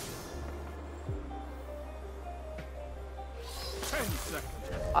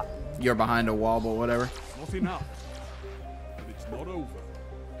 seconds. You're behind a wall, but whatever. Not enough. But it's not over.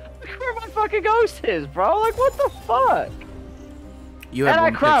 Look where my fucking ghost is, bro. Like, what the fuck? You have And I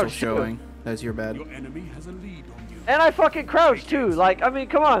one pixel crouched, too. showing. That's your bad. Your enemy has a lead on you. And I fucking crouched too. Like, I mean,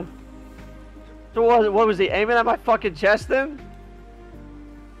 come on. So what was he aiming at my fucking chest then?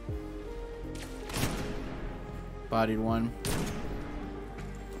 Bodied one.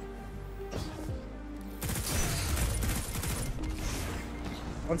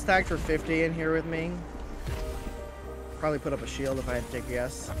 One's tagged for 50 in here with me. Probably put up a shield if I had to take a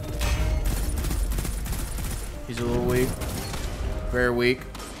guess. He's a little weak. Very weak.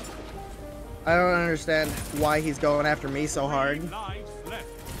 I don't understand why he's going after me so hard. 3 lives left.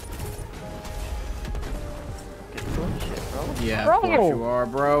 Bullshit, bro. Yeah, Bro. of course you are,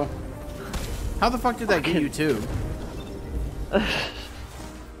 bro. How the fuck did that get you too?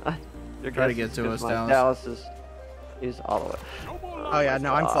 Your Try to guess get is to good, us, my Dallas. is all the way. No more Oh yeah,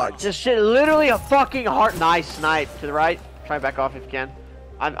 no, I'm fucked. Just shit, literally a fucking heart. Nice snipe to the right. Try and back off if you can.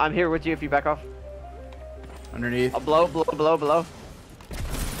 I'm here with you if you back off. Underneath. Below.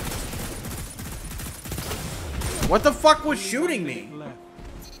 What the fuck was shooting me? left.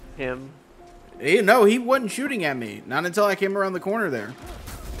 Him. No, he wasn't shooting at me. Not until I came around the corner there.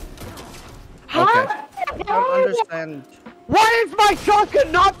 How? I don't understand. Why is my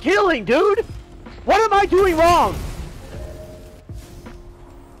shotgun not killing, dude? What am I doing wrong?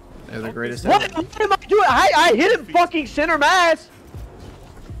 They're the greatest What ever. am I doing? I hit him fucking center mass.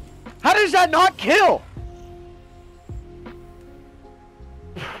 How does that not kill?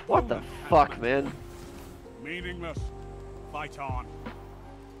 What the fuck, man? Meaningless. Fight on.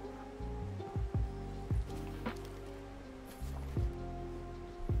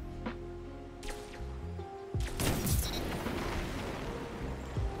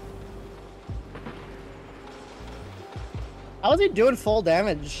 How is he doing full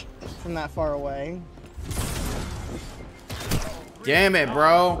damage from that far away? Damn it,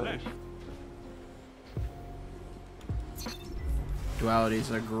 bro. Duality is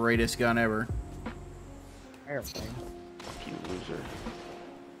the greatest gun ever. Airplane. You loser.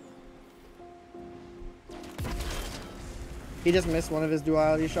 He just missed one of his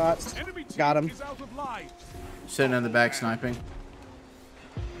duality shots. Enemy team Got him. is out of lives. Sitting in the back sniping.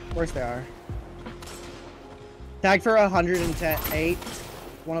 Of course they are. Tagged for 108.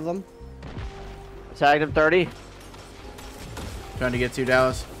 One of them. Tagged him 30. Trying to get to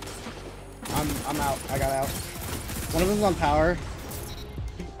Dallas. I'm out. I got out. One of them's on power.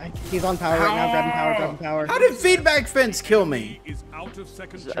 He's on power right now. Grabbing power. Grabbing power. How did feedback fence kill me? Is out of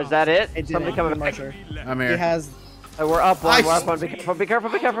second Is that it? It did Somebody it. coming back. Marcher. I'm He here. has. Oh, we're up one. I We're up one. Be careful. Be careful.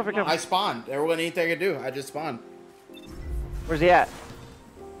 Be careful. Be careful. I spawned. There wasn't anything I could do. I just spawned. Where's he at?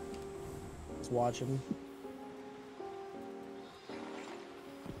 Just watching.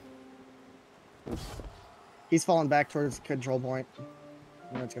 He's falling back towards control point.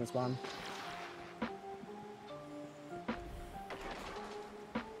 I know it's gonna spawn.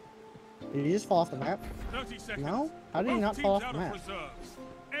 Did he just fall off the map? 30 seconds. No? How did he Both not teams fall off out the of map? reserves.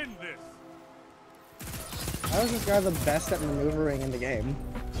 End this. How is this guy the best at maneuvering in the game?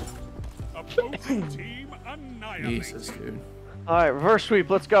 Opposing team annihilated. Jesus, dude. All right, reverse sweep.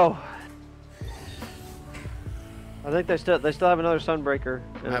 Let's go. I think they still have another Sunbreaker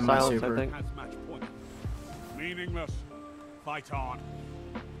and I a have my silence. super. I think. Has match point. Meaningless. Fight on.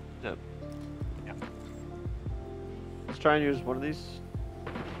 Yep. Let's try and use one of these.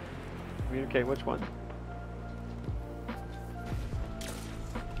 Communicate which one.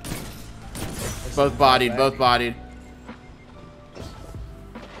 Both bodied. Both bodied.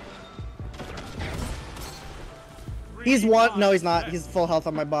 He's one. No, he's not. He's full health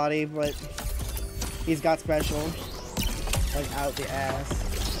on my body, but he's got special. Like out the ass.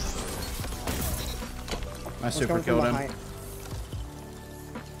 My What's super coming from killed him. behind?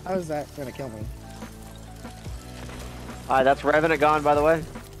 How is that gonna kill me? Alright, that's Revenant gone, by the way.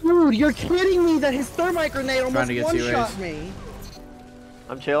 Dude, you're kidding me that his thermite grenade almost to get one-shot COAs. me.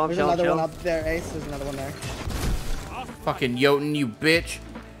 I'm chill. I'm There's chill. another chill. one up there, Ace. There's another one there. Fucking Jotun, you bitch.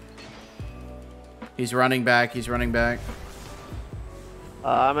 He's running back. He's running back.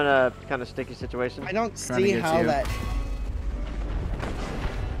 I'm in a kind of sticky situation. I don't Trying to see get how you. that.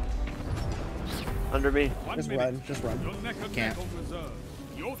 Under me. 1 Just minute. run. Just run. Your neck and Can't. neck on reserve.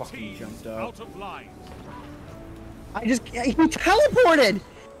 Your Fucking team jumped up. out of line. He teleported.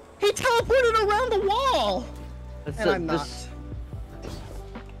 He teleported around the wall. It's And I'm not.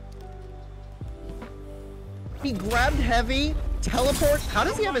 He grabbed heavy, teleport. How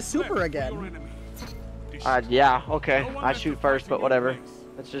does he have his super again? Yeah. Okay. I shoot first, but whatever.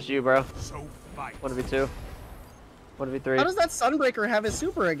 It's just you, bro. So fight. 1v2. 1v3. How does that Sunbreaker have his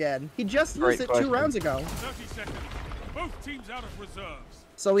super again? He just Great used it question. 2 rounds ago. 30 seconds. Both teams out of reserves.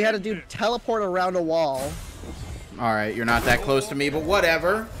 So we had to do teleport around a wall. All right, you're not that close to me, but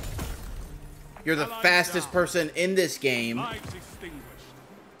whatever. You're the fastest person in this game. Lives extinguished.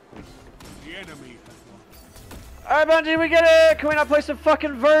 The enemy has won. Alright, Bungie, we get it! Can we not play some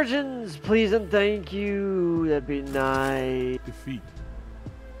fucking virgins? Please and thank you. That'd be nice. Defeat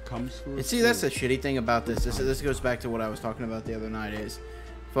comes for And see, that's the shitty thing about this. This goes back to what I was talking about the other night is,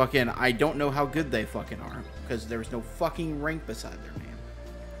 fucking, I don't know how good they fucking are. Because there's no fucking rank beside their name.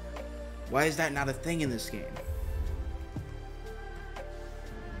 Why is that not a thing in this game?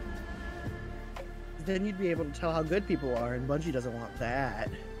 Then you'd be able to tell how good people are, and Bungie doesn't want that.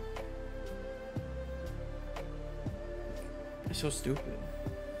 It's so stupid.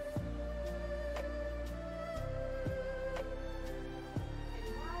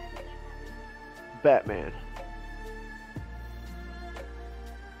 Batman.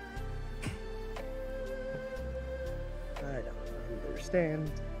 I don't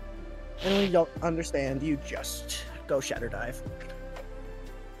understand. And when you don't understand, you just go shatter dive.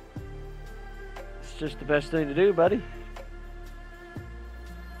 It's just the best thing to do, buddy.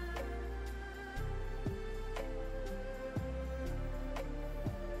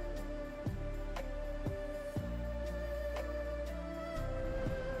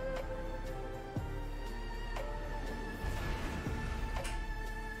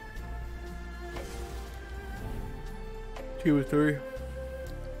 Team of 3.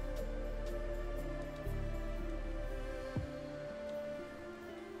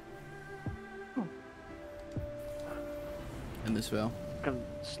 In this veil.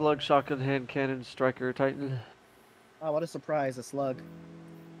 Slug, shotgun, hand cannon, striker, titan. Oh, what a surprise! A slug.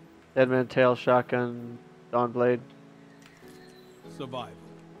 Deadman, tail, shotgun, dawn blade. Survival.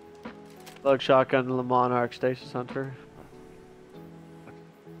 Slug, shotgun, Le Monarch, stasis hunter.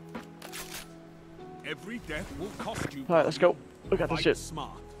 Every death will cost you. All right, let's go. We got this Fight shit.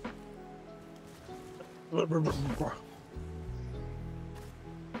 smart.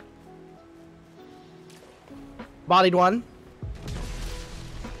 Bodied one.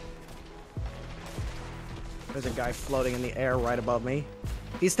 There's a guy floating in the air right above me.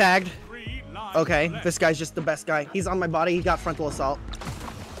 He's tagged. 3 lives Okay, left. this guy's just the best guy. He's on my body. He got frontal assault.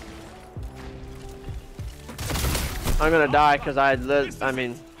 I'm gonna die because I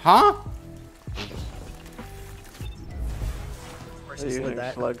mean, Huh? Versus using with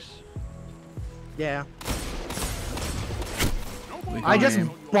that. slugs. Yeah. Weak I on just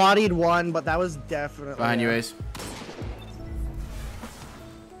aim. bodied one, but that was definitely Behind you, Ace.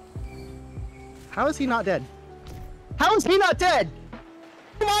 How is he not dead? How is he not dead?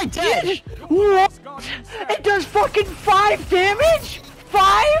 Am I dead? What? It does fucking 5 damage?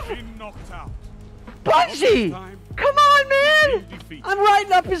 5? Been knocked out. Bugsy! Time, Come on, man! defeat. I'm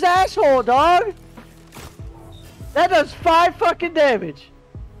riding up his asshole, dog. That does 5 fucking damage.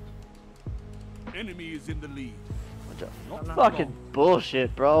 Enemy is in the lead. Not for Fucking long.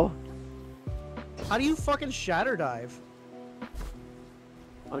 bullshit, bro. How do you fucking shatter dive?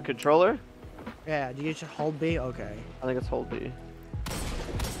 On controller? Yeah, do you just hold B? Okay. I think it's hold B.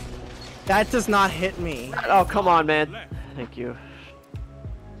 That does not hit me. Oh, come on, man. Thank you.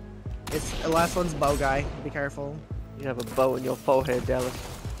 It's the last one's bow guy. Be careful. You have a bow in your forehead, Dallas.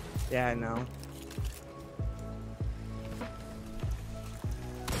 Yeah, I know.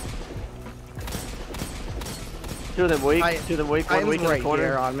 Two of them weak. I- 2 of them weak. One Titan's weak in the right corner.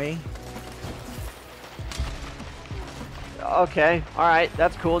 here on me. Okay, alright,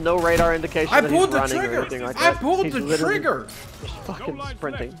 that's cool. No radar indication I that pulled he's the running or trigger. anything like I that. pulled He's the literally trigger. just No fucking lives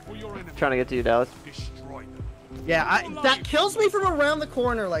sprinting. left for your enemy. Trying to get to you, Dallas. Destroy them. Yeah, that kills me from around the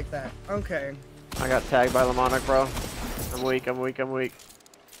corner like that. Okay. I got tagged by Le Monarch, bro. I'm weak, I'm weak, I'm weak.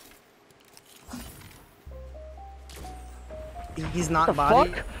 He's not The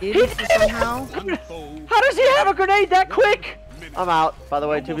bodied. fuck? It He is did it! somehow. One foe. How does he have a grenade that quick? I'm out, by the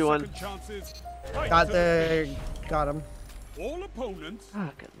way, No more 2v1. second chances. Got him. All opponents.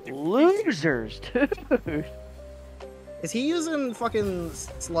 Fucking losers, dude. Is he using fucking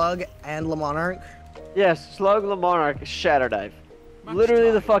Slug and Le Monarch? Yes, Slug Le Monarch, Shatter Dive. Match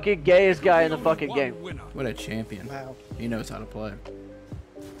Literally the time. fucking gayest guy in the Only fucking one game. winner. What a champion. Wow. He knows how to play.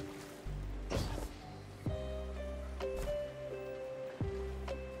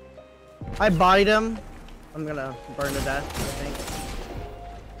 I bodied him. I'm gonna burn to death, I think.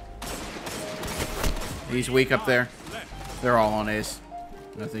 He's weak up there. They're all on Ace.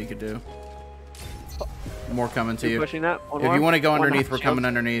 Nothing you could do. More coming to You you. pushing that? One If more? you want to go One underneath, half we're shield. coming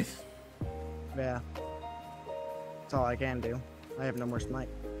underneath. Yeah. That's all I can do. I have no more smite.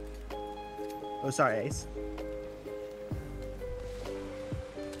 Oh, sorry, Ace.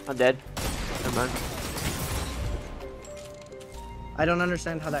 I'm dead. Never mind. I don't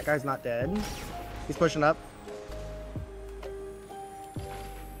understand how that guy's not dead. He's pushing up.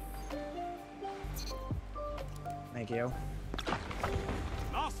 Thank you.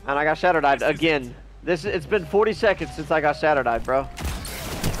 And I got Shatter Dived again. It's been 40 seconds since I got Shatter Dived, bro.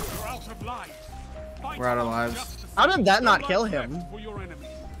 You're out of lives. Fight We're out of for lives. justice. How did that not No kill lives him? left for your enemy.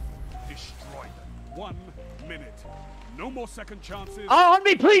 Destroy them. 1 minute. No more second chances. Oh, on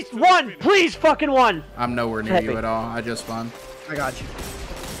me, please! One! Please, fucking one! I'm nowhere near Happy. you at all. I just spawned. I got you.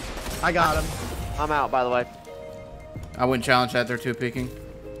 I got him. I'm out, by the way. I wouldn't challenge that. They're two peeking.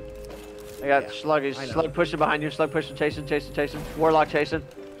 I got Yeah, Sluggish. I know. Slug pushing behind you. Slug pushing, chasing. Warlock chasing.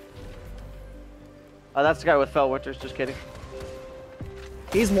 That's the guy with Fell Winters. Just kidding.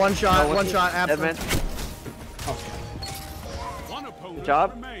 He's one shot, No, one shot, Deadman. absolutely. One opponent Good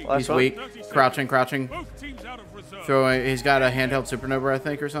job. remains. Last He's one. weak. 30 Crouching, crouching. Both teams out of reserve. Throwing. He's got a handheld supernova, I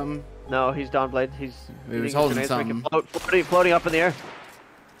think, or something. No, he's Dawnblade. He's He was eating holding grenades so he can something. floating up in the air.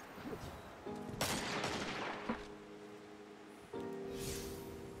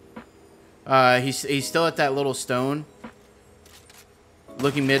 He's still at that little stone.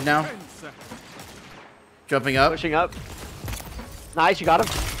 Looking mid now. 10 seconds. Jumping up. Pushing up. Nice, you got him.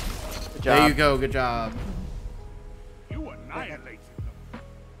 Good job. There you go. Good job. You annihilated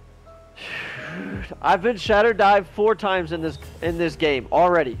them. I've been shatter dive 4 times in this game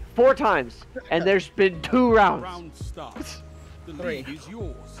already. 4 times, and there's been 2 rounds. Round starts. The 3. lead is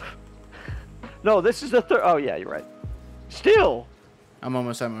yours. No, this is the 3rd. Oh yeah, you're right. Still, I'm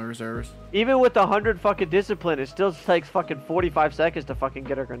almost at my reserves. even with the 100 fucking discipline, it still takes fucking 45 seconds to fucking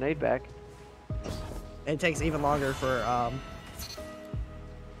get a grenade back. It takes even longer for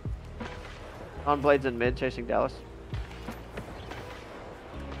On blades in mid, chasing Dallas.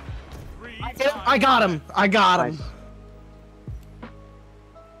 I got him. I got him.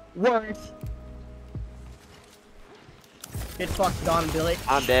 Nice. Worth. Get fucked, Don and Billy.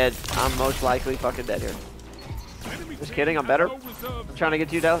 I'm dead. I'm most likely fucking dead here. Just kidding, I'm better. I'm trying to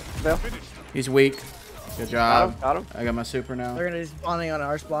get you down, Bill. He's weak. Good job. Got him. I got my super now. They're gonna be spawning on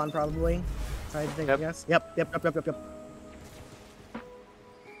our spawn probably. I think. Yep. Yes. Yep.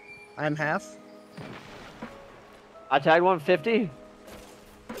 I'm half. I tagged 150.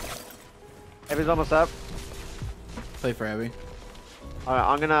 Heavy's almost up. Play for heavy. Alright,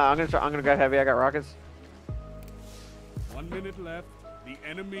 I'm gonna grab heavy. I got rockets. 1 minute left. The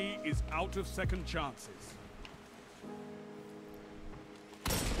enemy is out of second chances.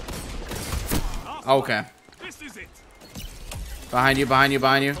 Okay. This is it. Behind you.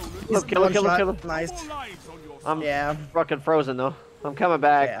 Look, kill him. Nice. More lives on your I'm Yeah. fucking frozen though. I'm coming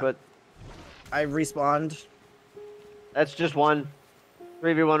back, Yeah. but I respawned. that's just one.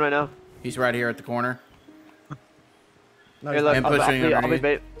 3v1 right now. He's right here at the corner. No, Here, he's look, And not. pushing I'll be underneath.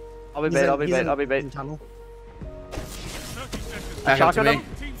 bait. I'll be He's bait. in- I'll be he's bait. in- I'll be he's bait. in tunnel. 30 seconds. Back up to Shotgun me.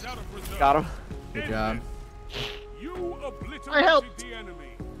 him. Teams out of reserve. Got him. Good job. You obliterated I helped. the enemy.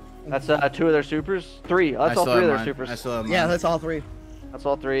 That's 2 of their supers. 3. That's all still 3 of have their mine. supers. I still have mine. Yeah, that's all 3. That's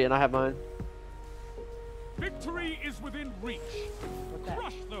all 3, and I have mine. Victory is within reach.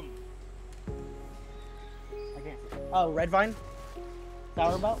 Crush them. Oh, red vine.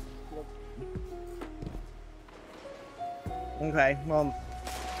 Sour belt. Okay, well,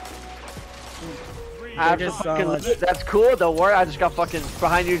 I just fucking, so much. that's cool. Don't worry. I just got fucking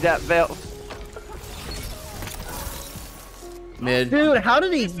behind you that veil. Mid. dude, how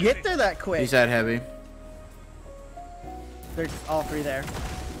did he get there that quick? He's at heavy. They're all 3 there.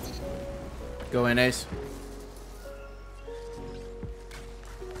 Go in, Ace.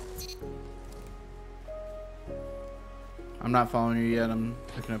 I'm not following you yet. I'm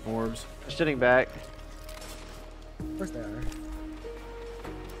picking up orbs. Just sitting back. Of course they are.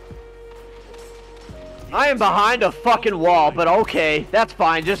 I am behind a fucking wall, but okay. That's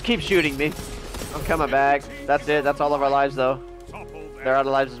fine. Just keep shooting me. I'm coming back. That's it. That's all of our lives, though. They're out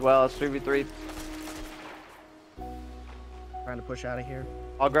of lives as well. It's 3v3. Trying to push out of here.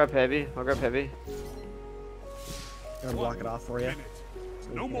 I'll grab heavy. I'll grab heavy. Gonna block it off for you.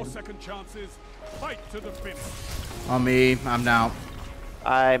 No more second chances. Fight to the finish. On me. I'm now.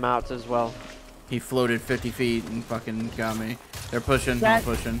 I'm out as well. He floated 50 feet and fucking got me. They're pushing. That- I'm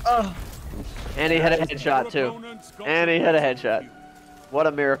pushing. Oh, And he hit a headshot, too. And he hit a headshot. What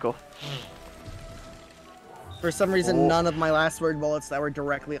a miracle. for some reason, none of my last word bullets that were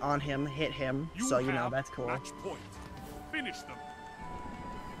directly on him hit him. So, you know, have that's cool. Match point. Finish them.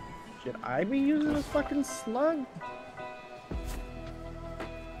 Should I be using a fucking slug?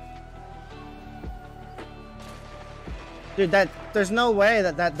 Dude, there's no way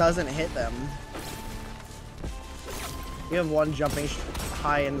that doesn't hit them. You have one jumping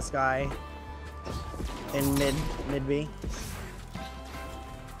high in the sky. In mid B.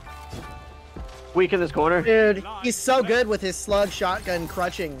 Weak in this corner. Dude, he's so good with his slug shotgun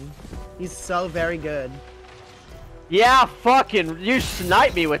crutching. He's so very good. Yeah, fucking, you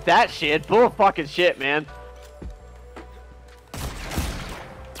sniped me with that shit. Bull fucking shit, man.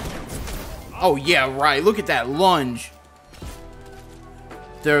 Oh, yeah, right. Look at that lunge.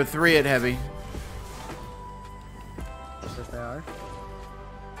 There are 3 at heavy. Yes, they are.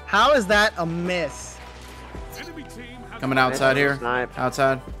 How is that a miss? Enemy team has Coming outside here. Snipe.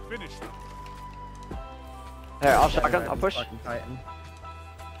 Outside. finished them. Here, I'll shotgun. I'll push. Fucking Titan.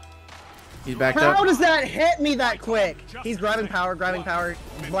 He's backed How up. does that hit me that quick? He's grabbing power, Black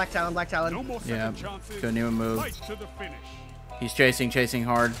Talon, Black No Talon. more Yeah, second chances. couldn't even move. Fight to the finish. He's chasing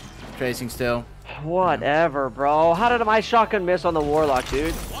hard. Chasing still. Whatever, bro. How did my shotgun miss on the Warlock,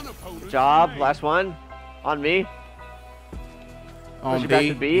 dude? One opponent Good job. remains. Last one. On me. On Push it back B.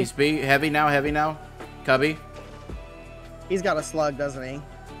 to B. He's B. Heavy now. Cubby. He's got a slug, doesn't he?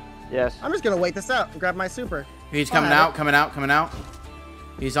 Yes. I'm just gonna wait this out and grab my super. He's I'll coming have out, coming out.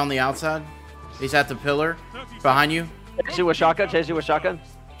 He's on the outside. He's at the pillar. Behind you. Chase you with shotgun. Chase you with shotgun.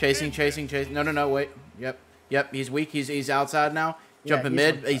 Chasing. No, wait. Yep. He's weak. He's outside now. Jumping he's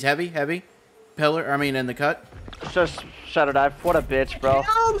mid. on- He's heavy. Pillar, in the cut. Just shadow dive. What a bitch, bro.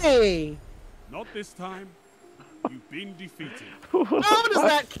 Kill me! Not this time. You've been defeated. How does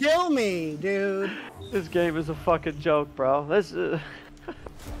that kill me, dude? This game is a fucking joke, bro. This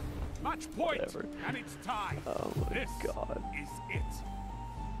Match point, Whatever. and it's time. Oh my This god. is it.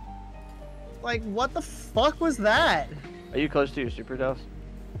 Like, what the fuck was that? Are you close to your super dose?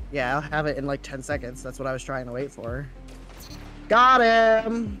 Yeah, I'll have it in like 10 seconds. That's what I was trying to wait for. Got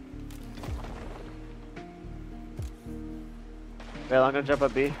him! Yeah, I'm gonna jump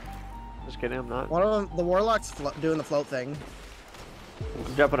up B. Just kidding, I'm not. One of them, the Warlock's doing the float thing.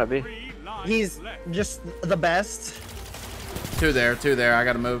 I'm jumping up B. 3 lives He's left. just the best. Two there. I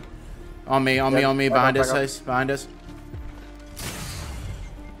gotta move. On me. Yeah, Behind back us, up. Ace. Behind us.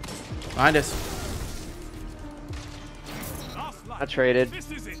 Behind us. Last life. I traded. This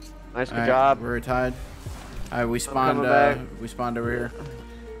is it. Nice, good Alright, job. we're tied. Alright, we spawned. coming back. We spawned over here.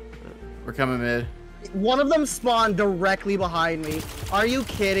 We're coming mid. One of them spawned directly behind me. Are you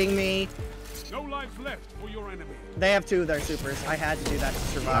kidding me? No lives left for your enemy. They have two of their supers. I had to do that to I'm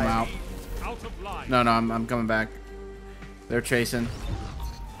survive. out. Out of line. No, I'm coming back. They're chasing.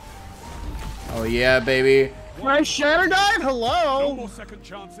 Oh yeah, baby. My shatter dive. No Hello. more second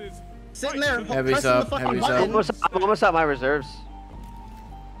chances. Sitting there Heavy pressing sub, the fucking heavy button. sub. I'm almost at my reserves.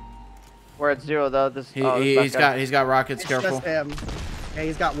 We're at 0 though. This. He, oh, this he's back guy. got rockets. It's Careful. just him. Okay,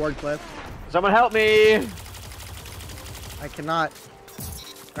 he's got ward clip. Someone help me! I cannot.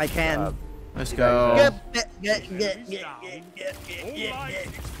 I can. Let's go. Get. All lives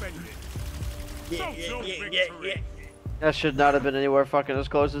expended. Social victory. That should not have been anywhere fucking as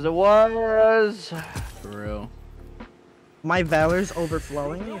close as it was. For real. My valor's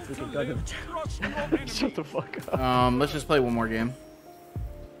overflowing. If we could go to the town. Crush your enemy. Shut the fuck up. Let's just play one more game.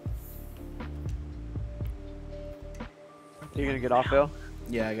 You gonna get off, Bill?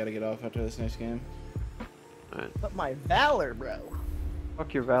 Yeah, I gotta get off after this next game. But my valor, bro.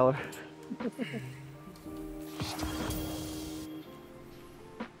 Fuck your valor.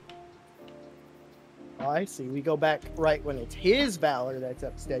 Oh, I see. We go back right when it's his valor that's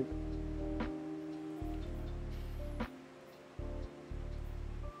at stake.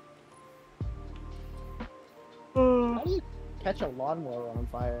 How do you catch a lawnmower on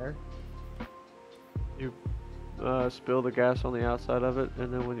fire? You spill the gas on the outside of it,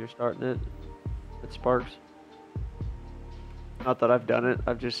 and then when you're starting it, it sparks. Not that I've done it,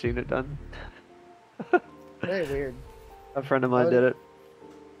 I've just seen it done. Very weird. A friend of mine did it.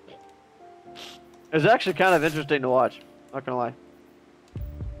 It was actually kind of interesting to watch, not gonna lie.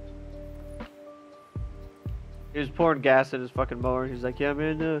 He was pouring gas in his fucking mower, and he's like, yeah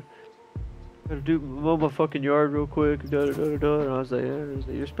man, gotta mow my fucking yard real quick, da da da da da. And I was like, yeah. He's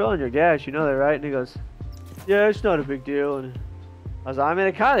like, you're spilling your gas, you know that, right? And he goes, yeah, it's not a big deal. And I was like, I mean,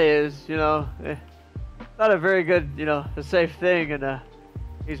 it kind of is, you know. Not a very good, you know, a safe thing. And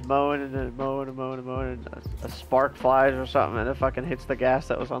he's mowing and then mowing and mowing and mowing, and a spark flies or something, and it fucking hits the gas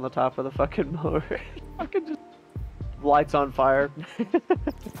that was on the top of the fucking mower. It fucking just lights on fire.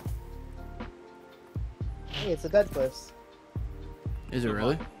 Hey, it's a dead cliffs. Is it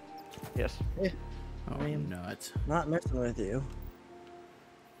really? Yes. Oh, I mean- nuts. Not messing with you.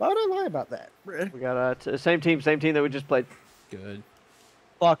 Why would I lie about that? We got same team that we just played. Good.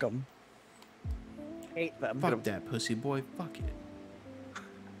 Fuck them. Hate them. Fuck that pussy boy. Fuck it.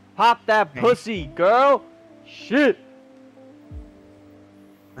 Pop that pussy, girl. Shit.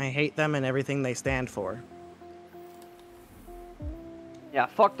 I hate them and everything they stand for. Yeah,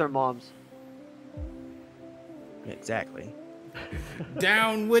 fuck their moms. Exactly.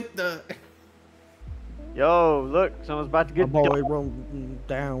 Down with the. Yo, look, someone's about to A get boy rolling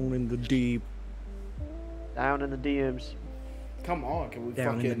down in the deep. down in the DMs. Come on, can we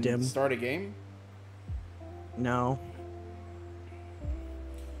Down in the fucking dim. start a game? No.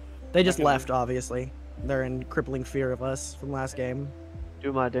 They just Okay. left, obviously. They're in crippling fear of us from last game.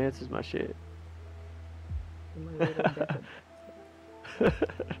 Do my dance is my shit. I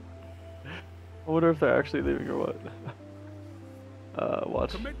wonder if they're actually leaving or what.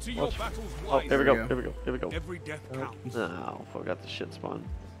 Watch. Commit to your Watch. battles Oh, here we wisely. go. Here we go. Here we go. Every death counts. No, forgot the shit spawn.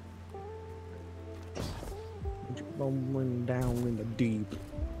 Rolling down in the deep.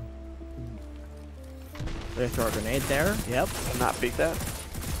 They throw a grenade there. Yep. Not peek that.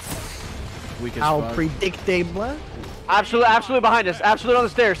 Weak as How fuck. Absolutely, predictable. absolutely behind us. Absolutely on the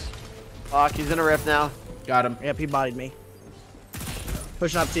stairs. Fuck, he's in a rift now. Got him. Yep, he bodied me.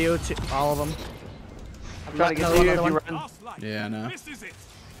 Pushing up to you, to all of them. I'm trying to get Another to you if one, you another run. Last life. Yeah, I know. This is it.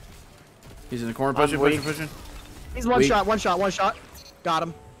 He's in the corner, I'm pushing. weak. He's one Weak. shot, one shot, one shot. Got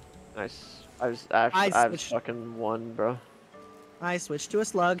him. Nice. I was switched. fucking one, bro. I switched to a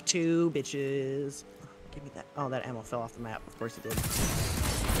slug, 2 bitches. Give me that. Oh, that ammo fell off the map. Of course it did.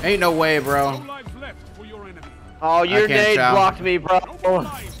 Ain't no way, No bro. lives left for your enemy. Oh, your can't nade tell. blocked me, bro. No lives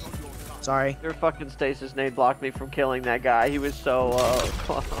on your side. Sorry. Your fucking stasis nade blocked me from killing that guy. He was so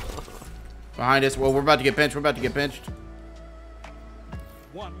close. Behind us. Well, we're about to get pinched. We're about to get pinched.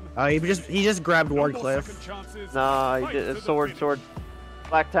 One. Oh, he just grabbed No more Wardcliff. second chances. Nah, he Fight did to a the sword, finish. sword.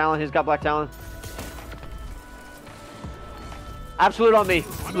 Black Talon, he's got Black Talon. Absolute on me.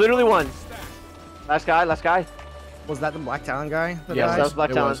 Literally one. Last guy, last guy. Was that the Black Talon guy? that Yes, died? that was Black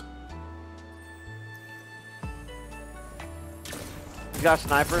It Talon. was. You got a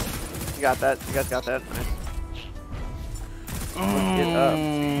sniper. You got that. You guys got that. Nice. Let's get up.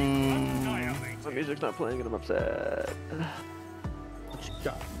 Annihilated. My music's not playing and I'm upset.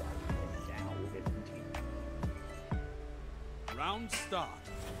 Round start.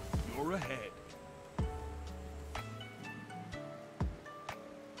 You're ahead.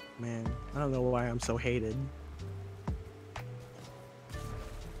 Man, I don't know why I'm so hated.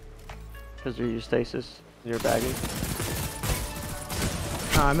 Because you're your stasis. You're bagging.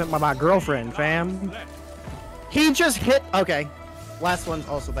 I meant my girlfriend, fam. Left. He just hit. Okay. Last one's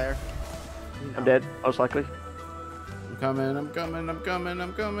also there. I'm dead, most likely. I'm coming. I'm coming. I'm coming.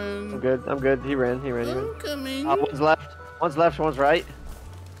 I'm coming. I'm good. I'm good. He ran. He ran. He ran. I'm coming. One's left. One's left. One's right.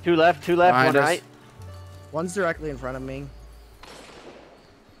 Two left. Two left. Behind one us. right. One's directly in front of me.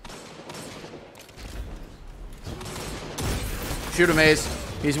 Shoot him, Ace.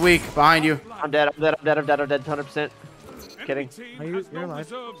 He's weak. Behind you. I'm dead. I'm dead. I'm dead. I'm dead. I'm dead. 100%. Kidding. Enemy team Are you- has you're no alive.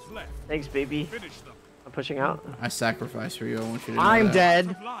 reserves left. Thanks, baby. Finish them. I'm pushing out. I sacrificed for you. I want you to know I'm that.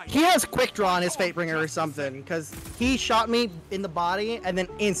 dead. He has quick draw on his Fatebringer or something, because he shot me in the body and then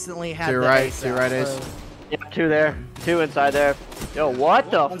instantly had To your the right, ace to your out, right, Ace. so- Yeah, two there. Two inside there. Yo,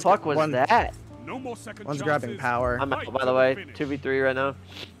 what the One's- fuck was one- that? No more second One's chances. grabbing power. I'm Fight out, by to the way. finish. 2v3 right now.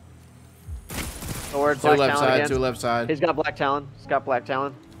 Sword, Two Black left Talon side. again. Two left side. He's got Black Talon. He's got Black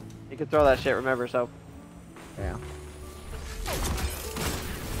Talon. He can throw that shit, remember, so. Yeah.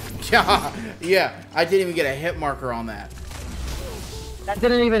 Yeah. Yeah. I didn't even get a hit marker on that. That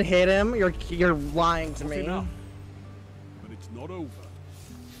didn't even hit him. You're lying to me. Enough. But it's not over.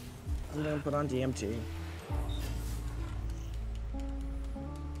 I'm gonna put on DMT.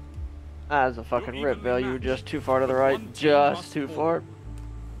 That's a fucking You're rip, Bill. You were evenly just too far to the right. One team Just must too fall. far.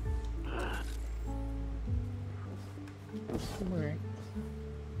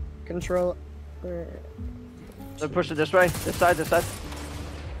 Control. They're pushing this way. This side, this side.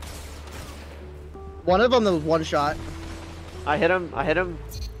 One of them was one shot. I hit him. I hit him.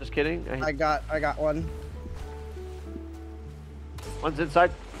 Just kidding. I got one. One's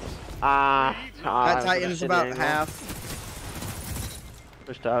inside. Ah. That Titan's about half.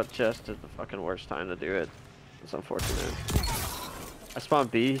 Pushed out just at the fucking worst time to do it. It's unfortunate. I spawned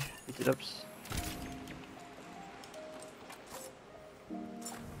B. He did ups.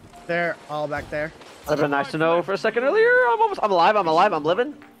 They're all back there. That'd been nice to know for a second earlier. I'm alive. I'm alive. I'm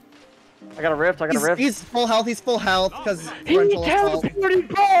living. I got a rift. I got a rift. He's full health. He's full health because He teleported,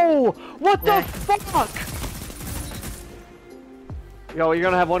 bro! What the Yeah. fuck? Yo, you're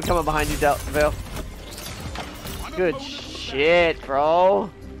gonna have one coming behind you, Vale. Good shit, bro.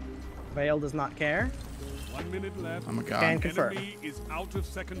 Vale does not care. 1 minute left. Oh my Can god. confirm. Enemy is out of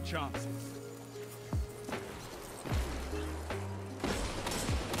second chances.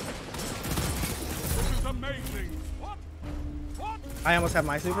 This is amazing. What? What? I almost have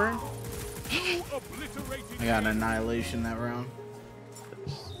my super. You obliterated I got an annihilation that round.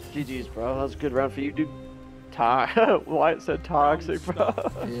 GG's, bro. That was a good round for you, dude. Wyatt said toxic, bro.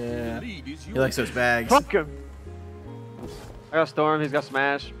 Yeah. Lead is He likes those bags. Fuck him. I got Storm. He's got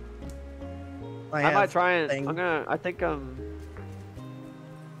Smash. I might have try and. thing. I think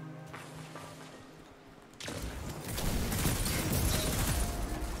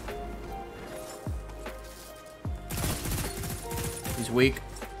He's weak.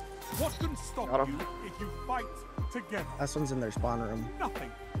 What can stop Got him. you if you fight together? This one's in their spawn room.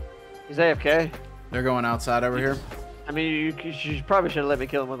 Nothing. he's AFK. They're going outside over here. I mean, you probably should have let me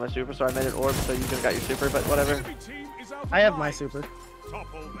kill him with my super, so I made an orb so you could have got your super, but whatever. Enemy team is out of I have my life. super.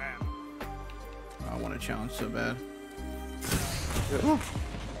 Topple them. I want to challenge so bad.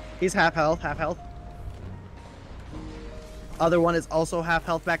 He's half health. Half health. Other one is also half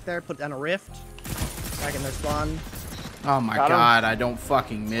health back there. Put down a rift. Back in their spawn. Oh my Got him. god, I don't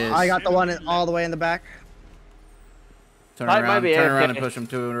fucking miss. I got the one all the way in the back. Turn Might around, be turn around AFK. and push him,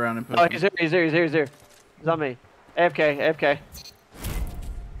 turn around and push Oh, him. he's here, he's here, he's here, he's here. He's on me. AFK, AFK.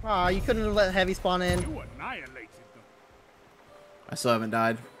 Aw, you couldn't have let heavy spawn in. You annihilated them. I still haven't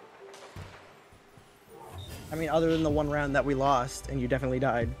died. I mean, other than the one round that we lost, and you definitely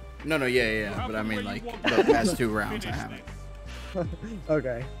died. No, yeah. But I mean, like, the past 2 rounds I haven't.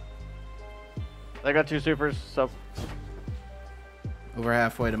 Okay. I got 2 supers, so Over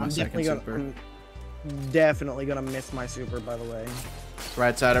halfway to my I'm second super. I'm definitely gonna miss my super, by the way.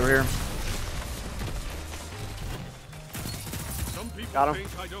 Right side over here. Some people Got him.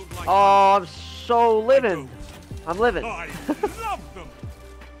 think I don't like oh, I'm so living. I'm living. them. I love them.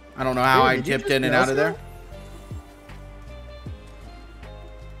 I don't know how Dude, I did you tipped just in and miss out of there.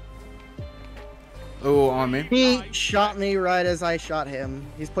 Oh, on me. He shot me right as I shot him.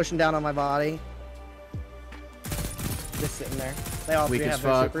 He's pushing down on my body. Just sitting there. They all Weak three as have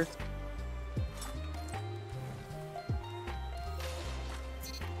their fuck. supers.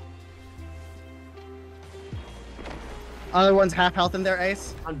 Other one's half health in there,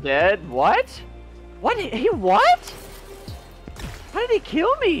 Ace. I'm dead. What? What? He what? How did he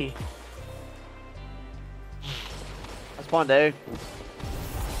kill me? I spawned A.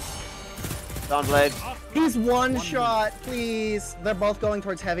 Dawn Blade. He's one shot, please. They're both going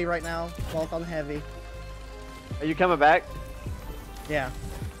towards heavy right now. Both on heavy. Are you coming back? Yeah.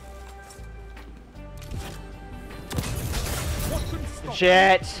 What can stop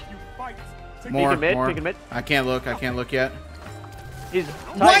Shit. you if you fight together? More, mid, more. peeking mid. I can't look. I can't look yet. He's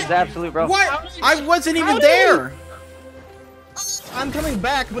Titan's absolute, bro. What? I wasn't even How there. I'm coming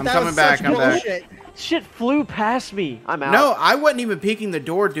back, but I'm that coming was back, such I'm back. bullshit. Shit flew past me. I'm out. No, I wasn't even peeking the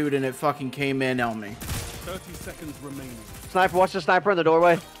door, dude, and it fucking came in on me. 30 seconds remaining. Sniper, watch the sniper in the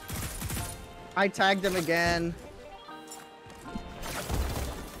doorway. I tagged him again.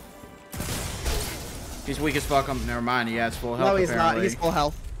 He's weak as fuck. Never mind. He has full health. No, he's not. apparently. He's full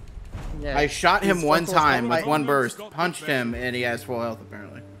health. Yeah. I shot him He's one full time health. with one burst, punched him, and he has full health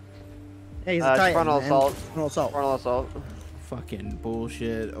apparently. Yeah, he's a Titan, frontal man. assault. Frontal assault. Frontal assault. Fucking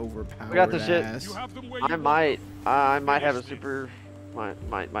bullshit, overpowered We got this shit. ass. You have them where I you might have a super. Might.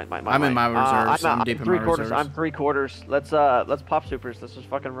 I'm in my reserves. I'm I'm deep in my 3/4. reserves. I'm 3/4. Let's pop supers. Let's just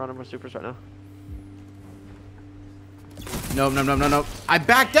fucking run them with supers right now. No, no, no, no, no. I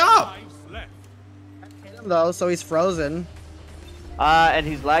backed up. lives left. Hit him though, so he's frozen. And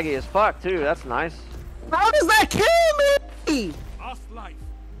he's laggy as fuck too. That's nice. How does that kill me? Last life.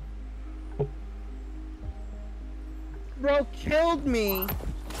 Bro killed me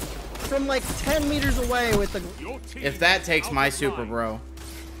from like 10 meters away with the. Your team If that is takes out my of super, line. bro.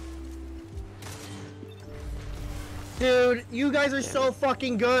 Dude, you guys are so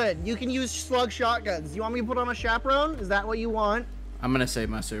fucking good. You can use slug shotguns. You want me to put on a chaperone? Is that what you want? I'm gonna save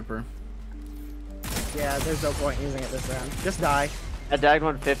my super. Yeah, there's no point using it this round. Just die. I dagged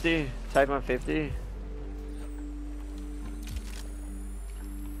 150. Type 150.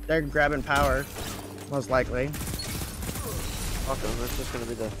 They're grabbing power, most likely. Fuck them. That's just gonna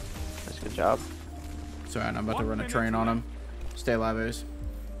be the. That's a good job. Sorry, I'm about to run a train on him. Stay alive, Ace.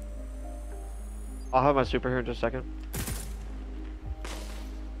 I'll have my super here in just a second.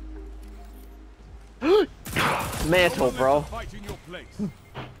 Mantle, bro. Fight in your place.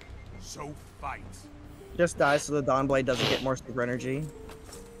 So fight. Just die so the Dawn Blade doesn't get more super energy.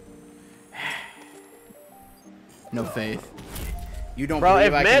 No faith. You don't Bro, believe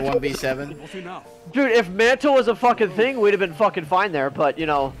if I can Mantle- 1v7? Not enough. Dude, if Mantle was a fucking thing, we'd have been fucking fine there, but you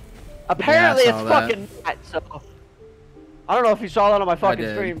know, apparently Yeah, I it's saw that. fucking not, so. I don't know if you saw that on my fucking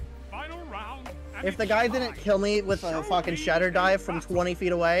did. stream. Final round. and If the it's guy time. didn't kill me with a fucking shatter dive from 20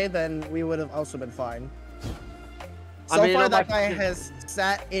 feet away, then we would have also been fine. I So mean, far, on that my guy fucking- has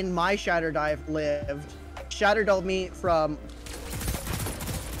sat in my shatter dive, lived, shatter dove me from.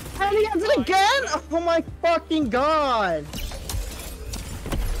 And he has it again! Oh my fucking god!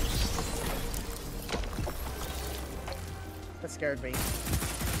 That scared me.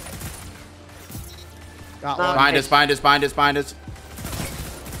 Got one. Bind us, bind us, bind us, bind us.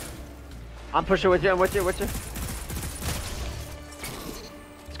 I'm pushing with you, I'm with you, with you.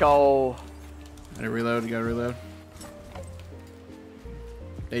 Let's go. Gotta reload, gotta reload.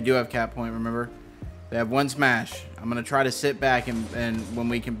 They do have cap point, remember? They have one smash. I'm gonna try to sit back and when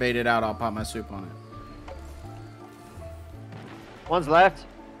we can bait it out, I'll pop my soup on it. One's left.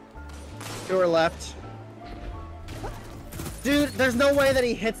 Two are left. Dude, there's no way that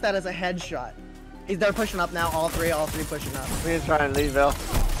he hits that as a headshot. They're pushing up now, all three pushing up. We can try and leave, Bill.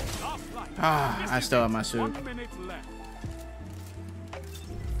 Last life. Ah, I still have my soup. 1 minute left.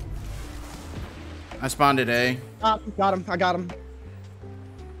 I spawned at A. Got him, I got him.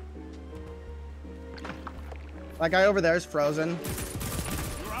 That guy over there is frozen.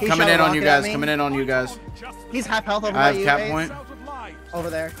 He Coming shot a in on you rocket at guys, me. coming in on you guys. Just He's half health over I by have you, cap Ace. point. out of life. Over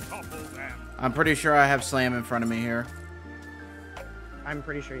there. Topple them. I'm pretty sure I have Slam in front of me here. I'm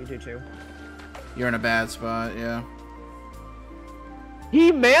pretty sure you do too. You're in a bad spot, yeah.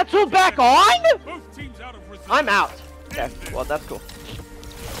 He mantled back on? Both teams out of reserve. I'm out. Okay, well that's cool.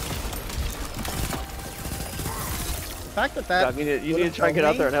 The fact that that Yeah, you need to try and get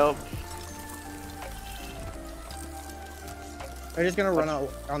out there and help. They're just gonna run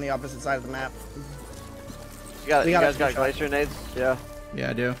out on the opposite side of the map. You guys got glacier nades? Yeah.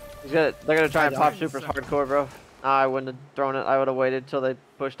 Yeah, I do. They're gonna try and pop supers hardcore, bro. Nah, I wouldn't have thrown it. I would have waited till they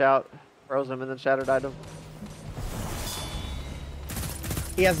pushed out, froze them, and then shattered item.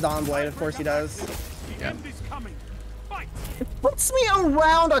 He has Dawn Blade, of course he does. The end is coming. Fight. It puts me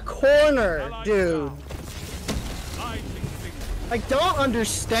around a corner, dude. I don't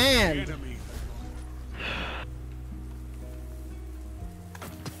understand. Enemy.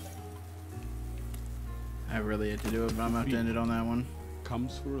 I really had to do it, but I'm about to end it on that one.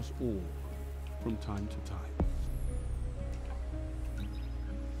 Comes for us all from time to time.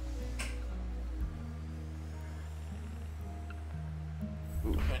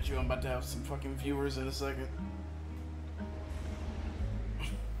 Bet you I'm about to have some fucking viewers in a second.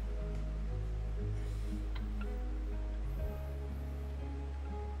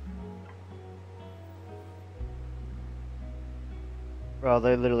 Bro,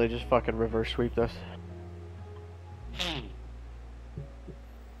 they literally just fucking reverse sweeped us.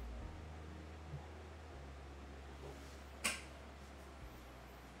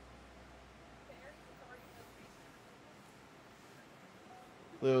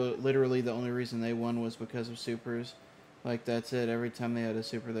 Literally, the only reason they won was because of supers. Like, that's it. Every time they had a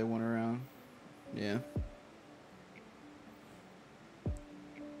super, they won around. Yeah.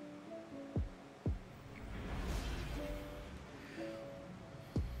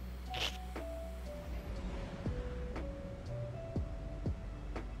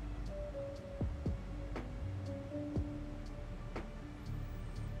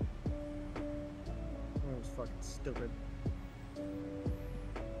 That was fucking stupid.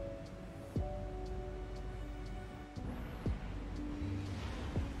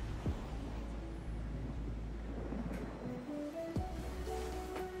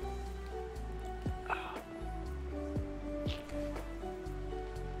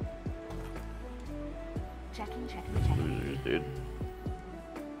 Losers, dude.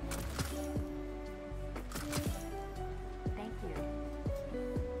 Thank you.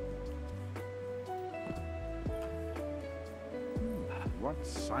 What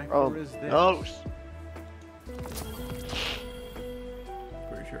cipher Oh, is this? no.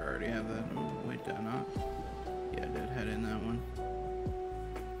 Pretty sure I already have that. Oh, wait, did I not? Yeah, I did head in that one.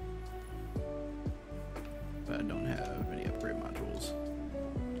 But I don't have any upgrade modules.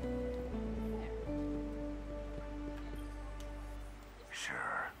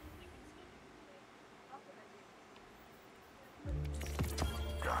 Sure.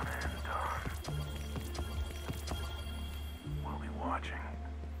 Done and done. We'll be watching.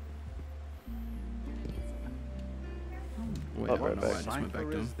 Wait, I don't know why I just went back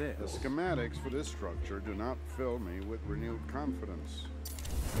to him. The schematics for this structure do not fill me with renewed confidence.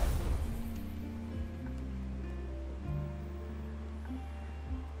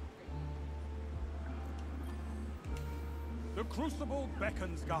 The crucible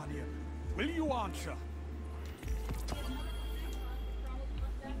beckons, Guardian. Will you answer?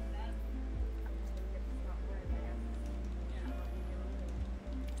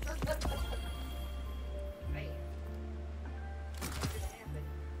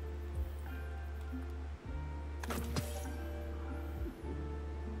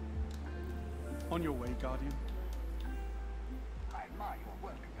 On your way, Guardian. I admire your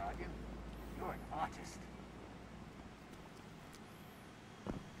work, Guardian. You're an artist.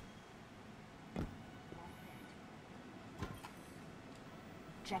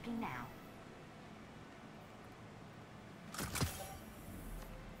 Checking now.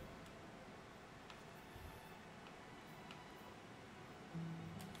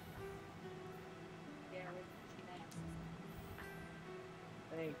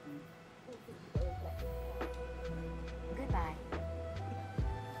 Thank you. Goodbye.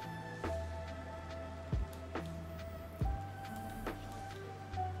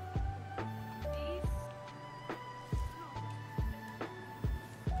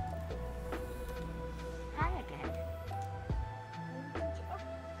 Hi again.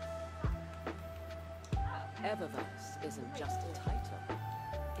 Eververse isn't just a title,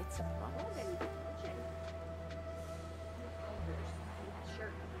 it's a promise.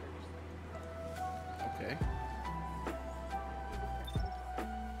 Okay.